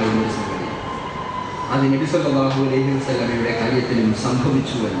സഹായകമാകുന്ന ഒരു സംഗതി. അത് നബി സല്ലല്ലാഹു അലൈഹി വസല്ലമയുടെ കാര്യത്തിലും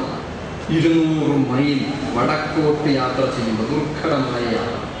സംഭവിച്ചു എന്നതാണ്. 200 മൈൽ വടക്കോട്ട് യാത്ര ചെയ്യുമ്പോൾ ദുർഘടമായ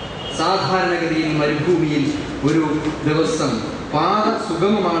യാത്ര. സാധാരണഗതിയിൽ മരുഭൂമിയിൽ ഒരു ദിവസം പാത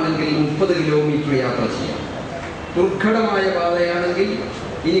സുഗമമാണെങ്കിൽ 30 കിലോമീറ്റർ യാത്ര ചെയ്യാം. ദുർഘടമായ പാതയാണെങ്കിൽ,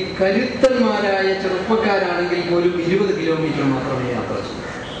 ഇനി കരുത്തന്മാരായ ചെറുപ്പക്കാരാണെങ്കിൽ പോലും 20 കിലോമീറ്റർ മാത്രമേ യാത്ര ചെയ്യൂ.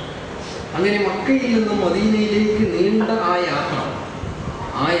 അങ്ങനെ മക്കയിൽ നിന്നും മദീനയിലേക്ക് നീണ്ട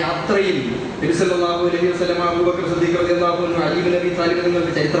ആ യാത്രയിൽ നബി സല്ലല്ലാഹു അലൈഹി വസല്ലമ, അബൂബക്കർ സിദ്ദീഖ് റളിയല്ലാഹു അൻഹു, അലി ഇബ്നു അബീ താലിബ്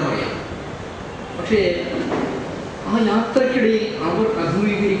നിങ്ങൾക്ക് ചരിത്രം അറിയാം. പക്ഷേ ആ യാത്രക്കിടയിൽ അവർ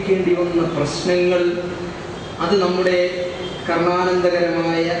അഭിമുഖീകരിക്കേണ്ടി വന്ന പ്രശ്നങ്ങൾ അത് നമ്മുടെ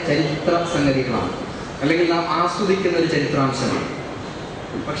കർണാനന്ദകരമായ ചരിത്ര സംഗതികളാണ്, അല്ലെങ്കിൽ നാം ആസ്വദിക്കുന്ന ഒരു ചരിത്രാംശമാണ്.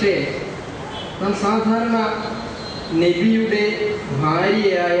 പക്ഷേ നാം സാധാരണ നബിയുടെ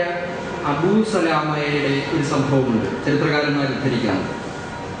ഭാര്യയായ അബൂ സലാമയുടെ ഒരു സംഭവമുണ്ട് ചരിത്രകാരന്മാർ ഉദ്ധരിക്കുന്നത്.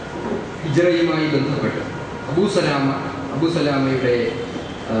 ഹിജ്റയുമായി ബന്ധപ്പെട്ട് അബൂ സലാമയുടെ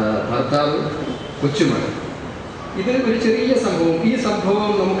ഭർത്താവ്, കൊച്ചുമകൾ. ഇത് ഒരു ചെറിയ സംഭവം. ഈ സംഭവം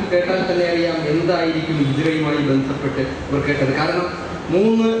നമുക്ക് കേട്ടാൽ തന്നെ അറിയാം എന്തായിരിക്കും ഹിജ്റയുമായി ബന്ധപ്പെട്ട് ഇവർ കേട്ടത്. കാരണം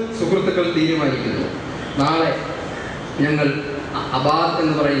 3 സുഹൃത്തുക്കൾ തീരുമാനിക്കുന്നു, നാളെ ഞങ്ങൾ അബാദ്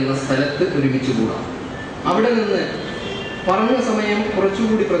എന്ന് പറയുന്ന സ്ഥലത്ത് ഒരുമിച്ച് കൂടാം. അവിടെ നിന്ന് പറഞ്ഞ സമയം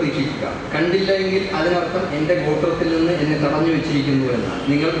കുറച്ചുകൂടി പ്രതീക്ഷിക്കുക. കണ്ടില്ല എങ്കിൽ അതിനർത്ഥം എൻ്റെ ഗോത്രത്തിൽ നിന്ന് എന്നെ തടഞ്ഞു വെച്ചിരിക്കുന്നു എന്നാണ്.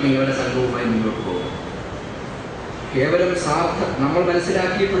 നിങ്ങൾ നിങ്ങളുടെ സംഘവുമായി മുന്നോട്ട് പോകും. കേവലം നമ്മൾ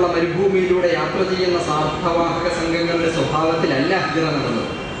മനസ്സിലാക്കിയിട്ടുള്ള മരുഭൂമിയിലൂടെ യാത്ര ചെയ്യുന്ന സാർത്ഥവാഹക സംഘങ്ങളുടെ സ്വഭാവത്തിലല്ല ഹിജ്റ നടന്നത്.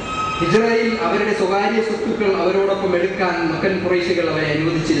 ഹിജ്റയിൽ അവരുടെ സ്വകാര്യ സ്വത്തുക്കൾ അവരോടൊപ്പം എടുക്കാൻ മക്കൻ ഖുറൈശികൾ അവരെ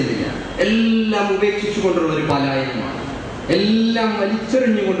അനുവദിച്ചിരുന്നില്ല. എല്ലാം ഉപേക്ഷിച്ചുകൊണ്ടുള്ള ഒരു പലായനമാണ്, എല്ലാം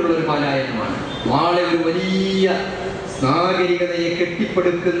വലിച്ചെറിഞ്ഞുകൊണ്ടുള്ള ഒരു പലായനമാണ്. നാളെ ഒരു വലിയ നാഗരികതയെ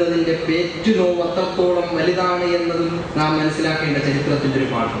കെട്ടിപ്പടുക്കുന്നതിൻ്റെ പേറ്റുനോവ് അത്രത്തോളം വലുതാണ് എന്നതും നാം മനസ്സിലാക്കേണ്ട ചരിത്രത്തിൻ്റെ ഒരു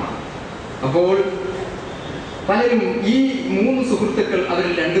പാഠമാണ്. അപ്പോൾ പലരും ഈ 3 സുഹൃത്തുക്കൾ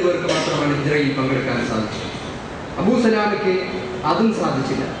അവരിൽ 2 പേർക്ക് മാത്രമാണ് ഹിജ്റയിൽ പങ്കെടുക്കാൻ സാധിച്ചത്. അബൂസലാമയ്ക്ക് അതും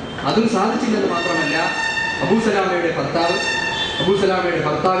സാധിച്ചില്ലെന്ന് മാത്രമല്ല, അബൂസലാമയുടെ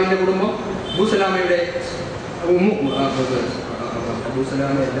ഭർത്താവിൻ്റെ കുടുംബം, അബൂസലാമയുടെ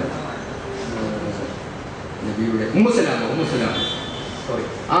ഉമ്മുസലാമ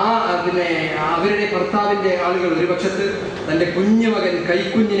പിന്നെ അവരുടെ ഭർത്താവിൻ്റെ ആളുകൾ ഒരു പക്ഷത്ത് തൻ്റെ കുഞ്ഞുമകൻ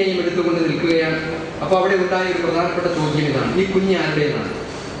കൈക്കുഞ്ഞിനെയും എടുത്തുകൊണ്ട് നിൽക്കുകയാണ്. അപ്പോൾ അവിടെ ഉണ്ടായ ഒരു പ്രധാനപ്പെട്ട ചോദ്യം ഇതാണ്: ഈ കുഞ്ഞ് ആരുടേതാണ്?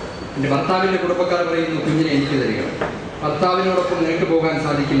 എൻ്റെ ഭർത്താവിൻ്റെ കുടുംബക്കാർ പറയുന്നു, കുഞ്ഞിനെ എനിക്ക് തരിക. ഭർത്താവിനോടൊപ്പം നിനക്ക് പോകാൻ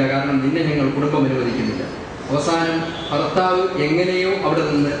സാധിക്കില്ല, കാരണം നിന്നെ ഞങ്ങൾ കുടുംബം അനുവദിക്കുന്നില്ല. അവസാനം ഭർത്താവ് എങ്ങനെയോ അവിടെ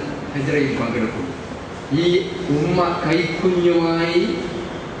നിന്ന് ഹിജ്റയിൽ പങ്കെടുക്കും. ഈ ഉമ്മ കൈക്കുഞ്ഞുമായി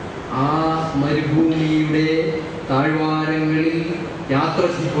ആ മരുഭൂമിയുടെ താഴ്വാരങ്ങളിൽ യാത്ര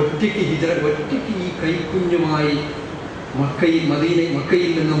ഒറ്റയ്ക്ക് ഈ കൈക്കുഞ്ഞുമായി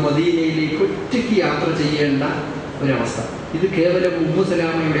മക്കയിൽ നിന്നും മദീനയിലേക്ക് ഒറ്റയ്ക്ക് യാത്ര ചെയ്യേണ്ട ഒരവസ്ഥ. ഇത് കേവലം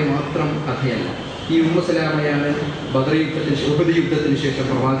ഉമ്മുസലാമയുടെ മാത്രം കഥയല്ല. ഈ ഉമ്മുസലാമയാണ് ബദർ യുദ്ധത്തിന് ശേഷം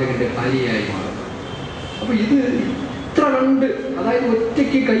പ്രവാചകന്റെ ഭാര്യയായി മാറുന്നത്. അപ്പോൾ ഇത് ഇത്ര കണ്ട്, അതായത്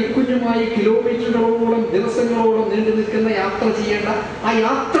ഒറ്റയ്ക്ക് കൈക്കുഞ്ഞുമായി കിലോമീറ്ററുകളോളം ദിവസങ്ങളോളം നീണ്ടു നിൽക്കുന്ന യാത്ര ചെയ്യേണ്ട ആ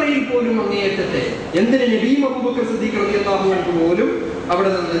യാത്രയിൽ പോലും അങ്ങേയറ്റത്തെ എന്തിന് നബി അബൂബക്കർ സിദ്ദീഖ് റളിയല്ലാഹു അൻഹു പോലും അവിടെ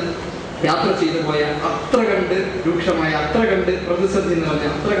നിന്ന് യാത്ര ചെയ്തു പോയ അത്ര കണ്ട് രൂക്ഷമായ, അത്ര കണ്ട് പ്രതിസന്ധി നിറഞ്ഞ,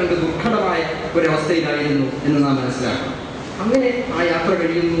 അത്ര കണ്ട് ദുർഘടമായ ഒരവസ്ഥയിലായിരുന്നു എന്ന് നാം മനസ്സിലാക്കണം. അങ്ങനെ ആ യാത്ര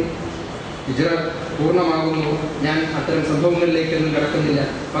കഴിയുന്നു, ഹിജ്റ പൂർണ്ണമാകുന്നു. ഞാൻ അത്തരം സംഭവങ്ങളിലേക്കൊന്നും കടക്കുന്നില്ല.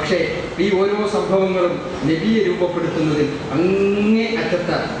 പക്ഷേ ഈ ഓരോ സംഭവങ്ങളും നബിയെ രൂപപ്പെടുത്തുന്നതിൽ അങ്ങേ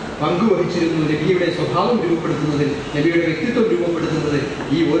അറ്റത്ത പങ്കുവഹിച്ചിരുന്നു. നബിയുടെ സ്വഭാവം രൂപപ്പെടുത്തുന്നതിൽ, നബിയുടെ വ്യക്തിത്വം രൂപപ്പെടുത്തുന്നതിൽ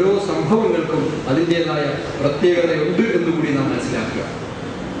ഈ ഓരോ സംഭവങ്ങൾക്കും അതിൻ്റെതായ പ്രത്യേകതയുണ്ട് എന്നുകൂടി നാം മനസ്സിലാക്കുക.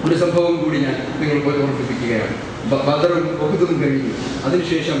 ഒരു സംഭവം കൂടി ഞാൻ നിങ്ങൾക്ക് ഓർമ്മിപ്പിക്കുകയാണ്. ബദറും ഉഹുദും കഴിഞ്ഞു.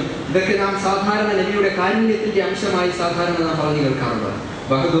 അതിനുശേഷം ഇതൊക്കെ നാം സാധാരണ നബിയുടെ കാരുണ്യത്തിൻ്റെ അംശമായി സാധാരണ നാം പറഞ്ഞു കേൾക്കാറുള്ളതാണ്.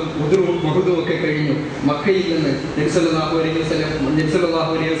 ഉഹുദും ഒക്കെ കഴിഞ്ഞു. മക്കയിൽ നിന്ന് നബി സല്ലല്ലാഹു അലൈഹി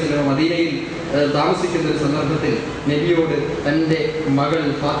വസല്ലം മദീനയിൽ താമസിക്കുന്ന ഒരു സന്ദർഭത്തിൽ നബിയോട് തൻ്റെ മകൾ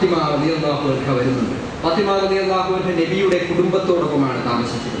ഫാത്തിമ റളിയല്ലാഹു അൻഹ വരുന്നുണ്ട്. ഫാത്തിമ റളിയല്ലാഹു അൻഹ നബിയുടെ കുടുംബത്തോടൊപ്പമാണ്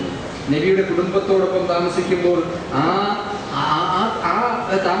താമസിച്ചിരുന്നത്. നബിയുടെ കുടുംബത്തോടൊപ്പം താമസിക്കുമ്പോൾ ആ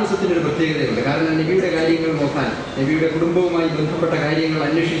താമസത്തിനൊരു പ്രത്യേകതയുണ്ട്. കാരണം നബിയുടെ കാര്യങ്ങൾ നോക്കാൻ, നബിയുടെ കുടുംബവുമായി ബന്ധപ്പെട്ട കാര്യങ്ങൾ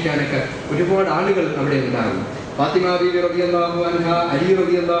അന്വേഷിക്കാനൊക്കെ ഒരുപാട് ആളുകൾ അവിടെ ഉണ്ടാകും. ഫാത്തിമ ബീവി റളിയല്ലാഹു അൻഹ അലി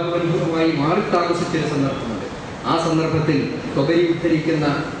റളിയല്ലാഹു അൻഹുവുമായി മാറി താമസിച്ചൊരു സന്ദർഭമുണ്ട്. ആ സന്ദർഭത്തിൽ തൊബരി ഉദ്ധരിക്കുന്ന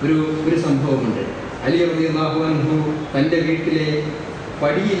ഒരു സംഭവമുണ്ട്. അലി റളിയല്ലാഹു അൻഹു തൻ്റെ വീട്ടിലെ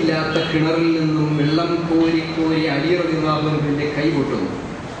പടിയില്ലാത്ത കിണറിൽ നിന്നും വെള്ളം കോരി അലി റളിയല്ലാഹു അൻഹുവിൻ്റെ കൈ പൊട്ടുന്നു.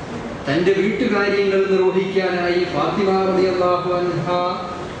 തൻ്റെ വീട്ടുകാര്യങ്ങൾ നിർവഹിക്കാനായി ഫാത്തിമ റളിയല്ലാഹു അൻഹ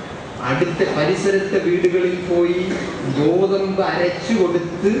അടുത്ത പരിസരത്തെ വീടുകളിൽ പോയി ഗോതമ്പ് അരച്ചു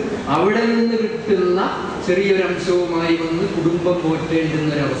കൊടുത്ത് അവിടെ നിന്ന് കിട്ടുന്ന ചെറിയൊരു അംശവുമായി വന്ന് കുടുംബം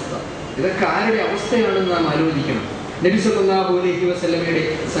പോറ്റേണ്ടുന്നൊരവസ്ഥ. ഇതൊക്കെ ആരുടെ അവസ്ഥയാണെന്ന് നാം ആലോചിക്കണം. നബി സല്ലല്ലാഹു അലൈഹി വസല്ലമയുടെ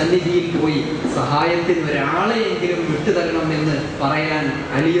സന്നിധിയിൽ പോയി സഹായത്തിന് ഒരാളെയെങ്കിലും വിട്ടുതരണം എന്ന് പറയാൻ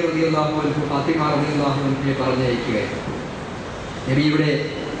അലി റളിയല്ലാഹു അൻഹു ഫാത്തിമ റളിയല്ലാഹു അൻഹയെ പറഞ്ഞയക്കുകയായിരുന്നു. നബിയുടെ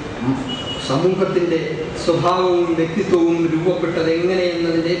സമൂഹത്തിൻ്റെ സ്വഭാവവും വ്യക്തിത്വവും രൂപപ്പെട്ടത്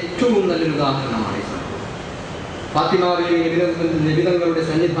എങ്ങനെയെന്നതിൻ്റെ ഏറ്റവും നല്ലൊരു ഉദാഹരണമാണ് ഈ സംഭവം. ഫാത്തിമ ബീവി നബിതങ്ങളുടെ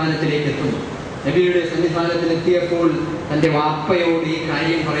സന്നിധാനത്തിലേക്ക് എത്തുന്നു. നബിയുടെ സന്നിധാനത്തിലെത്തിയപ്പോൾ തൻ്റെ വാപ്പയോട് ഈ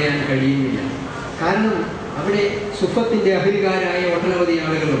കാര്യം പറയാൻ കഴിയുന്നില്ല. കാരണം അവിടെ സുഫത്തിൻ്റെ അഹരികാരായ ഒട്ടനവധി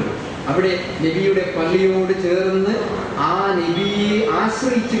ആളുകളുണ്ട്. അവിടെ നബിയുടെ പള്ളിയോട് ചേർന്ന് ആ നബിയെ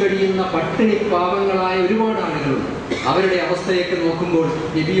ആശ്രയിച്ചു കഴിയുന്ന പട്ടിണി പാവങ്ങളായ ഒരുപാട് ആളുകളുണ്ട്. അവരുടെ അവസ്ഥയൊക്കെ നോക്കുമ്പോൾ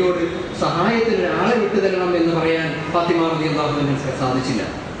നബിയോട് സഹായത്തിന് ഒരാളെ വിട്ടുതരണം എന്ന് പറയാൻ ഫാത്തിമ റളിയല്ലാഹു അൻഹയ്ക്ക് സാധിച്ചില്ല.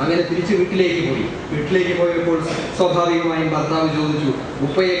 അങ്ങനെ തിരിച്ച് വീട്ടിലേക്ക് പോയപ്പോൾ സ്വാഭാവികമായും ഭർത്താവ് ചോദിച്ചു,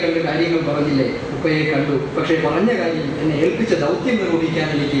 ഉപ്പയെ കണ്ട് കാര്യങ്ങൾ പറഞ്ഞില്ലേ? ഉപ്പയെ കണ്ടു, പക്ഷേ പറഞ്ഞ കാര്യം, എന്നെ ഏൽപ്പിച്ച ദൗത്യം നിർവഹിക്കാൻ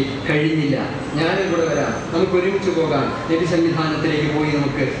എനിക്ക് കഴിഞ്ഞില്ല. ഞാനും കൂടെ വരാം, നമുക്ക് ഒരുമിച്ച് പോകാം. നബി സന്നിധാനത്തിലേക്ക് പോയി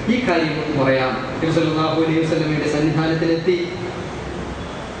നമുക്ക് ഈ കാര്യം പറയാം. നബി സല്ലല്ലാഹു അലൈഹി വസല്ലമയുടെ സന്നിധാനത്തിലെത്തി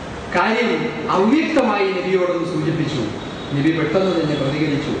കാര്യം അവ്യക്തമായി നബിയോടൊന്ന് സൂചിപ്പിച്ചു. നബി പെട്ടെന്ന് തന്നെ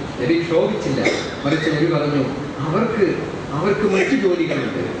പ്രതികരിച്ചു. നബി ക്ഷോഭിച്ചില്ല, മറിച്ച് നബി പറഞ്ഞു, അവർക്ക് മറ്റു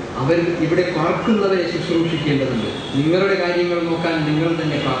ജോലികളുണ്ട്, അവർ ഇവിടെ പാർക്കുന്നവരെ ശുശ്രൂഷിക്കേണ്ടതുണ്ട്. നിങ്ങളുടെ കാര്യങ്ങൾ നോക്കാൻ നിങ്ങൾ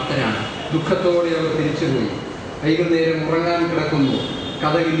തന്നെ പ്രാപ്തരാണ്. ദുഃഖത്തോടെ അവർ തിരിച്ചുപോയി. വൈകുന്നേരം ഉറങ്ങാൻ കിടക്കുന്നു.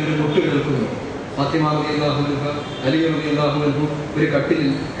 കഥകിൽ ഒരു മുട്ട് കേൾക്കുന്നു. ഫാത്തിമ റളിയല്ലാഹു അൻഹ അലി റളിയല്ലാഹു അൻഹു ഒരു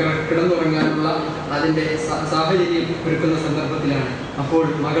കട്ടിലിൽ കിടന്നുറങ്ങാനുള്ള അതിൻ്റെ സാഹചര്യം ഒരുക്കുന്ന സന്ദർഭത്തിലാണ്. അപ്പോൾ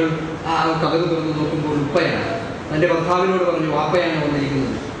മകൾ ആ കഥക് തുറന്ന് നോക്കുമ്പോൾ ഉപ്പയാണ്. തൻ്റെ ഭർത്താവിനോട് പറഞ്ഞു, വാപ്പയാണ്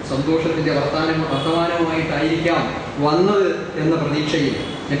വന്നിരിക്കുന്നത്. സന്തോഷത്തിൻ്റെ വർത്തമാനവുമായിട്ടായിരിക്കാം വന്നത് എന്ന പ്രതീക്ഷയിൽ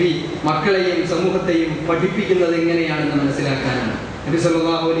നബി മക്കളെയും സമൂഹത്തെയും പഠിപ്പിക്കുന്നത് എങ്ങനെയാണെന്ന് മനസ്സിലാക്കാനാണ്. നബി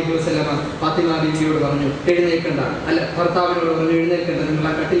സല്ലല്ലാഹു അലൈഹി വസല്ലമ ഫാത്തിമ ബീവിയോട് പറഞ്ഞു, എഴുന്നേൽക്കണ്ട, അല്ല ഭർത്താവിനോട് പറഞ്ഞു, എഴുന്നേൽക്കണ്ട, നിങ്ങൾ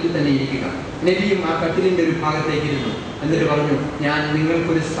ആ കട്ടിലിൽ തന്നെ ഇരിക്കുക. നബിയും ആ കട്ടിലിൻ്റെ ഒരു ഭാഗത്തേക്ക് ഇരുന്നു. എന്നിട്ട് പറഞ്ഞു, ഞാൻ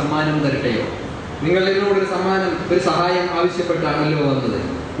നിങ്ങൾക്കൊരു സമ്മാനം തരട്ടെയോ? നിങ്ങൾ എന്നോടൊരു സമ്മാനം, ഒരു സഹായം ആവശ്യപ്പെട്ടാണല്ലോ വന്നത്.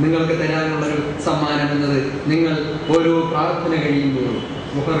 നിങ്ങൾക്ക് തരാനുള്ളൊരു സമ്മാനം എന്നത് നിങ്ങൾ ഓരോ പ്രാർത്ഥന കഴിയുമ്പോഴും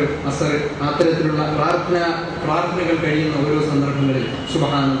മുഹർ, അസർ, അത്തരത്തിലുള്ള പ്രാർത്ഥനകൾ കഴിയുന്ന ഓരോ സന്ദർഭങ്ങളിൽ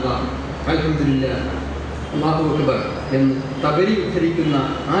സുബ്ഹാനല്ലാഹ്, അൽഹംദുലില്ലാഹ്, അല്ലാഹു അക്ബർ എന്ന് തബരി ഉദ്ധരിക്കുന്ന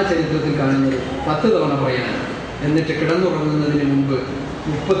ആ ചരിത്രത്തിൽ കാണുന്നത് 10 തവണ പറയാനാണ്. എന്നിട്ട് കിടന്നുറങ്ങുന്നതിന് മുമ്പ്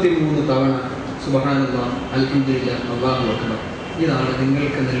 33 തവണ സുബ്ഹാനല്ലാഹ്, അൽഹംദുലില്ലാഹ്, അല്ലാഹു അക്ബർ. ഇതാണ്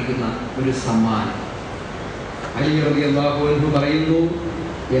നിങ്ങൾക്ക് നൽകുന്ന ഒരു സമ്മാനം. അലി റളിയല്ലാഹു അൻഹു പറയുന്നു,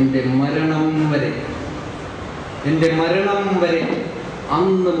 എൻ്റെ മരണം വരെ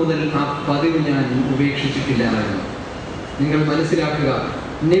അന്ന് മുതൽ ആ പതിവ് ഞാൻ ഉപേക്ഷിച്ചിട്ടില്ലായിരുന്നു. നിങ്ങൾ മനസ്സിലാക്കുക,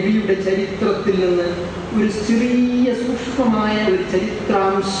 നബിയുടെ ചരിത്രത്തിൽ നിന്ന് ഒരു ചെറിയ സൂക്ഷ്മമായ ഒരു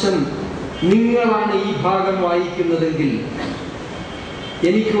ചരിത്രാംശം നിങ്ങളാണ് ഈ ഭാഗം വായിക്കുന്നതെങ്കിൽ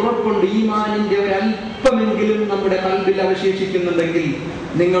എനിക്ക് ഉറപ്പുണ്ട്, ഈമാനിന്റെ ഒരല്പമെങ്കിലും നമ്മുടെ കൽബിൽ അവശേഷിക്കുന്നുണ്ടെങ്കിൽ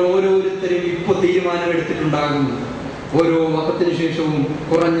നിങ്ങൾ ഓരോരുത്തരും ഇപ്പോൾ തീരുമാനമെടുത്തിട്ടുണ്ടാകും. ഓരോ വഖത്തിന് ശേഷവും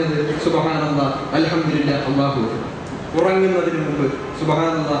കുറഞ്ഞത് സുബ്ഹാനല്ലാഹ്, അൽഹംദുലില്ലാഹ്, അല്ലാഹു അക്ബർ. ഉറങ്ങുന്നതിന് മുമ്പ്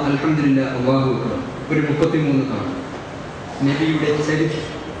സുബ്ഹാനല്ലാഹ്, അൽഹംദുലില്ലാഹ്, അല്ലാഹു അക്ബർ ഒരു 33 തവണ. നബിയുടെ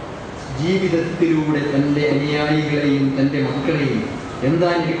ജീവിതത്തിലൂടെ തൻ്റെ അനുയായികളെയും തൻ്റെ മക്കളെയും എന്താ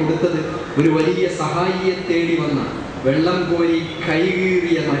എനിക്ക് കൊടുത്തത്? ഒരു വലിയ സഹായിയെ തേടി വന്ന, വെള്ളം കോരി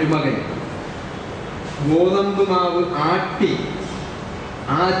കൈകീറിയ മരുമകൻ, ഗോതമ്പ് മാവ് ആട്ടി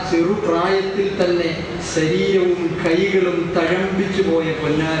ആ ചെറുപ്രായത്തിൽ തന്നെ ശരീരവും കൈകളും തഴമ്പിച്ചു പോയ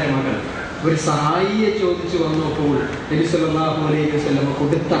പൊന്നാര മകൾ ഒരു സഹായിയെ ചോദിച്ചു വന്നപ്പോൾ നബി സല്ലല്ലാഹു അലൈഹി വസല്ലം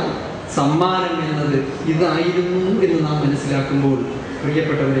കൊടുത്ത സമ്മാനം എന്നത് ഇതായിരുന്നു എന്ന് നാം മനസ്സിലാക്കുമ്പോൾ,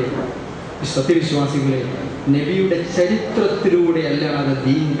 പ്രിയപ്പെട്ടവരെ, സത്യവിശ്വാസികളെ, നബിയുടെ ചരിത്രത്തിലൂടെ അല്ലാതെ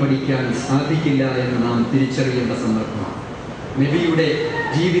ദീൻ പഠിക്കാൻ സാധിക്കില്ല എന്ന് നാം തിരിച്ചറിയേണ്ട സന്ദർഭമാണ്. നബിയുടെ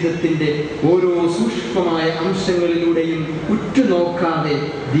ജീവിതത്തിൻ്റെ ഓരോ സൂക്ഷ്മമായ അംശങ്ങളിലൂടെയും ഉറ്റുനോക്കാതെ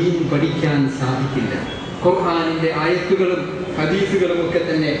ദീൻ പഠിക്കാൻ സാധിക്കില്ല. ഖുർആനിന്റെ ആയത്തുകളും ഹദീസുകളും ഒക്കെ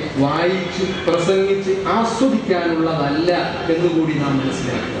തന്നെ വായിച്ച് പ്രസംഗിച്ച് ആസ്വദിക്കാനുള്ളതല്ല എന്നുകൂടി നാം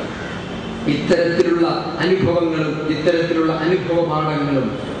മനസ്സിലാക്കുക. ഇത്തരത്തിലുള്ള അനുഭവങ്ങളും ഇത്തരത്തിലുള്ള അനുഭവ പാഠങ്ങളും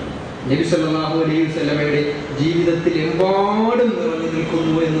നബി സല്ലല്ലാഹു അലൈഹി വസല്ലമയുടെ ജീവിതത്തിൽ എമ്പാടും നിറഞ്ഞു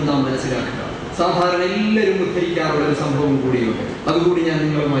നിൽക്കുന്നു എന്ന് നാം മനസ്സിലാക്കുക. സാധാരണ എല്ലാവരും ഉദ്ധരിക്കാറുള്ള ഒരു സംഭവം കൂടിയുണ്ട്. അതുകൂടി ഞാൻ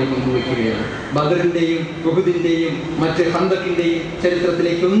നിങ്ങളുമായി പങ്കുവയ്ക്കുകയാണ്. ബദറിന്റെയും ഉഹുദിന്റെയും മറ്റ് ഖന്തക്കിന്റെയും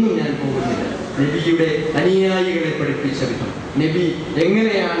ചരിത്രത്തിലേക്കൊന്നും ഞാൻ പോകുന്നില്ല. നബിയുടെ അനുയായികളെ പഠിപ്പിച്ച വിധം, നബി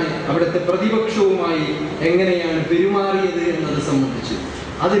എങ്ങനെയാണ് അവിടുത്തെ പ്രതിപക്ഷവുമായി എങ്ങനെയാണ് പെരുമാറിയത് എന്നത് സംബന്ധിച്ച്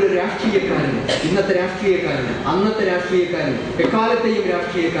അതിലൊരു രാഷ്ട്രീയക്കാരന്, ഇന്നത്തെ രാഷ്ട്രീയക്കാരന്, അന്നത്തെ രാഷ്ട്രീയക്കാരന്, എക്കാലത്തെയും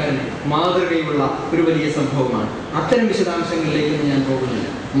രാഷ്ട്രീയക്കാരന് മാതൃകയുള്ള ഒരു വലിയ സംഭവമാണ്. അത്തരം വിശദാംശങ്ങളിലേക്കൊന്നും ഞാൻ പോകുന്നില്ല.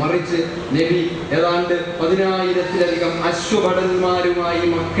 മറിച്ച് നബി ഏതാണ്ട് 10,000-ലധികം അശ്വഭടന്മാരുമായി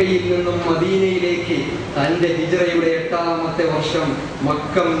മക്കയിൽ നിന്നും മദീനയിലേക്ക് തൻ്റെ ഹിജ്റയുടെ 8-ാമത്തെ വർഷം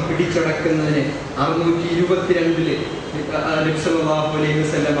മക്കം പിടിച്ചടക്കുന്നതിന് 622 നബി സല്ലല്ലാഹു അലൈഹി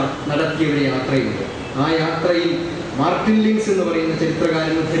വസല്ലമ നടത്തിയ ഒരു യാത്രയുണ്ട്. ആ യാത്രയിൽ മാർട്ടിൻ ലിങ്സ് എന്ന് പറയുന്ന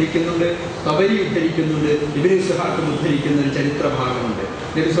ചരിത്രകാരൻ ഉദ്ധരിക്കുന്നുണ്ട്, തബരി ഉദ്ധരിക്കുന്നുണ്ട്, ഇബ്നു ഇസ്ഹാഖ് ഉദ്ധരിക്കുന്ന ഒരു ചരിത്ര ഭാഗമുണ്ട്.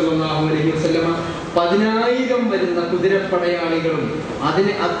 നബി സല്ലല്ലാഹു അലൈഹി വസല്ലമ 10,000 വരുന്ന കുതിരപ്പടയാളികളും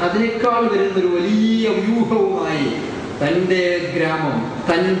അതിനേക്കാൾ വരുന്ന ഒരു വലിയ വ്യൂഹവുമായി തൻ്റെ ഗ്രാമം,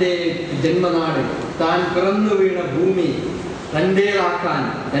 തൻ്റെ ജന്മനാട്, താൻ പിറന്നു വീണ ഭൂമി തൻ്റേതാക്കാൻ,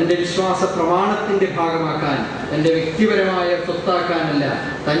 തൻ്റെ വിശ്വാസ പ്രമാണത്തിൻ്റെ ഭാഗമാക്കാൻ, തൻ്റെ വ്യക്തിപരമായ സ്വത്താക്കാനല്ല,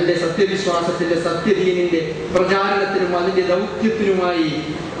 തൻ്റെ സത്യവിശ്വാസത്തിൻ്റെ സത്യദീനിൻ്റെ പ്രചാരണത്തിനും അതിൻ്റെ ദൗത്യത്തിനുമായി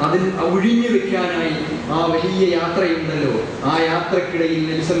ഒഴിഞ്ഞു വെക്കാനായി ആ വലിയ യാത്രയുണ്ടല്ലോ. ആ യാത്രക്കിടയിൽ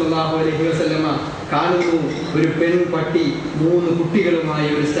നബി സല്ലല്ലാഹു അലൈഹി വസല്ലമ കാണുന്നു ഒരു പെൺപട്ടി 3 കുട്ടികളുമായി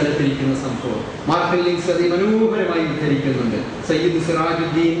ഒരു സ്ഥലത്തിരിക്കുന്ന സംഭവം. മാർട്ടിൻ ലിങ്സ് അതിമനോഹരമായി ഉദ്ധരിക്കുന്നുണ്ട്. സയ്യിദ്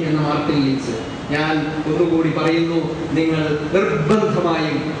സിറാജുദ്ദീൻ എന്ന മാർട്ടിൻ ലിങ്സ്. ഞാൻ ഒന്നുകൂടി പറയുന്നു, നിങ്ങൾ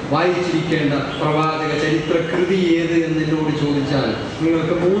നിർബന്ധമായും വായിച്ചിരിക്കേണ്ട പ്രവാചക ചരിത്ര കൃതി ഏത് എന്ന് എന്നോട് ചോദിച്ചാൽ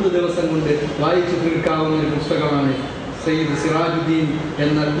നിങ്ങൾക്ക് 3 ദിവസം കൊണ്ട് വായിച്ചു തീർക്കാവുന്ന ഒരു പുസ്തകമാണ് സയ്യിദ് സിറാജുദ്ദീൻ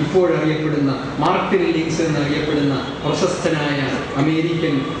എന്ന ഇപ്പോഴറിയപ്പെടുന്ന മാർട്ടിൻ ലിങ്സ് എന്നറിയപ്പെടുന്ന പ്രശസ്തനായ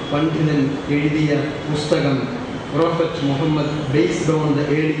അമേരിക്കൻ പണ്ഡിതൻ എഴുതിയ പുസ്തകം Prophet Muhammad based on the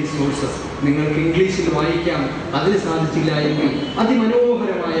early sources. നിങ്ങൾക്ക് ഇംഗ്ലീഷിൽ വായിക്കാം. അതിന് സാധിച്ചില്ല എങ്കിൽ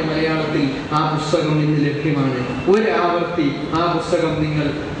അതിമനോഹരമായ മലയാളത്തിൽ ആ പുസ്തകം ഇന്ന് ലഭ്യമാണ്. ഒരാവർത്തി ആ പുസ്തകം നിങ്ങൾ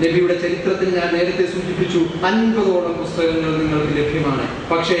നബിയുടെ ചരിത്രത്തിൽ ഞാൻ നേരത്തെ സൂചിപ്പിച്ചു 50ഓളം പുസ്തകങ്ങൾ നിങ്ങൾക്ക് ലഭ്യമാണ്.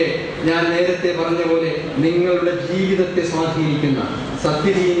 പക്ഷേ ഞാൻ നേരത്തെ പറഞ്ഞ പോലെ നിങ്ങളുടെ ജീവിതത്തെ സ്വാധീനിക്കുന്ന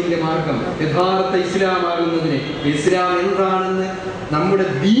സത്യദീനിന്റെ മാർഗം യഥാർത്ഥ ഇസ്ലാം ആകുന്നതിന്, ഇസ്ലാം എന്താണെന്ന്, നമ്മുടെ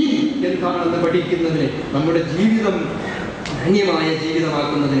ദീൻ എന്താണെന്ന് പഠിക്കുന്നതിന്, നമ്മുടെ ജീവിതം ധന്യമായ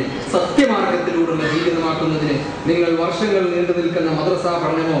ജീവിതമാക്കുന്നതിന്, സത്യമാർഗത്തിലൂടെയുള്ള ജീവിതമാക്കുന്നതിന് നിങ്ങൾ വർഷങ്ങൾ നീണ്ടു നിൽക്കുന്ന മദ്രസ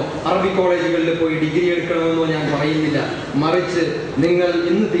പഠനമോ അറബി കോളേജുകളിൽ പോയി ഡിഗ്രി എടുക്കണമെന്നോ ഞാൻ പറയുന്നില്ല. മറിച്ച് നിങ്ങൾ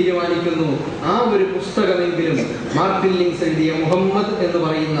ഇന്ന് തീരുമാനിക്കുന്നു ആ ഒരു പുസ്തകമെങ്കിലും മാർട്ടിൻ ലിങ്സ് എഴുതിയ മുഹമ്മദ് എന്ന്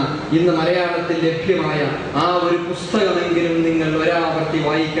പറയുന്ന ഇന്ന് മലയാളത്തിൽ ലഭ്യമായ ആ ഒരു പുസ്തകമെങ്കിലും നിങ്ങൾ ഒരാവർത്തി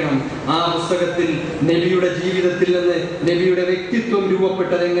വായിക്കണം. ആ പുസ്തകത്തിൽ നബിയുടെ ജീവിതത്തിൽ നിന്ന് നബിയുടെ വ്യക്തിത്വം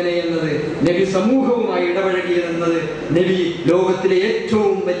രൂപപ്പെട്ടത് എങ്ങനെയെന്നത്, നബി സമൂഹവുമായി ഇടപഴകിയതെന്നത്, നബി ലോകത്തിലെ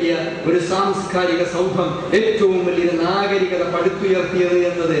ഏറ്റവും വലിയ ഒരു സാംസ്കാരിക സൗധം, ഏറ്റവും വലിയ നാഗരികത പടുത്തുയർത്തിയത്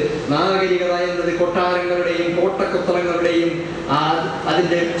എന്നത്, നാഗരികത എന്നത് കൊട്ടാരങ്ങളുടെയും കോട്ടക്കൊത്തളങ്ങളുടെയും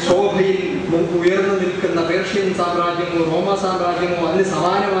അതിന്റെ ശോഭയിൽ ഉയർന്നു നിൽക്കുന്ന പേർഷ്യൻ സാമ്രാജ്യമോ റോമ സാമ്രാജ്യമോ അതിന്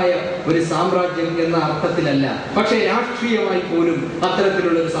സമാനമായ ഒരു സാമ്രാജ്യം എന്ന അർത്ഥത്തിലല്ല. പക്ഷേ രാഷ്ട്രീയമായി പോലും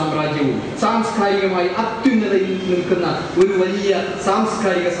അത്തരത്തിലുള്ള ഒരു സാമ്രാജ്യവും സാംസ്കാരികമായി അത്യുന്നതയിൽ നിൽക്കുന്ന ഒരു വലിയ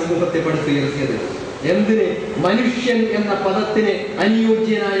സാംസ്കാരിക സമൂഹത്തെ പടുത്തുയർത്തിയത്. എന്തിന്? മനുഷ്യൻ എന്ന പദത്തിന്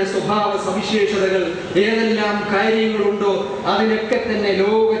അനുയോജ്യനായ സ്വഭാവ സവിശേഷതകൾ ഏതെല്ലാം കാര്യങ്ങളുണ്ടോ അതിനൊക്കെ തന്നെ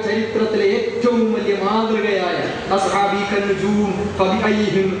ലോക ചരിത്രത്തിലെ ഏറ്റവും വലിയ മാതൃകയായ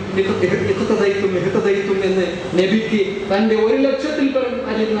എന്ന് നബിക്ക് തന്റെ 100,000-ൽ പരം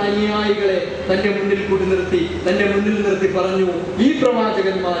അനുയായികളെ തന്റെ മുന്നിൽ കൂടി നിർത്തി, തന്റെ മുന്നിൽ നിർത്തി പറഞ്ഞു, ഈ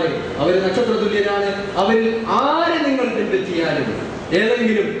പ്രവാചകന്മാരെ അവർ നക്ഷത്ര തുല്യരാണ്, അവരിൽ ആരെ നിങ്ങൾ പിൻപറ്റിയാലും,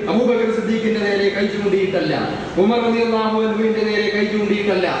 ഏതെങ്കിലും അബൂബക്കർ സിദ്ദീഖിന്റെ നേരെ കൈ ചൂണ്ടിയിട്ടല്ല, ഉമർ റളിയല്ലാഹു അൻഹുവിന്റെ നേരെ കൈ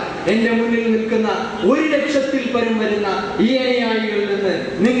ചൂണ്ടിയിട്ടല്ല, എന്റെ മുന്നിൽ നിൽക്കുന്ന 100,000-ൽ പരം വരുന്ന ഈ അനുയായികളിൽ നിന്ന്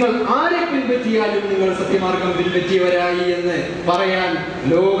നിങ്ങൾ ആരെ പിൻപറ്റിയാലും നിങ്ങൾ സത്യമാർഗം പിൻപറ്റിയവരായി എന്ന് പറയാൻ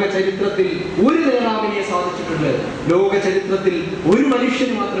ലോക ചരിത്രത്തിൽ ഒരു നേതാവിനെ സാധിച്ചിട്ടുണ്ട്. ലോക ചരിത്രത്തിൽ ഒരു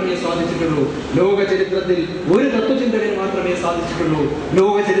മനുഷ്യന് മാത്രമേ സാധിച്ചിട്ടുള്ളൂ. ലോക ചരിത്രത്തിൽ ഒരു തത്വചിന്തകന് മാത്രമേ സാധിച്ചിട്ടുള്ളൂ.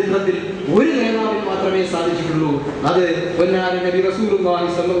 ലോക ചരിത്രത്തിൽ ഒരു നേതാവിന് മാത്രമേ സാധിച്ചിട്ടുള്ളൂ. അത് പൊന്നാര നബി റസൂലുള്ളാഹി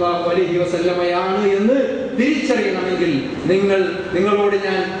സ്വല്ലല്ലാഹു അലൈഹി വസല്ലമയാണ് എന്ന് തിരിച്ചറിയണമെങ്കിൽ നിങ്ങളോട്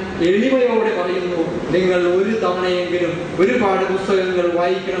ഞാൻ എളിമയോടെ പറയുന്നു, നിങ്ങൾ ഒരു തവണയെങ്കിലും ഒരുപാട് പുസ്തകങ്ങൾ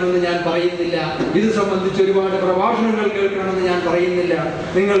വായിക്കണമെന്ന് ഞാൻ പറയുന്നില്ല. ഇത് സംബന്ധിച്ച് ഒരുപാട് പ്രഭാഷണങ്ങൾ കേൾക്കണമെന്ന് ഞാൻ പറയുന്നില്ല.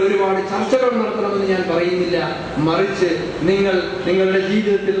 നിങ്ങൾ ഒരുപാട് ചർച്ചകൾ നടത്തണമെന്ന് ഞാൻ പറയുന്നില്ല. മറിച്ച് നിങ്ങളുടെ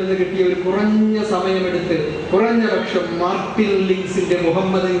ജീവിതത്തിൽ നിന്ന് കിട്ടിയ ഒരു കുറഞ്ഞ സമയമെടുത്ത് കുറഞ്ഞ പക്ഷം മാർട്ടിൻ ലിങ്സിന്റെ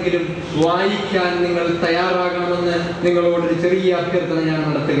മുഹമ്മദെങ്കിലും വായിക്കാൻ നിങ്ങൾ തയ്യാറാകണമെന്ന് നിങ്ങളോടൊരു ചെറിയ അഭ്യർത്ഥന ഞാൻ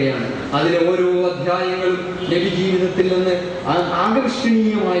നടത്തുകയാണ്. അതിലെ ഓരോ അധ്യായങ്ങളും നബി ജീവിതത്തിൽ നിന്ന്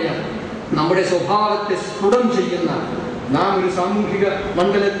ആകർഷണീയമായ നമ്മുടെ സ്വഭാവത്തെ സ്ഫുടം ചെയ്യുന്ന, നാം ഒരു സാമൂഹിക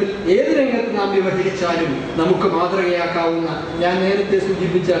മണ്ഡലത്തിൽ ഏത് രംഗത്ത് നാം വ്യവഹരിച്ചാലും നമുക്ക് മാതൃകയാക്കാവുന്ന, ഞാൻ നേരത്തെ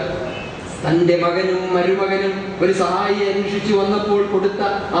സൂചിപ്പിച്ച തന്റെ മകനും മരുമകനും ഒരു സഹായിയെ അന്വേഷിച്ചു വന്നപ്പോൾ കൊടുത്ത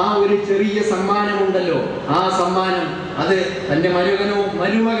ആ ഒരു ചെറിയ സമ്മാനമുണ്ടല്ലോ, ആ സമ്മാനം അത് തന്റെ മരുമകനോ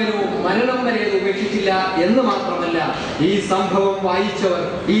മരണം വരെ ഉപേക്ഷിച്ചില്ല എന്ന് മാത്രമല്ല, ഈ സംഭവം വായിച്ചവർ,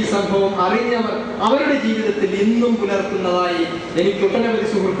 ഈ സംഭവം അറിഞ്ഞവർ അവരുടെ ജീവിതത്തിൽ ഇന്നും പുലർത്തുന്നതായി എനിക്ക് ഒട്ടനവധി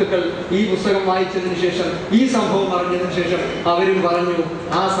സുഹൃത്തുക്കൾ ഈ പുസ്തകം വായിച്ചതിന് ശേഷം, ഈ സംഭവം അറിഞ്ഞതിന് ശേഷം അവരും പറഞ്ഞു.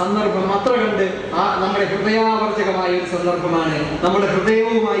 ആ സന്ദർഭം അത്ര കണ്ട് നമ്മുടെ ഹൃദയാവർജകമായ ഒരു സന്ദർഭമാണ്, നമ്മുടെ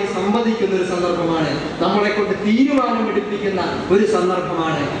ഹൃദയവുമായി സംവദിക്കുന്ന ഒരു സന്ദർഭമാണ്, നമ്മളെ കൊണ്ട് തീരുമാനമെടുപ്പിക്കുന്ന ഒരു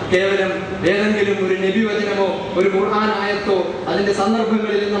സന്ദർഭമാണ്. കേവലം ഏതെങ്കിലും ഒരു നബിവചനമോ ഒരു ഖുർആൻ ആയത്തോ അതിന്റെ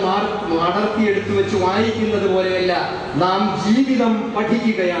സന്ദർഭങ്ങളിൽ നിന്ന് അടർത്തിയെടുത്തു വെച്ച് വായിക്കുന്നത് പോലെയല്ല, നാം ജീവിതം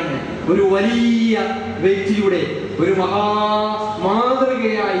പഠിക്കുകയാണ്. ഒരു വലിയ വ്യക്തിയുടെ, ഒരു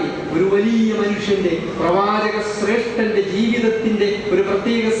മാതൃകയായി ഒരു വലിയ മനുഷ്യന്റെ, പ്രവാചക ശ്രേഷ്ഠന്റെ ജീവിതത്തിന്റെ ഒരു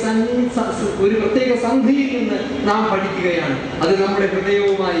പ്രത്യേക സന്ധിയിൽ നിന്ന് നാം പഠിക്കുകയാണ്. അത് നമ്മുടെ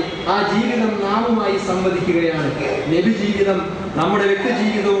ഹൃദയവുമായി, ആ ജീവിതം നാമുമായി സംവദിക്കുകയാണ്. നബി ജീവിതം നമ്മുടെ വ്യക്തി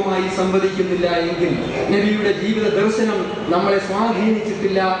ജീവിതവുമായി സംവദിക്കുന്നില്ല എങ്കിൽ, നബിയുടെ ജീവിത ദർശനം നമ്മളെ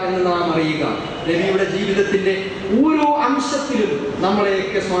സ്വാധീനിച്ചിട്ടില്ല എന്ന് നാം അറിയുക. നബിയുടെ ജീവിതത്തിന്റെ ഓരോ അംശത്തിലും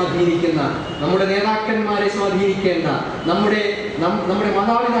നമ്മളെയൊക്കെ സ്വാധീനിക്കുന്ന, നമ്മുടെ നേതാക്കന്മാരെ സ്വാധീനിക്കേണ്ട, നമ്മുടെ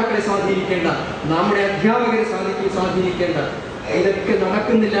മാതാപിതാക്കളെ സ്വാധീനിക്കേണ്ട, നമ്മുടെ അധ്യാപകരെ സ്വാധീനിക്കേണ്ട, ഇതൊക്കെ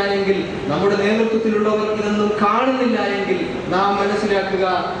നടക്കുന്നില്ല എങ്കിൽ, നമ്മുടെ നേതൃത്വത്തിലുള്ളവർ ഇതൊന്നും കാണുന്നില്ല എങ്കിൽ നാം മനസ്സിലാക്കുക,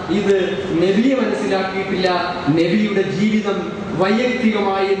 ഇത് നബിയെ മനസ്സിലാക്കിയിട്ടില്ല. നബിയുടെ ജീവിതം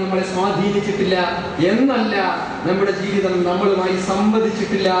വൈയക്തികമായി നമ്മളെ സ്വാധീനിച്ചിട്ടില്ല എന്നല്ല, നമ്മുടെ ജീവിതം നമ്മളുമായി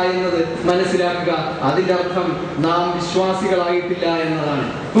സംവദിച്ചിട്ടില്ല എന്നത് മനസ്സിലാക്കുക. അതിന്റെ അർത്ഥം നാം വിശ്വാസികളായിട്ടില്ല എന്നതാണ്.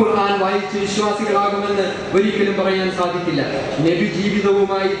 ഖുർആൻ വായിച്ച് വിശ്വാസികളാകുമെന്ന് ഒരിക്കലും പറയാൻ സാധിക്കില്ല. നബി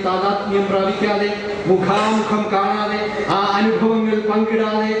ജീവിതവുമായി താദാത്മ്യം പ്രാപിക്കാതെ, മുഖാമുഖം കാണാതെ, ആ അനുഭവങ്ങൾ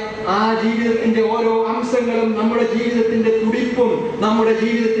പങ്കിടാതെ, ആ ജീവിതത്തിന്റെ ഓരോ അംശങ്ങളും നമ്മുടെ ജീവിതത്തിന്റെ തുടിപ്പും നമ്മുടെ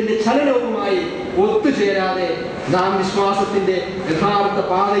ജീവിതത്തിന്റെ ചലനവുമായി ഒത്തുചേരാതെ നാം വിശ്വാസത്തിന്റെ യഥാർത്ഥ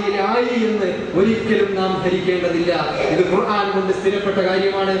പാതയിലായി എന്ന് ഒരിക്കലും നാം ധരിക്കേണ്ടതില്ല. ഇത് ഖുർആൻ കൊണ്ട് സ്ഥിരപ്പെട്ട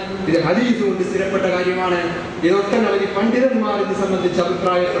കാര്യമാണ്, ഇത് ഹദീസ് കൊണ്ട് സ്ഥിരപ്പെട്ട കാര്യമാണ്, ഇതൊട്ടനവധി പണ്ഡിതന്മാർ ഇത് സംബന്ധിച്ച്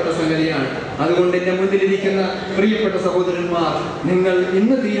അഭിപ്രായപ്പെട്ട സംഗതിയാണ്. അതുകൊണ്ട് എന്റെ മുന്നിലിരിക്കുന്ന പ്രിയപ്പെട്ട സഹോദരന്മാർ, നിങ്ങൾ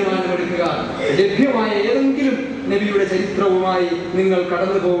ഇന്ന് തീരുമാനമെടുക്കുക. ലഭ്യമായ ഏതെങ്കിലും നബിയുടെ ചരിത്രവുമായി നിങ്ങൾ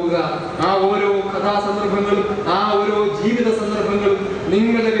കടന്നു പോവുക. ആ ഓരോ കഥാസന്ദർഭങ്ങളും ആ ഓരോ ജീവിത സന്ദർഭങ്ങളും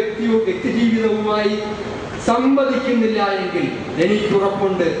നിങ്ങളുടെ വ്യക്തി ജീവിതവുമായി സംവദിക്കുന്നില്ല എങ്കിൽ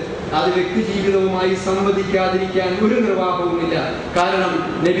എനിക്കുറപ്പുണ്ട് അത് വ്യക്തി ജീവിതവുമായി സംവദിക്കാതിരിക്കാൻ ഒരു നിർവാഹവുമില്ല. കാരണം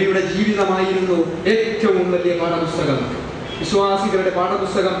നബിയുടെ ജീവിതമായിരുന്നു ഏറ്റവും വലിയ പാഠപുസ്തകം. വിശ്വാസികളുടെ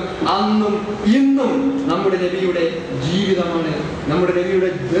പാഠപുസ്തകം അന്നും ഇന്നും നമ്മുടെ നബിയുടെ ജീവിതമാണ്, നമ്മുടെ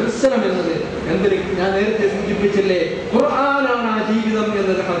നബിയുടെ ദർശനം എന്നത്. എന്തിന് ഞാൻ നേരത്തെ സൂചിപ്പിച്ചില്ലേ, ഖുർആനാണ് ആ ജീവിതം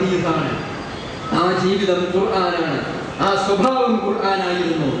എന്നത് ഹദീസാണ്. ആ ജീവിതം ഖുർആനാണ്, ആ സ്വഭാവം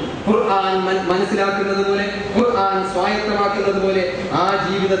ഖുർആനായിരുന്നു. ഖുർആൻ മനസ്സിലാക്കുന്നത് പോലെ, ഖുർആൻ സ്വായത്തമാക്കുന്നത് പോലെ ആ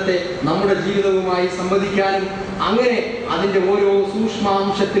ജീവിതത്തെ നമ്മുടെ ജീവിതവുമായി സംവദിക്കാനും, അങ്ങനെ അതിന്റെ ഓരോ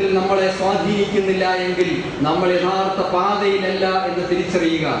സൂക്ഷ്മാംശത്തിൽ നമ്മളെ സ്വാധീനിക്കുന്നില്ല എങ്കിൽ നമ്മൾ യഥാർത്ഥ പാതയിലല്ല എന്ന്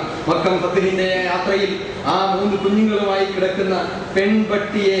തിരിച്ചറിയുക. മക്കം ഫത്ഹിന്റെ യാത്രയിൽ ആ 3 കുഞ്ഞുങ്ങളുമായി കിടക്കുന്ന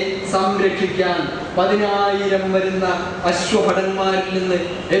പെൺപട്ടിയെ സംരക്ഷിക്കാൻ 10,000 വരുന്ന അശ്വഭടന്മാരിൽ നിന്ന്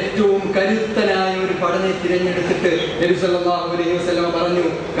ഏറ്റവും കരുത്തനായ ഒരു ഭടനെ തിരഞ്ഞെടുത്തിട്ട് നബി സല്ലല്ലാഹു അലൈഹി വസല്ലം പറഞ്ഞു.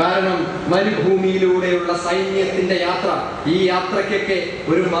 കാരണം മരുഭൂമിയിലൂടെയുള്ള സൈന്യത്തിന്റെ യാത്ര, ഈ യാത്രയ്ക്കൊക്കെ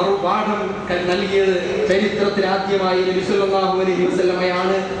ഒരു മറുപാഠം നൽകിയത് ചരിത്രത്തിൽ ആദ്യമായി നബി സല്ലല്ലാഹു അലൈഹി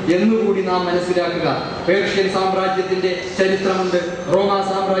വസല്ലമയാണ് എന്നുകൂടി നാം മനസ്സിലാക്കുക. പേർഷ്യൻ സാമ്രാജ്യത്തിന്റെ ചരിത്രമുണ്ട്, റോമാ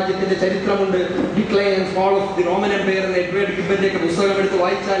സാമ്രാജ്യത്തിന്റെ ചരിത്രമുണ്ട്. Decline and fall of the Roman Empire എന്ന എഡ്വേർഡ് ഗിബ്ബന്റെ പുസ്തകം എടുത്ത്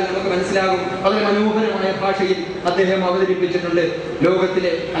വായിച്ചാൽ നമുക്ക് മനസ്സിലാകും. വളരെ മനോഹരമായ ഭാഷയിൽ അദ്ദേഹം അവതരിപ്പിച്ചിട്ടുണ്ട്.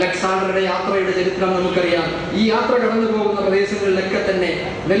 ലോകത്തിലെ അലക്സാണ്ടറുടെ യാത്രയുടെ ചരിത്രം നമുക്കറിയാം. ഈ യാത്ര കടന്നു പോകുന്ന പ്രദേശങ്ങളിലൊക്കെ തന്നെ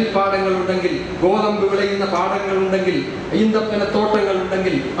നെൽപ്പാടങ്ങൾ ഉണ്ടെങ്കിൽ, ഗോതമ്പ് വിളയുന്ന പാടങ്ങൾ ഉണ്ടെങ്കിൽ, ഈന്തപ്പന തോട്ടങ്ങൾ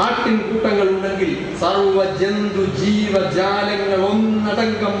ഉണ്ടെങ്കിൽ, ആട്ടിൻ കൂട്ടങ്ങൾ ഉണ്ടെങ്കിൽ, സർവ്വ ജന്തു ജീവജാലങ്ങൾ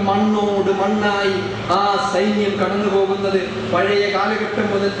ഒന്നടങ്കം മണ്ണോട് മണ്ണായി ആ സൈന്യം കടന്നു പോകുന്നത് പഴയ കാലഘട്ടം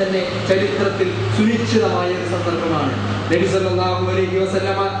മുതൽ തന്നെ ചരിത്രത്തിൽ സുനിശ്ചിതമായ ഒരു സന്ദർഭമാണ്. നബി സല്ലല്ലാഹു അലൈഹി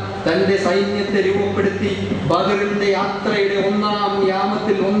വസല്ലമ തന്റെ സൈന്യത്തെ രൂപപ്പെടുത്തി ബദറിന്റെ യാത്രയുടെ 1-ാം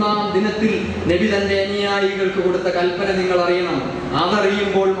യാമത്തിൽ 1-ാം ദിനത്തിൽ നബി തന്റെ അനുയായികൾക്ക് കൊടുത്ത കൽപ്പന നിങ്ങൾ അറിയണം.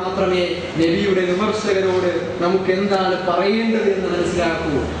 അതറിയുമ്പോൾ മാത്രമേ നബിയുടെ വിമർശകരോട് നമുക്ക് എന്താണ് പറയേണ്ടത് എന്ന്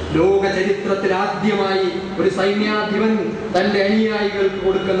മനസ്സിലാക്കൂ. ലോക ചരിത്രത്തിൽ ആദ്യമായി ഒരു സൈന്യാധിപൻ തന്റെ അനുയായികൾക്ക്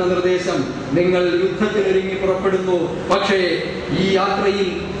കൊടുക്കുന്ന നിർദ്ദേശം, നിങ്ങൾ യുദ്ധത്തിനൊരുങ്ങി പുറപ്പെടുന്നു, പക്ഷേ ഈ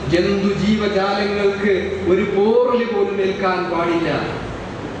യാത്രയിൽ ജന്തു ജീവജാലങ്ങൾക്ക് ഒരു പോറല് പോലും ഏൽക്കാൻ പാടില്ല.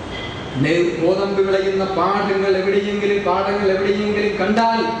 ഗോതമ്പ് വിളയുന്ന പാടങ്ങൾ എവിടെയെങ്കിലും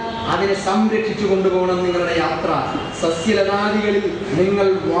കണ്ടാൽ അതിനെ സംരക്ഷിച്ചു കൊണ്ടുപോകണം നിങ്ങളുടെ യാത്ര. സസ്യലതാദികളിൽ നിങ്ങൾ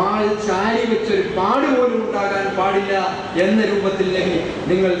വാൾ ചാരി വെച്ചൊരു പാട് പോലും ഉണ്ടാകാൻ പാടില്ല എന്ന രൂപത്തിൽ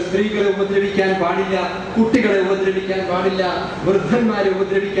നിങ്ങൾ സ്ത്രീകളെ ഉപദ്രവിക്കാൻ പാടില്ല, കുട്ടികളെ ഉപദ്രവിക്കാൻ പാടില്ല, വൃദ്ധന്മാരെ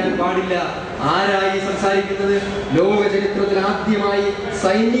ഉപദ്രവിക്കാൻ പാടില്ല. ആരായി സംസാരിക്കുന്നത്? ലോക ചരിത്രത്തിൽ ആദ്യമായി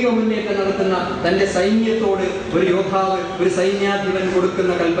സൈനിക മുന്നേറ്റം നടത്തുന്ന തന്റെ സൈന്യത്തോട് ഒരു യോദ്ധാവ്, ഒരു സൈന്യാധിപൻ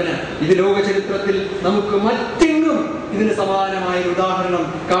കൊടുക്കുന്ന കൽപ്പന. ഇത് ലോക ചരിത്രത്തിൽ നമുക്ക് മറ്റെങ്ങും ഇതിന് സമാനമായ ഒരു ഉദാഹരണം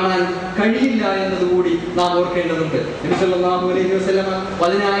കാണാൻ കഴിയില്ല എന്നതുകൂടി നാം ഓർക്കേണ്ടതുണ്ട്. നബി സല്ലല്ലാഹു അലൈഹി വസല്ലമ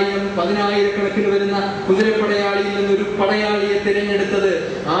 10,000 വരുന്ന കുതിരപ്പടയാളിയിൽ നിന്ന് ഒരു പടയാളിയെ തിരഞ്ഞെടുത്തത്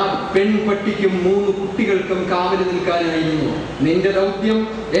ആ പെൺപട്ടിക്കും 3 കുട്ടികൾക്കും കാവല് നിൽക്കാനായിരുന്നു. നിന്റെ ദൗത്യം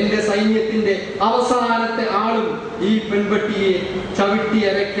എന്റെ സൈന്യത്തിന്റെ അവസാനത്തെ ആളും ഈ പെൺപട്ടിയെ ചവിട്ടി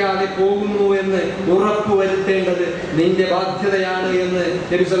അരയ്ക്കാതെ പോകുന്നു എന്ന് ഉറപ്പുവരുത്തേണ്ടത് നിന്റെ ബാധ്യതയാണ് എന്ന്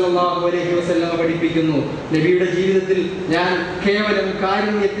നബി സല്ലല്ലാഹു അലൈഹി വസല്ലമ പഠിപ്പിക്കുന്നു. നബിയുടെ ജീവിതത്തിൽ ഞാൻ കേവലം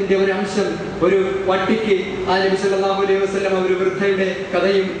കാരുണ്യത്തിന്റെ ഒരു അംശം, ഒരു പട്ടിക്ക് ആ നബി സല്ലല്ലാഹു അലൈഹി വസല്ലമ ഒരു വൃദ്ധയുടെ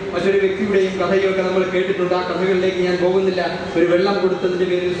കഥയും മറ്റൊരു വ്യക്തിയുടെയും കഥയും ഒക്കെ നമ്മൾ കേട്ടിട്ടുണ്ട്. ആ കഥകളിലേക്ക് ഞാൻ പോകുന്നില്ല. ഒരു വെള്ളം കൊടുത്തതിന്റെ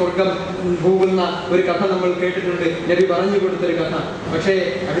പേരിൽ സ്വർഗം പോകുന്ന ഒരു കഥ നമ്മൾ കേട്ടിട്ടുണ്ട്, നബി പറഞ്ഞു കൊടുത്തൊരു കഥ. പക്ഷേ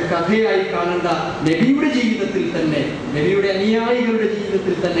അത് കഥയായി കാണേണ്ട, നബിയുടെ ജീവിതത്തിൽ തന്നെ, നബിയുടെ അനുയായികളുടെ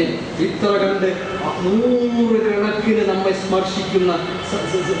ജീവിതത്തിൽ തന്നെ ഇത്ര കണ്ട് 100 കണക്കിന് നമ്മെ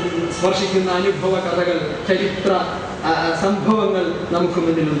സ്പർശിക്കുന്ന അനുഭവ കഥകൾ, ചരിത്ര സംഭവങ്ങൾ നമുക്ക്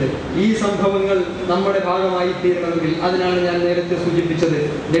മുന്നിലുണ്ട്. ഈ സംഭവങ്ങൾ നമ്മുടെ ഭാഗമായി തീരണമെങ്കിൽ അതിനാണ് ഞാൻ നേരത്തെ സൂചിപ്പിച്ചത്,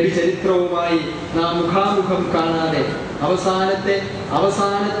 നബി ചരിത്രവുമായി നാം മുഖാമുഖം കാണാതെ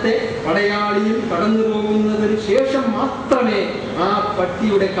അവസാനത്തെ പടയാളിയും കടന്നു പോകുന്നതിന് ശേഷം മാത്രമേ ആ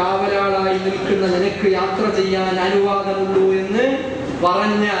പട്ടിയുടെ കാവലാളായി നിൽക്കുന്ന നിനക്ക് യാത്ര ചെയ്യാൻ അനുവാദമുള്ളൂ എന്ന്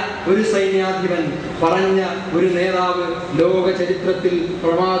പറഞ്ഞ ഒരു സൈന്യാധിപൻ, പറഞ്ഞ ഒരു നേതാവ് ലോക ചരിത്രത്തിൽ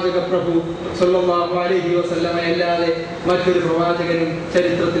പ്രവാചക പ്രഭു സല്ലല്ലാഹു അലൈഹി വസല്ലമ അല്ലാതെ മറ്റൊരു പ്രവാചകനും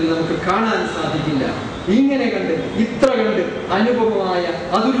ചരിത്രത്തിൽ നമുക്ക് കാണാൻ സാധിക്കില്ല. ഇങ്ങനെ കണ്ട് ഇത്ര കണ്ട് അനുപമമായ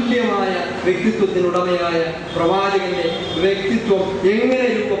അതുല്യമായ വ്യക്തിത്വത്തിനുടമയായ പ്രവാചകന്റെ വ്യക്തിത്വം എങ്ങനെ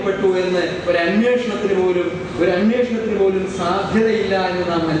രൂപപ്പെട്ടു എന്ന് ഒരു അന്വേഷണത്തിന് പോലും സാധ്യതയില്ല എന്ന്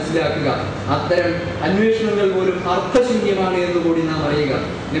നാം മനസ്സിലാക്കുക. അത്തരം അന്വേഷണങ്ങൾ പോലും അർത്ഥശൂന്യമാണ് എന്ന് കൂടി നാം അറിയുക.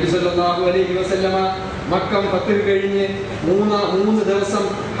 നബി സല്ലല്ലാഹു അലൈഹി വസല്ലമ മക്ക ഫത്ഹ് കഴിഞ്ഞ് 3 ദിവസം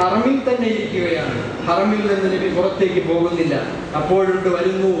ഹറമിൽ തന്നെ ഇരിക്കുകയാണ്. ഹറമിൽ നിന്ന് നബി പുറത്തേക്ക് പോകുന്നില്ല. അപ്പോഴുണ്ട്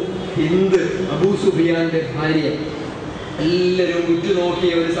വരുന്നു ഹിന്ദ്, അബൂ സുഫിയാന്റെ ഭാര്യ. എല്ലാവരും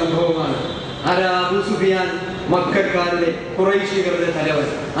ഉറ്റുനോക്കിയ ഒരു സംഭവമാണ്. ആരാ അബൂ സുഫിയാൻ? മക്കക്കാരുടെ ഖുറൈശികളുടെ തലവൻ.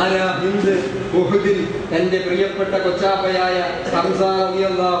 ആരാ ഹിന്ദ്? ഉഹുദിൽ തന്റെ പ്രിയപ്പെട്ട കൊച്ചാപ്പയായ ഹംസ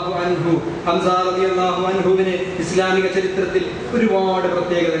റളിയല്ലാഹു അൻഹുവിന് ഇസ്ലാമിക ചരിത്രത്തിൽ ഒരുപാട്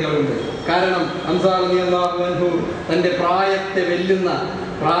പ്രത്യേകതകളുണ്ട്. കാരണം ഹംസ റളിയല്ലാഹു അൻഹു തന്റെ പ്രായത്തെ വെല്ലുന്ന,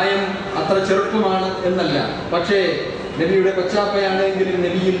 പ്രായം അത്ര ചെറുപ്പമാണ് എന്നല്ല, പക്ഷേ നബിയുടെ കൊച്ചാപ്പയാണെങ്കിലും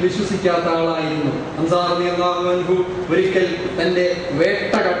നബിയിൽ വിശ്വസിക്കാത്ത ആളായിരുന്നു. ഹംസ റളിയല്ലാഹു അൻഹു ഒരിക്കൽ തന്റെ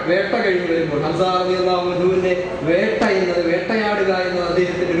വേട്ട കഴിഞ്ഞ് വരുമ്പോൾ, ഹംസ റളിയല്ലാഹു അൻഹുവിന്റെ വേട്ടയാടുക എന്നത്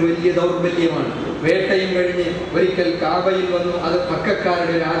അദ്ദേഹത്തിന്റെ ഒരു വലിയ ദൗർബല്യമാണ്. വേട്ടയും കഴിഞ്ഞ് ഒരിക്കൽ കാബയിൽ വന്നു. അത്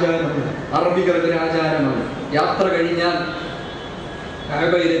മക്കക്കാരുടെ ഒരു ആചാരമാണ്, അറബികളുടെ ഒരു ആചാരമാണ്. യാത്ര കഴിഞ്ഞാൽ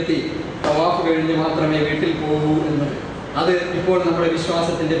കാബയിലെത്തി തവാഫ് കഴിഞ്ഞ് മാത്രമേ വീട്ടിൽ പോകൂ എന്നത്. അത് ഇപ്പോൾ നമ്മുടെ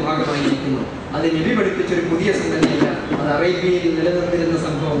വിശ്വാസത്തിന്റെ ഭാഗമായിരിക്കുന്നു. അത് നബി പഠിപ്പിച്ചൊരു പുതിയ സംഗതിയല്ല. അത് അറേബ്യയിൽ നിലനിന്നിരുന്ന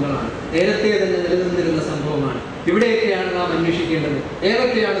സംഭവങ്ങളാണ്, നേരത്തെ തന്നെ നിലനിന്നിരുന്ന സംഭവമാണ്. ഇവിടെയൊക്കെയാണ് നാം അന്വേഷിക്കേണ്ടത്.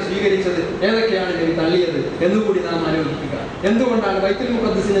 ഏതൊക്കെയാണ് സ്വീകരിച്ചത്, ഏതൊക്കെയാണ് നബി തള്ളിയത് എന്നുകൂടി നാം ആലോചിക്കുക. എന്തുകൊണ്ടാണ് ബൈത്തുൽ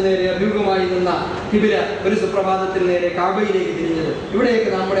മുഖദ്ദസിന് നേരെ അഭിമുഖമായി നിന്ന ഖിബില ഒരു സുപ്രഭാതത്തിൽ നേരെ കാബയിലേക്ക് തിരിഞ്ഞത്?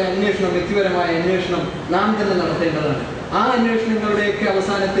 ഇവിടെയൊക്കെ നമ്മുടെ അന്വേഷണം, വ്യക്തിപരമായ അന്വേഷണം നാം തന്നെ നടത്തേണ്ടതാണ്. ആ അന്വേഷണങ്ങളുടെയൊക്കെ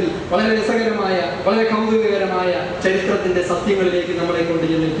അവസാനത്തിൽ വളരെ രസകരമായ, വളരെ കൗതുകകരമായ ചരിത്രത്തിന്റെ സത്യങ്ങളിലേക്ക് നമ്മളെ കൊണ്ട്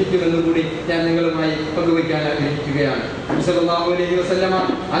ചെന്ന് എത്തിക്കുമെന്നും കൂടി ഞാൻ നിങ്ങളുമായി പങ്കുവയ്ക്കാൻ ആഗ്രഹിക്കുകയാണ്. നബി സല്ലല്ലാഹു അലൈഹി വസല്ലമ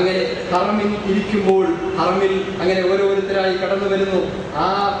അങ്ങനെ ഹറമിൽ ഇരിക്കുമ്പോൾ, ഹറമിൽ അങ്ങനെ ഓരോരുത്തരായി കടന്നു വരുന്നു. ആ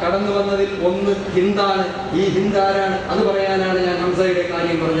കടന്നു വന്നതിൽ ഒന്ന് ഹിന്ദാണ്. ഈ ഹിന്ദാരാണ്? അത് പറയാനാണ് ഞാൻ ഹംസയുടെ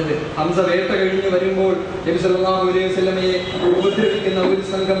കാര്യം പറഞ്ഞത്. ഹംസ വേട്ട കഴിഞ്ഞ് വരുമ്പോൾ നബി സല്ലല്ലാഹു അലൈഹി വസല്ലമയെ ഉപദ്രവിക്കുന്ന ഒരു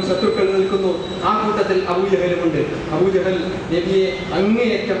സംഘം ശത്രുക്കൾ നിൽക്കുന്നു. ആ കൂട്ടത്തിൽ അബൂജഹലുമുണ്ട്. അബൂജഹൽ നബിയെ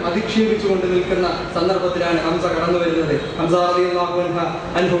അങ്ങേയറ്റം അധിക്ഷേപിച്ചുകൊണ്ട് നിൽക്കുന്ന സന്ദർഭത്തിലാണ് ഹംസ കടന്നു വരുന്നത്. ഹംസ റളിയല്ലാഹു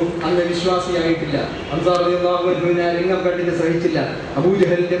അൻഹു അന്ന് വിശ്വാസിയായിട്ടില്ല. ഹംസ റളിയല്ലാഹു അൻഹുവിനെ രംഗം കണ്ടിട്ട് സഹിച്ചില്ല.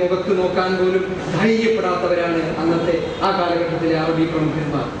 അബൂജഹലിന്റെ മുഖത്ത് നോക്കാൻ പോലും ധൈര്യപ്പെടാത്തവരാണ് അന്നത്തെ ആ കാലഘട്ടത്തിലെ അറബി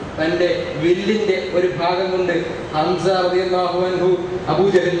പ്രമുഖന്മാർ. തന്റെ വില്ലിന്റെ ഒരു ഭാഗം കൊണ്ട് ഹംസ റളിയല്ലാഹു അൻഹു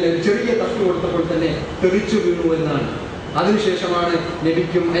അബൂജഹലിന് ഒരു ചെറിയ തട്ട് കൊടുത്തപ്പോൾ തന്നെ തെറിച്ചു വീണു എന്നാണ്. അതിനുശേഷമാണ്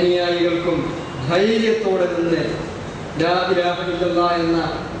നബിക്കും അനുയായികൾക്കും ധൈര്യത്തോടെ നിന്ന് ലാ ഇലാഹ ഇല്ലല്ലാഹ് എന്ന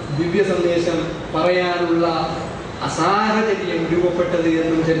ദിവ്യ സന്ദേശം പറയാനുള്ള അസാഹചര്യം രൂപപ്പെട്ടത്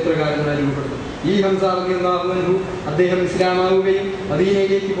എന്നും ചരിത്രകാരന്മാർ രൂപപ്പെടുന്നു. ഈ ഹംസ റളിയല്ലാഹു അൻഹു അദ്ദേഹം ഇസ്ലാമാവുകയും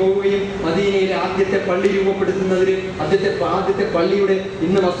മദീനയിലേക്ക് പോവുകയും മദീനയിലെ ആദ്യത്തെ പള്ളി രൂപപ്പെടുത്തുന്നതിന് ആദ്യത്തെ പള്ളിയുടെ,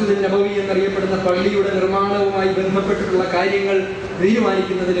 ഇന്ന് മസ്ജിദുൻ നബവി എന്നറിയപ്പെടുന്ന പള്ളിയുടെ നിർമ്മാണവുമായി ബന്ധപ്പെട്ടിട്ടുള്ള കാര്യങ്ങൾ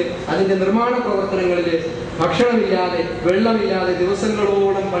തീരുമാനിക്കുന്നതിന്, അതിന്റെ നിർമ്മാണ പ്രവർത്തനങ്ങളിൽ ഭക്ഷണമില്ലാതെ, വെള്ളമില്ലാതെ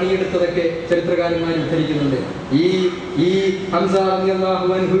ദിവസങ്ങളോളം പണിയെടുത്തതൊക്കെ ചരിത്രകാരന്മാർ ഉദ്ധരിക്കുന്നുണ്ട്. ഈ ഹംസ റളിയല്ലാഹു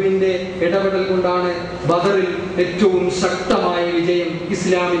അൻഹുവിന്റെ ഇടപെടൽ കൊണ്ടാണ് ബദറിൽ ഏറ്റവും ശക്തമായ വിജയം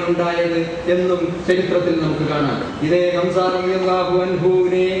ഇസ്ലാമിനുണ്ടായത് എന്നും ചരിത്രത്തിൽ നമുക്ക് കാണാം. ഇതേ ഹംസ റളിയല്ലാഹു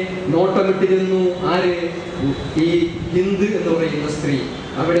അൻഹുവിനെ നോട്ടമിട്ടിരുന്നു ആര്? ഈ ഹിന്ദ് എന്ന് പറയുന്ന സ്ത്രീ.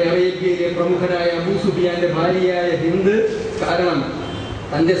 അവിടെ അറേബ്യയിലെ പ്രമുഖനായ അബൂ സുഫിയാന്റെ ഭാര്യയായ ഹിന്ദ്. കാരണം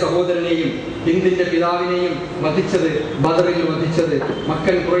തന്റെ സഹോദരനെയും ഹിന്ദിന്റെ പിതാവിനെയും വധിച്ചത്, ബദറിൽ വധിച്ചത്,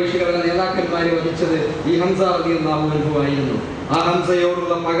 മക്കൻ ഖുറൈശികളുടെ നേതാക്കന്മാരെ വധിച്ചത് ഈ ഹംസ റളിയല്ലാഹു അൻഹു ആയിരുന്നു. ആ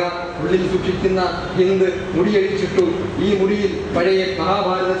ഹംസയോടുള്ള പക ഉള്ളിൽ സൂക്ഷിക്കുന്ന ഹിന്ദ് മുടിയഴിച്ചിട്ടു. ഈ മുടിയിൽ പഴയ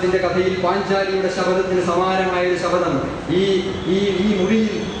മഹാഭാരതത്തിന്റെ കഥയിൽ പാഞ്ചാലിയുടെ ശപഥത്തിന് സമാനമായ ഒരു ശപഥം. ഈ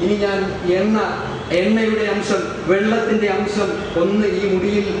മുടിയിൽ ഇനി ഞാൻ എണ്ണയുടെ അംശം, വെള്ളത്തിന്റെ അംശം ഒന്ന് ഈ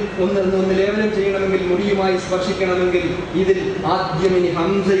മുടിയിൽ ഒന്ന് ലേപനം ചെയ്യണമെങ്കിൽ, മുടിയുമായി സ്പർശിക്കണമെങ്കിൽ ഇതിൽ ആദ്യം ഇനി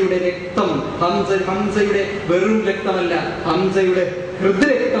ഹംസയുടെ രക്തം, ഹംസയുടെ വെറും രക്തമല്ല, ഹംസയുടെ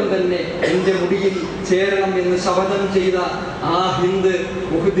ഹൃദയരക്തം തന്നെ എന്റെ മുടിയിൽ ചേരണം എന്ന് ശപഥം ചെയ്ത ആ ഹിന്ദ്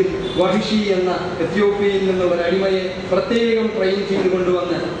ഉഹുദിൽ വഹിഷി എന്ന എത്യോപ്യയിൽ നിന്ന് ഒരു അടിമയെ പ്രത്യേകം ട്രെയിൻ ചെയ്ത്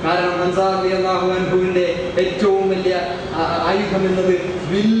കൊണ്ടുവന്ന്, കാരണം ഹംസ റളിയല്ലാഹു അൻഹുവിന്റെ ഏറ്റവും വലിയ ആയുധം എന്നത്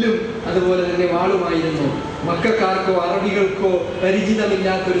വില്ലും അതുപോലെ തന്നെ വാളുമായിരുന്നു. മക്കക്കാർക്കോ അറബികൾക്കോ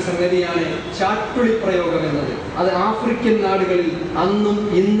പരിചിതമില്ലാത്തൊരു സംഗതിയാണ് ചാട്ടുളി പ്രയോഗം എന്നത്. അത് ആഫ്രിക്കൻ നാടുകളിൽ അന്നും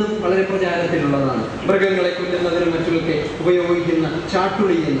ഇന്നും വളരെ പ്രചാരത്തിലുള്ളതാണ്. മൃഗങ്ങളെ കൊല്ലുന്നതിനും മറ്റുമൊക്കെ ഉപയോഗിക്കുന്ന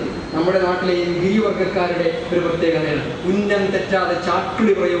ചാട്ടുളി എന്ന് നമ്മുടെ നാട്ടിലെയും ഗിരിവർഗക്കാരുടെ ഒരു പ്രത്യേകതയാണ്. ഉന്നം തെറ്റാതെ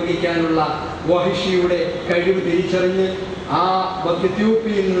ചാട്ടുളി പ്രയോഗിക്കാനുള്ള വഹിഷിയുടെ കഴിവ് തിരിച്ചറിഞ്ഞ് ആ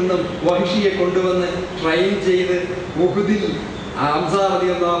എത്യോപ്യയിൽ നിന്നും വഹിഷിയെ കൊണ്ടുവന്ന് ട്രെയിൻ ചെയ്ത് ഉഹുദിൽ ഹംസ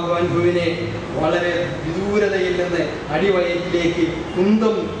റളിയല്ലാഹു അൻഹുവിനെ വളരെ വിദൂരതയിൽ നിന്ന് അടിവയറ്റിലേക്ക്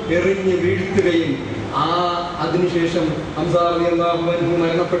കുന്തം എറിഞ്ഞ് വീഴ്ത്തുകയും അതിനുശേഷം ഹംസ റളിയല്ലാഹു അൻഹു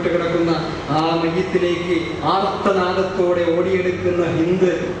മരണപ്പെട്ട് കിടക്കുന്ന ആ മയ്യത്തിലേക്ക് ആർത്തനാദത്തോടെ ഓടിയെടുക്കുന്ന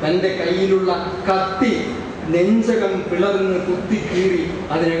ഹിന്ദ് തൻ്റെ കയ്യിലുള്ള കത്തി നെഞ്ചകം പിളർന്ന് കുത്തിക്കീറി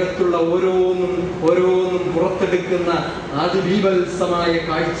അതിനകത്തുള്ള ഓരോന്നും പുറത്തെടുക്കുന്ന അതിബീഭത്സമായ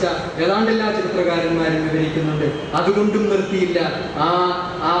കാഴ്ച ഏതാണ്ടെല്ലാ ചരിത്രകാരന്മാരും വിവരിക്കുന്നുണ്ട്. അതുകൊണ്ടും നിർത്തിയില്ല.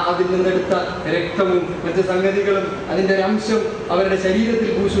 അതിൽ നിന്നെടുത്ത രക്തവും മറ്റ് സംഗതികളും അതിൻ്റെ ഒരു അംശം അവരുടെ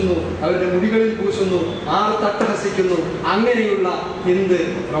ശരീരത്തിൽ പൂശുന്നു, അവരുടെ മുടികളിൽ പൂശുന്നു, തട്ടഹസിക്കുന്നു. അങ്ങനെയുള്ള ഹിന്ദ്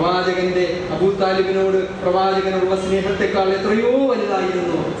പ്രവാചകന്റെ അബൂ താലിബിനോട് പ്രവാചകനുള്ള സ്നേഹത്തെക്കാൾ എത്രയോ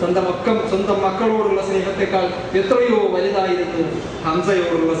വലുതായിരുന്നു. സ്വന്തം മക്കളോടുള്ള സ്നേഹത്തെക്കാൾ എത്രയോ വലുതായിരുന്നു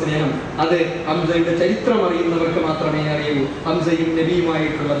ഹംസയോടുള്ള സ്നേഹം. അത് ഹംസയുടെ ചരിത്രം അറിയുന്നവർക്ക് മാത്രമേ അറിയൂ. ഹംസയും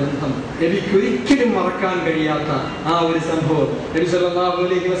നബിയുമായിട്ടുള്ള ബന്ധം നബിക്ക് ഒരിക്കലും മറക്കാൻ കഴിയാത്ത ആ ഒരു സംഭവം. നബി സല്ലല്ലാഹു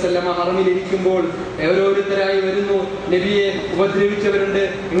അലൈഹി വസല്ലമ ഹറമിലിരിക്കുമ്പോൾ ഓരോരുത്തരായി വരുന്നു. നബിയെ ഉപദ്രവിച്ചവരുണ്ട്.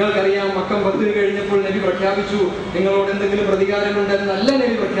 നിങ്ങൾക്കറിയാം, മക്കം 10 കഴിഞ്ഞപ്പോൾ നബി പ്രഖ്യാപിച്ചു, നിങ്ങളോട് എന്തെങ്കിലും പ്രതികാരമുണ്ടെന്നല്ല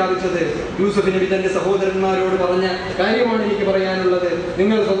നബി പ്രഖ്യാപിച്ചത്. യൂസുഫ് നബി തന്റെ സഹോദരന്മാരോട് പറഞ്ഞ കാര്യമാണ് എനിക്ക് പറയാനുള്ളത്.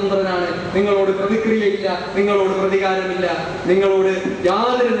 നിങ്ങൾ സ്വതന്ത്രനാണ്, നിങ്ങളോട് പ്രതിക്രിയയില്ല, നിങ്ങളോട് പ്രതികാരമില്ല, നിങ്ങളോട്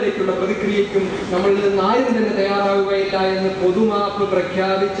യാതൊരു നിലയ്ക്കുള്ള പ്രതിക്രിയയ്ക്കും നമ്മളിൽ നിന്ന് ആരും തന്നെ തയ്യാറാവുകയില്ല എന്ന് പൊതുമാപ്പ്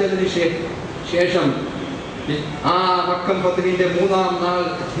പ്രഖ്യാപിച്ചതിന് ശേഷം ആ മക്കം 10-ന്റെ 3-ാം നാൾ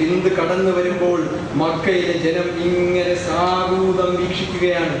ഹിന്ദ് കടന്നു വരുമ്പോൾ മക്കയിലെ ജനം ഇങ്ങനെ സാഗൂതം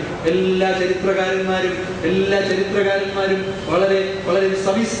വീക്ഷിക്കുകയാണ്. എല്ലാ ചരിത്രകാരന്മാരും വളരെ വളരെ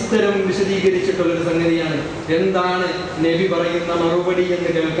സവിസ്തരം വിശദീകരിച്ചിട്ടുള്ളൊരു സംഗതിയാണ്. എന്താണ് നബി പറയുന്ന മറുപടി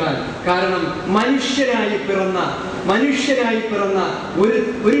എന്ന് കേൾക്കാൻ. കാരണം മനുഷ്യനായി പിറന്ന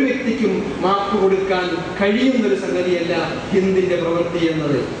ഒരു വ്യക്തിക്കും മാപ്പ് കൊടുക്കാൻ കഴിയുന്നൊരു സംഗതിയല്ല ഹിന്ദിന്റെ പ്രവൃത്തി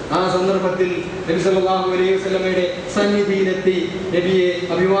എന്നത്. ആ സന്ദർഭത്തിൽ നബി സല്ലല്ലാഹു അലൈഹി വസല്ലമയുടെ സന്നിധിയിലെത്തി നബിയെ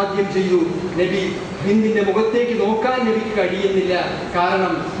അഭിവാദ്യം ചെയ്തു. നബി ഹിന്ദിന്റെ മുഖത്തേക്ക് നോക്കാൻ നബിക്ക് കഴിയുന്നില്ല.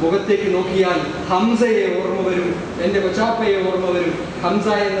 കാരണം മുഖത്തേക്ക് നോക്കിയാൽ ഹംസയെ ഓർമ്മ വരും, എൻ്റെ കൊച്ചാപ്പയെ ഓർമ്മ വരും. ഹംസ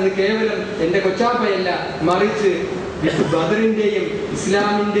എന്നത് കേവലം എൻ്റെ കൊച്ചാപ്പയല്ല, മറിച്ച് ബദറിന്റെയും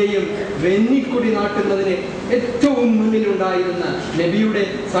ഇസ്ലാമിന്റെയും വെന്നിക്കൊടി നാട്ടുന്നതിന് ഏറ്റവും മുന്നിലുണ്ടായിരുന്ന നബിയുടെ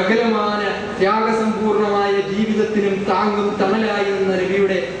സകലമാന ത്യാഗസമ്പൂർണമായ ജീവിതത്തിനും താങ്ങും തണലായിരുന്ന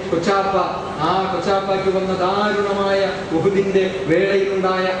നബിയുടെ കൊച്ചാപ്പ. ആ കൊച്ചാപ്പയ്ക്ക് വന്ന ദാരുണമായ ഉഹുദിന്റെ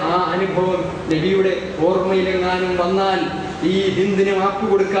വേളയിലുണ്ടായ ആ അനുഭവം നബിയുടെ ഓർമ്മയിലെങ്ങാനും വന്നാൽ ഈ ഹിന്ദിന് മാപ്പ്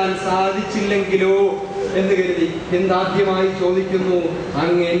കൊടുക്കാൻ സാധിച്ചില്ലെങ്കിലോ എന്ന് കരുതി ഹിന്ദ് ആദ്യമായി ചോദിക്കുന്നു,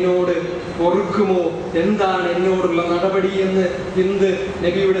 അങ്ങ് എന്നോട് പൊറുക്കുമോ? എന്താണ് എന്നോടുള്ള നടപടി എന്ന് ഹിന്ദ്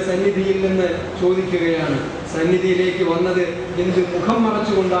നബിയുടെ സന്നിധിയിൽ നിന്ന് ചോദിക്കുകയാണ്. സന്നിധിയിലേക്ക് വന്നത് ഹിന്ദ് മുഖം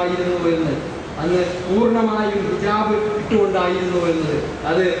മറച്ചുകൊണ്ടായിരുന്നു എന്ന്. അന്ന് പൂർണ്ണമായും ഹിജാബ് ഇട്ടുകൊണ്ടായിരുന്നു എന്നത്.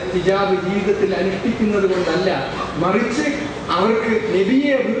 അത് ഹിജാബ് ജീവിതത്തിൽ അനുഷ്ഠിക്കുന്നത് കൊണ്ടല്ല, മറിച്ച് അവർക്ക്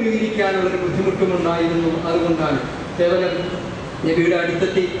നബിയെ അഭിമുഖീകരിക്കാനുള്ളൊരു ബുദ്ധിമുട്ടുമുണ്ടായിരുന്നു. അതുകൊണ്ടാണ് കേവലം നബിയുടെ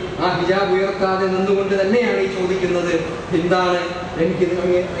അടുത്തെത്തി ആ ഹിജാബ് ഉയർത്താതെ നിന്നുകൊണ്ട് തന്നെയാണ് ഈ ചോദിക്കുന്നത്, എന്താണ്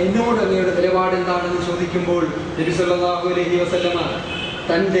എന്നോട് അങ്ങയുടെ നിലപാട് എന്താണെന്ന് ചോദിക്കുമ്പോൾ നബി സല്ലല്ലാഹു അലൈഹി വസല്ലമ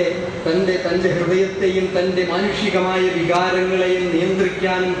തൻ്റെ ഹൃദയത്തെയും തൻ്റെ മാനുഷികമായ വികാരങ്ങളെയും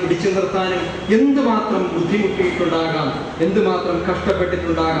നിയന്ത്രിക്കാനും പിടിച്ചു നിർത്താനും എന്തുമാത്രം ബുദ്ധിമുട്ടിയിട്ടുണ്ടാകാം, എന്തുമാത്രം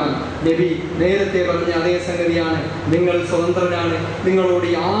കഷ്ടപ്പെട്ടിട്ടുണ്ടാകാം. നബി നേരത്തെ പറഞ്ഞ അതേ സംഗതിയാണ്, നിങ്ങൾ സ്വതന്ത്രനാണ്, നിങ്ങളോട്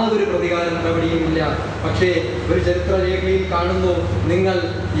യാതൊരു പ്രതികാര നടപടിയുമില്ല. പക്ഷേ ഒരു ചരിത്രരേഖയിൽ കാണുന്നു, നിങ്ങൾ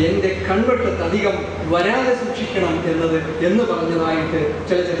എൻ്റെ കൺവെട്ടത്ത് അധികം വരാതെ സൂക്ഷിക്കണം എന്ന് പറഞ്ഞതായിട്ട്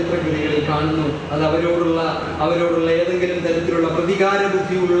ചില ചരിത്രകൃതികളിൽ കാണുന്നു. അത് അവരോടുള്ള ഏതെങ്കിലും തരത്തിലുള്ള പ്രതികാര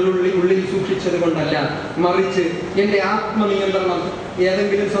ബുദ്ധി ഉള്ളിൽ സൂക്ഷിച്ചത് കൊണ്ടല്ല, മറിച്ച് എൻ്റെ ആത്മനിയന്ത്രണം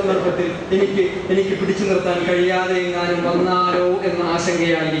ഏതെങ്കിലും സന്ദർഭത്തിൽ എനിക്ക് പിടിച്ചു നിർത്താൻ കഴിയാതെ എങ്ങാനും വന്നാലോ എന്ന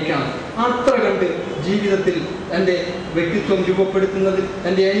ആശങ്കയായിരിക്കാം. അത്ര കണ്ട് ജീവിതത്തിൽ തൻ്റെ വ്യക്തിത്വം രൂപപ്പെടുത്തുന്നതിൽ,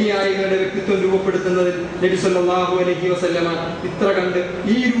 തൻ്റെ അനുയായികളുടെ വ്യക്തിത്വം രൂപപ്പെടുത്തുന്നതിൽ നബി സല്ലല്ലാഹു അലൈഹി വസല്ലമ ഇത്ര കണ്ട്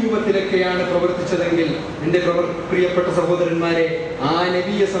ഈ രൂപത്തിലൊക്കെയാണ് പ്രവർത്തിച്ചതെങ്കിൽ എൻ്റെ പ്രിയപ്പെട്ട സഹോദരന്മാരെ, ആ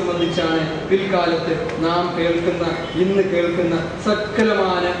നബിയെ സംബന്ധിച്ചാണ് പിൽക്കാലത്ത് ഇന്ന് കേൾക്കുന്ന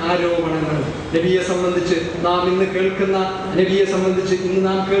സകലമാന ആരോപണങ്ങളും. നബിയെ സംബന്ധിച്ച് ഇന്ന്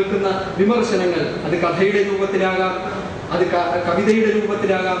നാം കേൾക്കുന്ന വിമർശനങ്ങൾ, അത് കഥയുടെ രൂപത്തിലാകാം, അത് കവിതയുടെ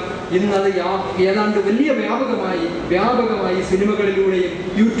രൂപത്തിലാകാം. ഇന്നത് ഏതാണ്ട് വലിയ വ്യാപകമായി സിനിമകളിലൂടെയും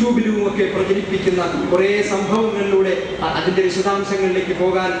യൂട്യൂബിലും ഒക്കെ പ്രചരിപ്പിക്കുന്ന കുറേ സംഭവങ്ങളിലൂടെ അതിന്റെ വിശദാംശങ്ങളിലേക്ക്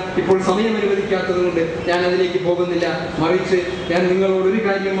പോകാൻ ഇപ്പോൾ സമയം അനുവദിക്കാത്തത് കൊണ്ട് ഞാൻ അതിലേക്ക് പോകുന്നില്ല. മറിച്ച് ഞാൻ നിങ്ങളോട് ഒരു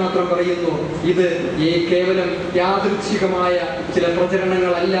കാര്യം മാത്രം പറയുന്നു, ഇത് കേവലം യാദൃച്ഛികമായ ചില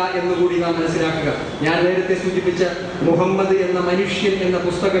പ്രചരണങ്ങളല്ല എന്നുകൂടി നാം മനസ്സിലാക്കുക. ഞാൻ നേരത്തെ സൂചിപ്പിച്ച മുഹമ്മദ് എന്ന മനുഷ്യൻ എന്ന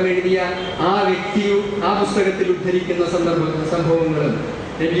പുസ്തകം എഴുതിയ ആ വ്യക്തിയും ആ പുസ്തകത്തിൽ ഉദ്ധരിക്കുന്ന സംഭവങ്ങളും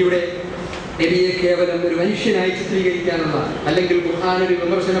നബിയെ കേവലം ഒരു മനുഷ്യനായി ചിത്രീകരിക്കാനുള്ള, അല്ലെങ്കിൽ ഖുർആനൊരു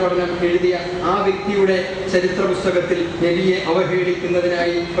വിമർശന പഠനം എഴുതിയ ആ വ്യക്തിയുടെ ചരിത്ര പുസ്തകത്തിൽ നബിയെ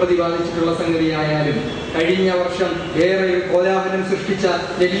അവഹേളിക്കുന്നതിനായി പ്രതിപാദിച്ചിട്ടുള്ള സംഗതിയായാലും, കഴിഞ്ഞ വർഷം ഏറെ കോലാഹലം സൃഷ്ടിച്ച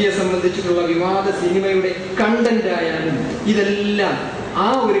നബിയെ സംബന്ധിച്ചിട്ടുള്ള വിവാദ സിനിമയുടെ കണ്ടന്റ് ആയാലും, ഇതെല്ലാം ആ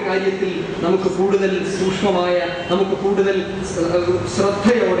ഒരു കാര്യത്തിൽ നമുക്ക് കൂടുതൽ സൂക്ഷ്മമായ, നമുക്ക് കൂടുതൽ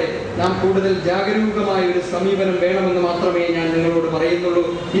ശ്രദ്ധയോടെ, നാം കൂടുതൽ ജാഗരൂകമായ ഒരു സമീപനം വേണമെന്ന് മാത്രമേ ഞാൻ നിങ്ങളോട് പറയുന്നുള്ളൂ.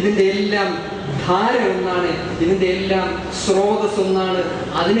 ഇതിൻ്റെ എല്ലാം ധാര ഒന്നാണ്, ഇതിൻ്റെ എല്ലാം സ്രോതസ് ഒന്നാണ്.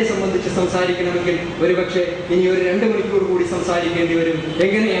 അതിനെ സംബന്ധിച്ച് സംസാരിക്കണമെങ്കിൽ ഒരുപക്ഷെ ഇനി ഒരു 2 മണിക്കൂർ കൂടി സംസാരിക്കേണ്ടി വരും.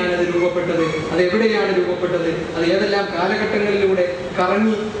 എങ്ങനെയാണ് അത് രൂപപ്പെട്ടത്, അത് എവിടെയാണ് രൂപപ്പെട്ടത്, അത് ഏതെല്ലാം കാലഘട്ടങ്ങളിലൂടെ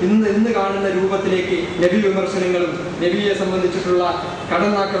കറങ്ങി ഇന്ന് കാണുന്ന രൂപത്തിലേക്ക് നബി വിമർശനങ്ങളും നബിയെ സംബന്ധിച്ചിട്ടുള്ള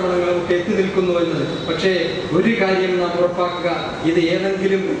കടന്നാക്രമണങ്ങളും ഒക്കെ എത്തി നിൽക്കുന്നു എന്നത്. പക്ഷേ ഒരു കാര്യം നാം ഉറപ്പാക്കുക, ഇത്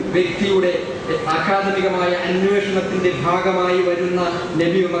ഏതെങ്കിലും വ്യക്തിയുടെ അക്കാദമികമായ അന്വേഷണത്തിന്റെ ഭാഗമായി വരുന്ന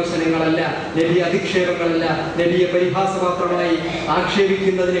നബി വിമർശനങ്ങളല്ല, നബി അധിക്ഷേപങ്ങളല്ല, നബിയെ പരിഹാസപാത്രമായി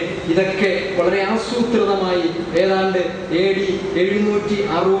ആക്ഷേപിക്കുന്നതിന് ഇതൊക്കെ വളരെ ആസൂത്രിതമായി ഏതാണ്ട് AD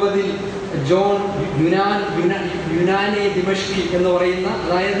 760 ജോൺ യുനാനെ ദിമഷ്കി എന്ന് പറയുന്ന,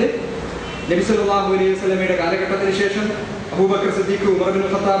 അതായത് നബി സല്ലല്ലാഹു അലൈഹി വസല്ലമയുടെ കാലഘട്ടത്തിന് ശേഷം അബൂബക്കർ സിദ്ദീഖ്, ഉമർ ഇബ്നു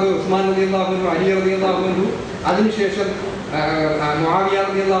ഖത്താബ്, ഉസ്മാൻ റളിയല്ലാഹു അൻഹു, അലി റളിയല്ലാഹു അൻഹു, അതിനുശേഷം മുആവിയ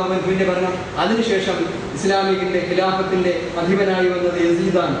റളിയല്ലാഹു അൻഹുവിന്റെ ഭരണം, അതിനുശേഷം ഇസ്ലാമിന്റെ ഖിലാഫത്തിന്റെ അധിപനായി വന്നത്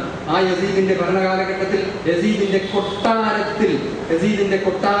യസീദാണ്. ആ യസീദിന്റെ ഭരണകാലഘട്ടത്തിൽ യസീദിന്റെ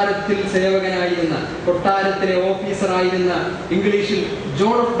കൊട്ടാരത്തിൽ സേവകനായിരുന്ന, കൊട്ടാരത്തിലെ ഓഫീസറായിരുന്ന, ഇംഗ്ലീഷിൽ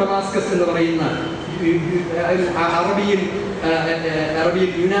ജോൺ ഓഫ് ഡമാസ്കസ് എന്ന് പറയുന്ന, അറബിയിൽ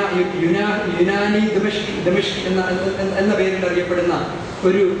യുനാനി ദമിഷ്ക് എന്ന പേരിൽ അറിയപ്പെടുന്ന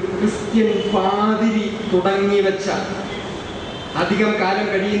ഒരു ക്രിസ്ത്യൻ പാതിരി തുടങ്ങി വെച്ച, അധികം കാലം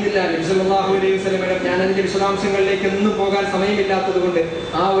കഴിയുന്നില്ല നബി സല്ലല്ലാഹു അലൈഹി വസല്ലമയുടെ, ഞാൻ അതിന്റെ വിശദാംശങ്ങളിലേക്ക് ഒന്നും പോകാൻ സമയമില്ലാത്തത് കൊണ്ട്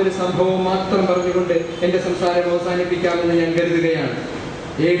ആ ഒരു സംഭവം മാത്രം പറഞ്ഞുകൊണ്ട് എന്റെ സംസാരം അവസാനിപ്പിക്കാമെന്ന് ഞാൻ കരുതുകയാണ്.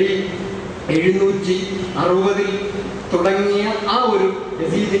 AD 760 തുടങ്ങിയ ആ ഒരു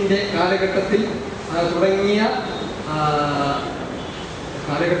യസീദിന്റെ കാലഘട്ടത്തിൽ തുടങ്ങിയ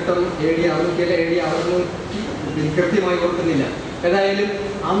കാലഘട്ടം AD 600 കൃത്യമായി ഓർക്കുന്നില്ല. ഏതായാലും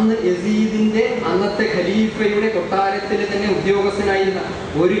അന്ന് യസീദിന്റെ, അന്നത്തെ ഖലീഫയുടെ കൊട്ടാരത്തിൽ തന്നെ ഉദ്യോഗസ്ഥനായിരുന്ന,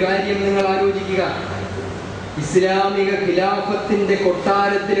 ഒരു കാര്യം നിങ്ങൾ ആലോചിക്കുക, ഇസ്ലാമിക ഖിലാഫത്തിന്റെ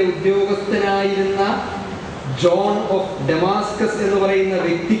കൊട്ടാരത്തിലെ ഉദ്യോഗസ്ഥനായിരുന്ന ജോൺ ഓഫ് ഡമാസ്കസ് എന്ന് പറയുന്ന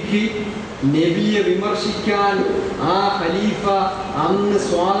വ്യക്തിക്ക് നബിയെ വിമർശിക്കാൻ ആ ഖലീഫ അന്ന്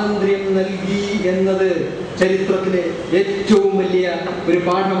സ്വാതന്ത്ര്യം നൽകി എന്നത് ചരിത്രത്തിലെ ഏറ്റവും വലിയ ഒരു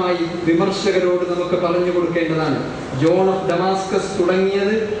പാഠമായി വിമർശകരോട് നമുക്ക് പറഞ്ഞു കൊടുക്കേണ്ടതാണ്. ജോൺ ഓഫ് ഡമാസ്കസ്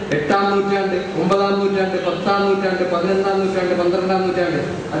തുടങ്ങിയത് 8-ാം നൂറ്റാണ്ട്, 9-ാം നൂറ്റാണ്ട്, 10-ാം നൂറ്റാണ്ട്, 11-ാം നൂറ്റാണ്ട്, 12-ാം നൂറ്റാണ്ട്,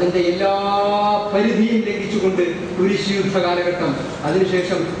 അതിന്റെ എല്ലാ പരിധിയും ലംഘിച്ചുകൊണ്ട് കുരിശ് യുദ്ധ കാലഘട്ടം,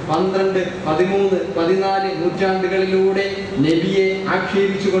 അതിനുശേഷം 12, 13, 14 നൂറ്റാണ്ടുകളിലൂടെ നബിയെ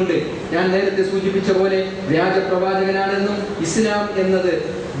ആക്ഷേപിച്ചുകൊണ്ട്, ഞാൻ നേരത്തെ സൂചിപ്പിച്ച പോലെ വ്യാജ പ്രവാചകനാണെന്നും ഇസ്ലാം എന്നത്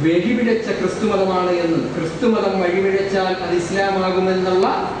വഴിപിഴച്ച ക്രിസ്തുമതമാണ് എന്നും, ക്രിസ്തുമതം വഴിപിഴച്ചാൽ അത് ഇസ്ലാമാകുമെന്നുള്ള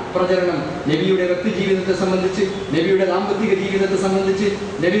പ്രചരണം, നബിയുടെ വ്യക്തി ജീവിതത്തെ സംബന്ധിച്ച്, നബിയുടെ ദാമ്പത്തിക ജീവിതത്തെ സംബന്ധിച്ച്,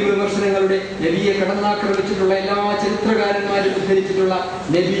 നബി വിമർശനങ്ങളുടെ, നബിയെ കടന്നാക്രമിച്ചിട്ടുള്ള എല്ലാ ചരിത്രകാരന്മാരും ഉദ്ധരിച്ചിട്ടുള്ള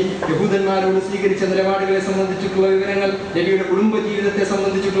നബി യഹൂദന്മാരോട് സ്വീകരിച്ച നിലപാടുകളെ സംബന്ധിച്ചിട്ടുള്ള വിവരങ്ങൾ, നബിയുടെ കുടുംബ ജീവിതത്തെ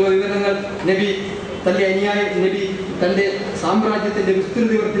സംബന്ധിച്ചിട്ടുള്ള വിവരങ്ങൾ, നബി തന്റെ സാമ്രാജ്യത്തിന്റെ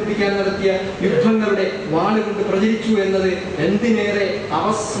വിസ്തൃതി വർദ്ധിപ്പിക്കാൻ നടത്തിയ യുദ്ധങ്ങളുടെ വാളുകൊണ്ട് പ്രചരിച്ചു എന്നത് എന്തിനേറെ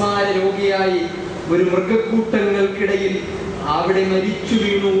അവസ്മാര രോഗിയായി ഒരു മൃഗക്കൂട്ടങ്ങൾക്കിടയിൽ അവിടെ മരിച്ചു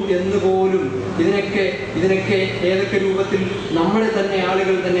വീണു എന്ന് പോലും, ഇതിനൊക്കെ ഏതൊക്കെ രൂപത്തിൽ നമ്മുടെ തന്നെ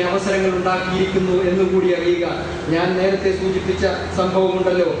ആളുകൾ തന്നെ അവസരങ്ങൾ ഉണ്ടാക്കിയിരിക്കുന്നു എന്നുകൂടി അറിയുക. ഞാൻ നേരത്തെ സൂചിപ്പിച്ച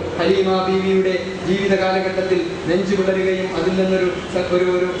സംഭവമുണ്ടല്ലോ, ഹലീമ ബീവിയുടെ ജീവിത കാലഘട്ടത്തിൽ നെഞ്ചു പിളരുകയും അതിൽ നിന്നൊരു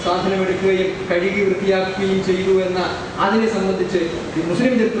സാധനം എടുക്കുകയും കഴുകി വൃത്തിയാക്കുകയും ചെയ്തു എന്ന, അതിനെ സംബന്ധിച്ച്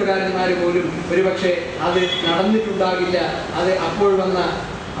മുസ്ലിം ചരിത്രകാരന്മാർ പോലും ഒരുപക്ഷെ അത് നടന്നിട്ടുണ്ടാകില്ല. അത് അപ്പോൾ വന്ന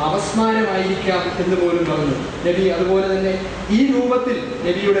അപസ്മാരമായിരിക്കാം എന്ന് പോലും പറഞ്ഞു നബി. അതുപോലെ തന്നെ ഈ രൂപത്തിൽ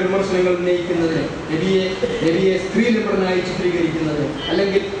നബിയുടെ വിമർശനങ്ങൾ ഉന്നയിക്കുന്നതിന്, നബിയെ സ്ത്രീ ലിംഗനായി ചിത്രീകരിക്കുന്നത്,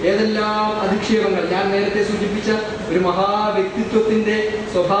 അല്ലെങ്കിൽ ഏതെല്ലാം അധിക്ഷേപങ്ങൾ, ഞാൻ നേരത്തെ സൂചിപ്പിച്ച ഒരു മഹാവ്യക്തിത്വത്തിന്റെ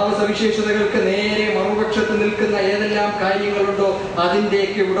സ്വഭാവ സവിശേഷതകൾക്ക് നേരെ മറുപക്ഷത്ത് നിൽക്കുന്ന ഏതെല്ലാം കാര്യങ്ങളുണ്ടോ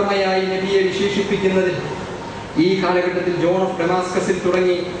അതിൻ്റെയൊക്കെ ഉടമയായി നബിയെ വിശേഷിപ്പിക്കുന്നതിൽ ഈ കാലഘട്ടത്തിൽ ജോൺ ഓഫ് ഡമാസ്കസിൽ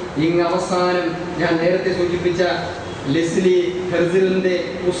തുടങ്ങി ഇങ്ങ് അവസാനം ഞാൻ നേരത്തെ സൂചിപ്പിച്ച ലെസ്ലി ഹെർസിലിന്റെ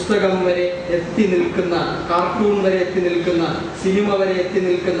പുസ്തകം വരെ എത്തി നിൽക്കുന്ന, കാർട്ടൂൺ വരെ എത്തി നിൽക്കുന്ന, സിനിമ വരെ എത്തി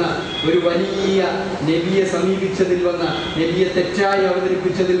നിൽക്കുന്ന ഒരു വലിയ നബിയെ സമീപിച്ചതിൽ വന്ന, നബിയെ തെറ്റായി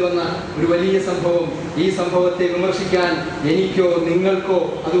അവതരിപ്പിച്ചതിൽ വന്ന ഒരു വലിയ സംഭവം. ഈ സംഭവത്തെ വിമർശിക്കാൻ എനിക്കോ നിങ്ങൾക്കോ,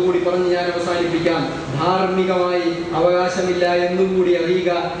 അതുകൂടി പറഞ്ഞ് ഞാൻ അവസാനിപ്പിക്കാം, ധാർമ്മികമായി അവകാശമില്ല എന്നുകൂടി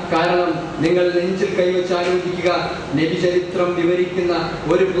അറിയുക. കാരണം നിങ്ങൾ നെഞ്ചിൽ കൈവച്ച് ആലോചിക്കുക, നബി ചരിത്രം വിവരിക്കുന്ന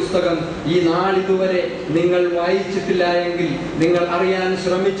ഒരു പുസ്തകം ഈ നാളിതുവരെ നിങ്ങൾ വായിച്ചിട്ടില്ല എങ്കിൽ, നിങ്ങൾ അറിയാൻ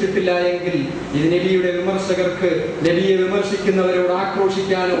ശ്രമിച്ചിട്ടില്ല എങ്കിൽ, ഇത് നബിയുടെ വിമർശകർക്ക്, നബിയെ വിമർശിക്കുന്നവരോട്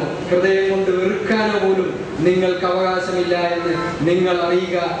ആക്രോശിക്കാനോ ഹൃദയം കൊണ്ട് വെറുക്കാനോ പോലും നിങ്ങൾക്ക് അവകാശമില്ല എന്ന് നിങ്ങൾ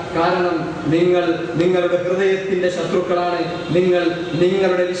അറിയുക. കാരണം നിങ്ങൾ നിങ്ങളുടെ ഹൃദയത്തിന്റെ ശത്രുക്കളാണ്, നിങ്ങൾ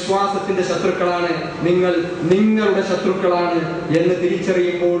നിങ്ങളുടെ വിശ്വാസത്തിന്റെ ശത്രുക്കളാണ്, നിങ്ങൾ നിങ്ങളുടെ ശത്രുക്കളാണ് എന്ന്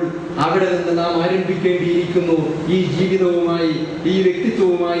തിരിച്ചറിയുമ്പോൾ അവിടെ നിന്ന് നാം ആരംഭിക്കേണ്ടിയിരിക്കുന്നു. ഈ ജീവിതവുമായി, ഈ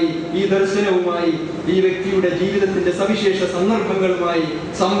വ്യക്തിത്വവുമായി, ഈ ദർശനവുമായി, ഈ വ്യക്തിയുടെ ജീവിതത്തിന്റെ സവിശേഷ സന്ദർഭങ്ങളുമായി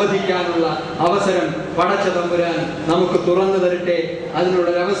സംവദിക്കാനുള്ള അവസരം പടച്ച തമ്പുരാൻ നമുക്ക് തുറന്നു തരട്ടെ.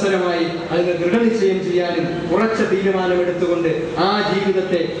 അതിനുള്ളൊരവസരമായി അതിന് ദൃഢനിശ്ചയം ചെയ്യാനും ഉറച്ച തീരുമാനമെടുത്തുകൊണ്ട് ആ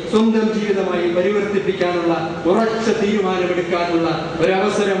ജീവിതത്തെ സ്വന്തം ജീവിതമായി പരിവർത്തിപ്പിക്കാനുള്ള ഉറച്ച തീരുമാനമെടുക്കാനുള്ള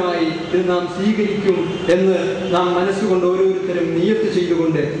ഒരവസരമായി ഇത് നാം സ്വീകരിക്കും എന്ന് നാം മനസ്സുകൊണ്ട് ഓരോരുത്തരും നിയത്ത്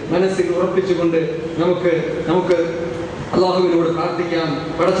ചെയ്തുകൊണ്ട്, മനസ്സിൽ ഉറപ്പിച്ചുകൊണ്ട് നമുക്ക് അള്ളാഹുവിനോട് പ്രാർത്ഥിക്കാം.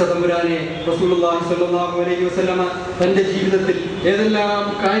 പടച്ച തമ്പുരാനെ, റസൂലുള്ളാഹി സ്വല്ലല്ലാഹു അലൈഹി വസല്ലമ തന്റെ ജീവിതത്തിൽ ഏതെല്ലാം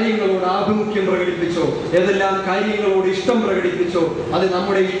കാര്യങ്ങളോട് ആഭിമുഖ്യം പ്രകടിപ്പിച്ചോ, ഏതെല്ലാം കാര്യങ്ങളോട് ഇഷ്ടം പ്രകടിപ്പിച്ചോ അത്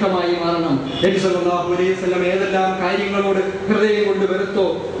നമ്മുടെ ഇഷ്ടമായി മാറണം. നബി സ്വല്ലല്ലാഹു അലൈഹി വസല്ലമ ഏതെല്ലാം കാര്യങ്ങളോട് ഹൃദയം കൊണ്ട് വെറുത്തോ,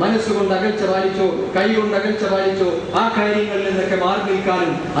 മനസ്സുകൊണ്ട് അകൽച്ച പാലിച്ചോ, കൈ കൊണ്ട് അകൽച്ച പാലിച്ചോ, ആ കാര്യങ്ങളിൽ നിന്നൊക്കെ മാറി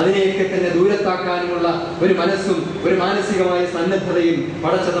നിൽക്കാനും അതിനെയൊക്കെ തന്നെ ദൂരത്താക്കാനുമുള്ള ഒരു മനസ്സും ഒരു മാനസികമായ സന്നദ്ധതയും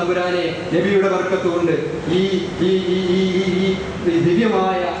പടച്ച തമ്പുരാനെ നബിയുടെ ബർക്കത്ത് കൊണ്ട് ഈ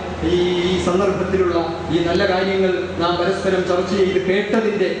ദിവ്യമായ ഈ സന്ദർഭത്തിലുള്ള ഈ നല്ല കാര്യങ്ങൾ നാം പരസ്പരം ചർച്ച ചെയ്ത്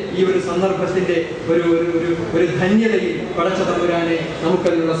കേട്ടതിന്റെ ഈ ഒരു സന്ദർഭത്തിന്റെ ഒരു ധന്യതയിൽ പടച്ച തമ്പുരാനെ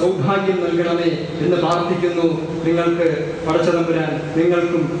നമുക്കതിനുള്ള സൗഭാഗ്യം നൽകണമേ എന്ന് പ്രാർത്ഥിക്കുന്നു. നിങ്ങൾക്ക് പടച്ച തമ്പുരാൻ,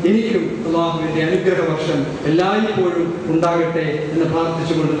 നിങ്ങൾക്കും എനിക്കും അല്ലാഹുവിന്റെ അനുഗ്രഹ വർഷം എല്ലായ്പ്പോഴും ഉണ്ടാകട്ടെ എന്ന്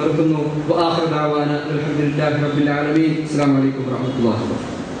പ്രാർത്ഥിച്ചുകൊണ്ട് നിർത്തുന്നു. ആഖിറു ദഅവാന അൽഹംദുലില്ലാഹി റബ്ബിൽ ആലമീൻ. അസ്സലാമു അലൈക്കും വറഹ്മത്തുള്ളാഹി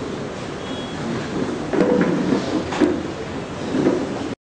വബറകാതുഹു.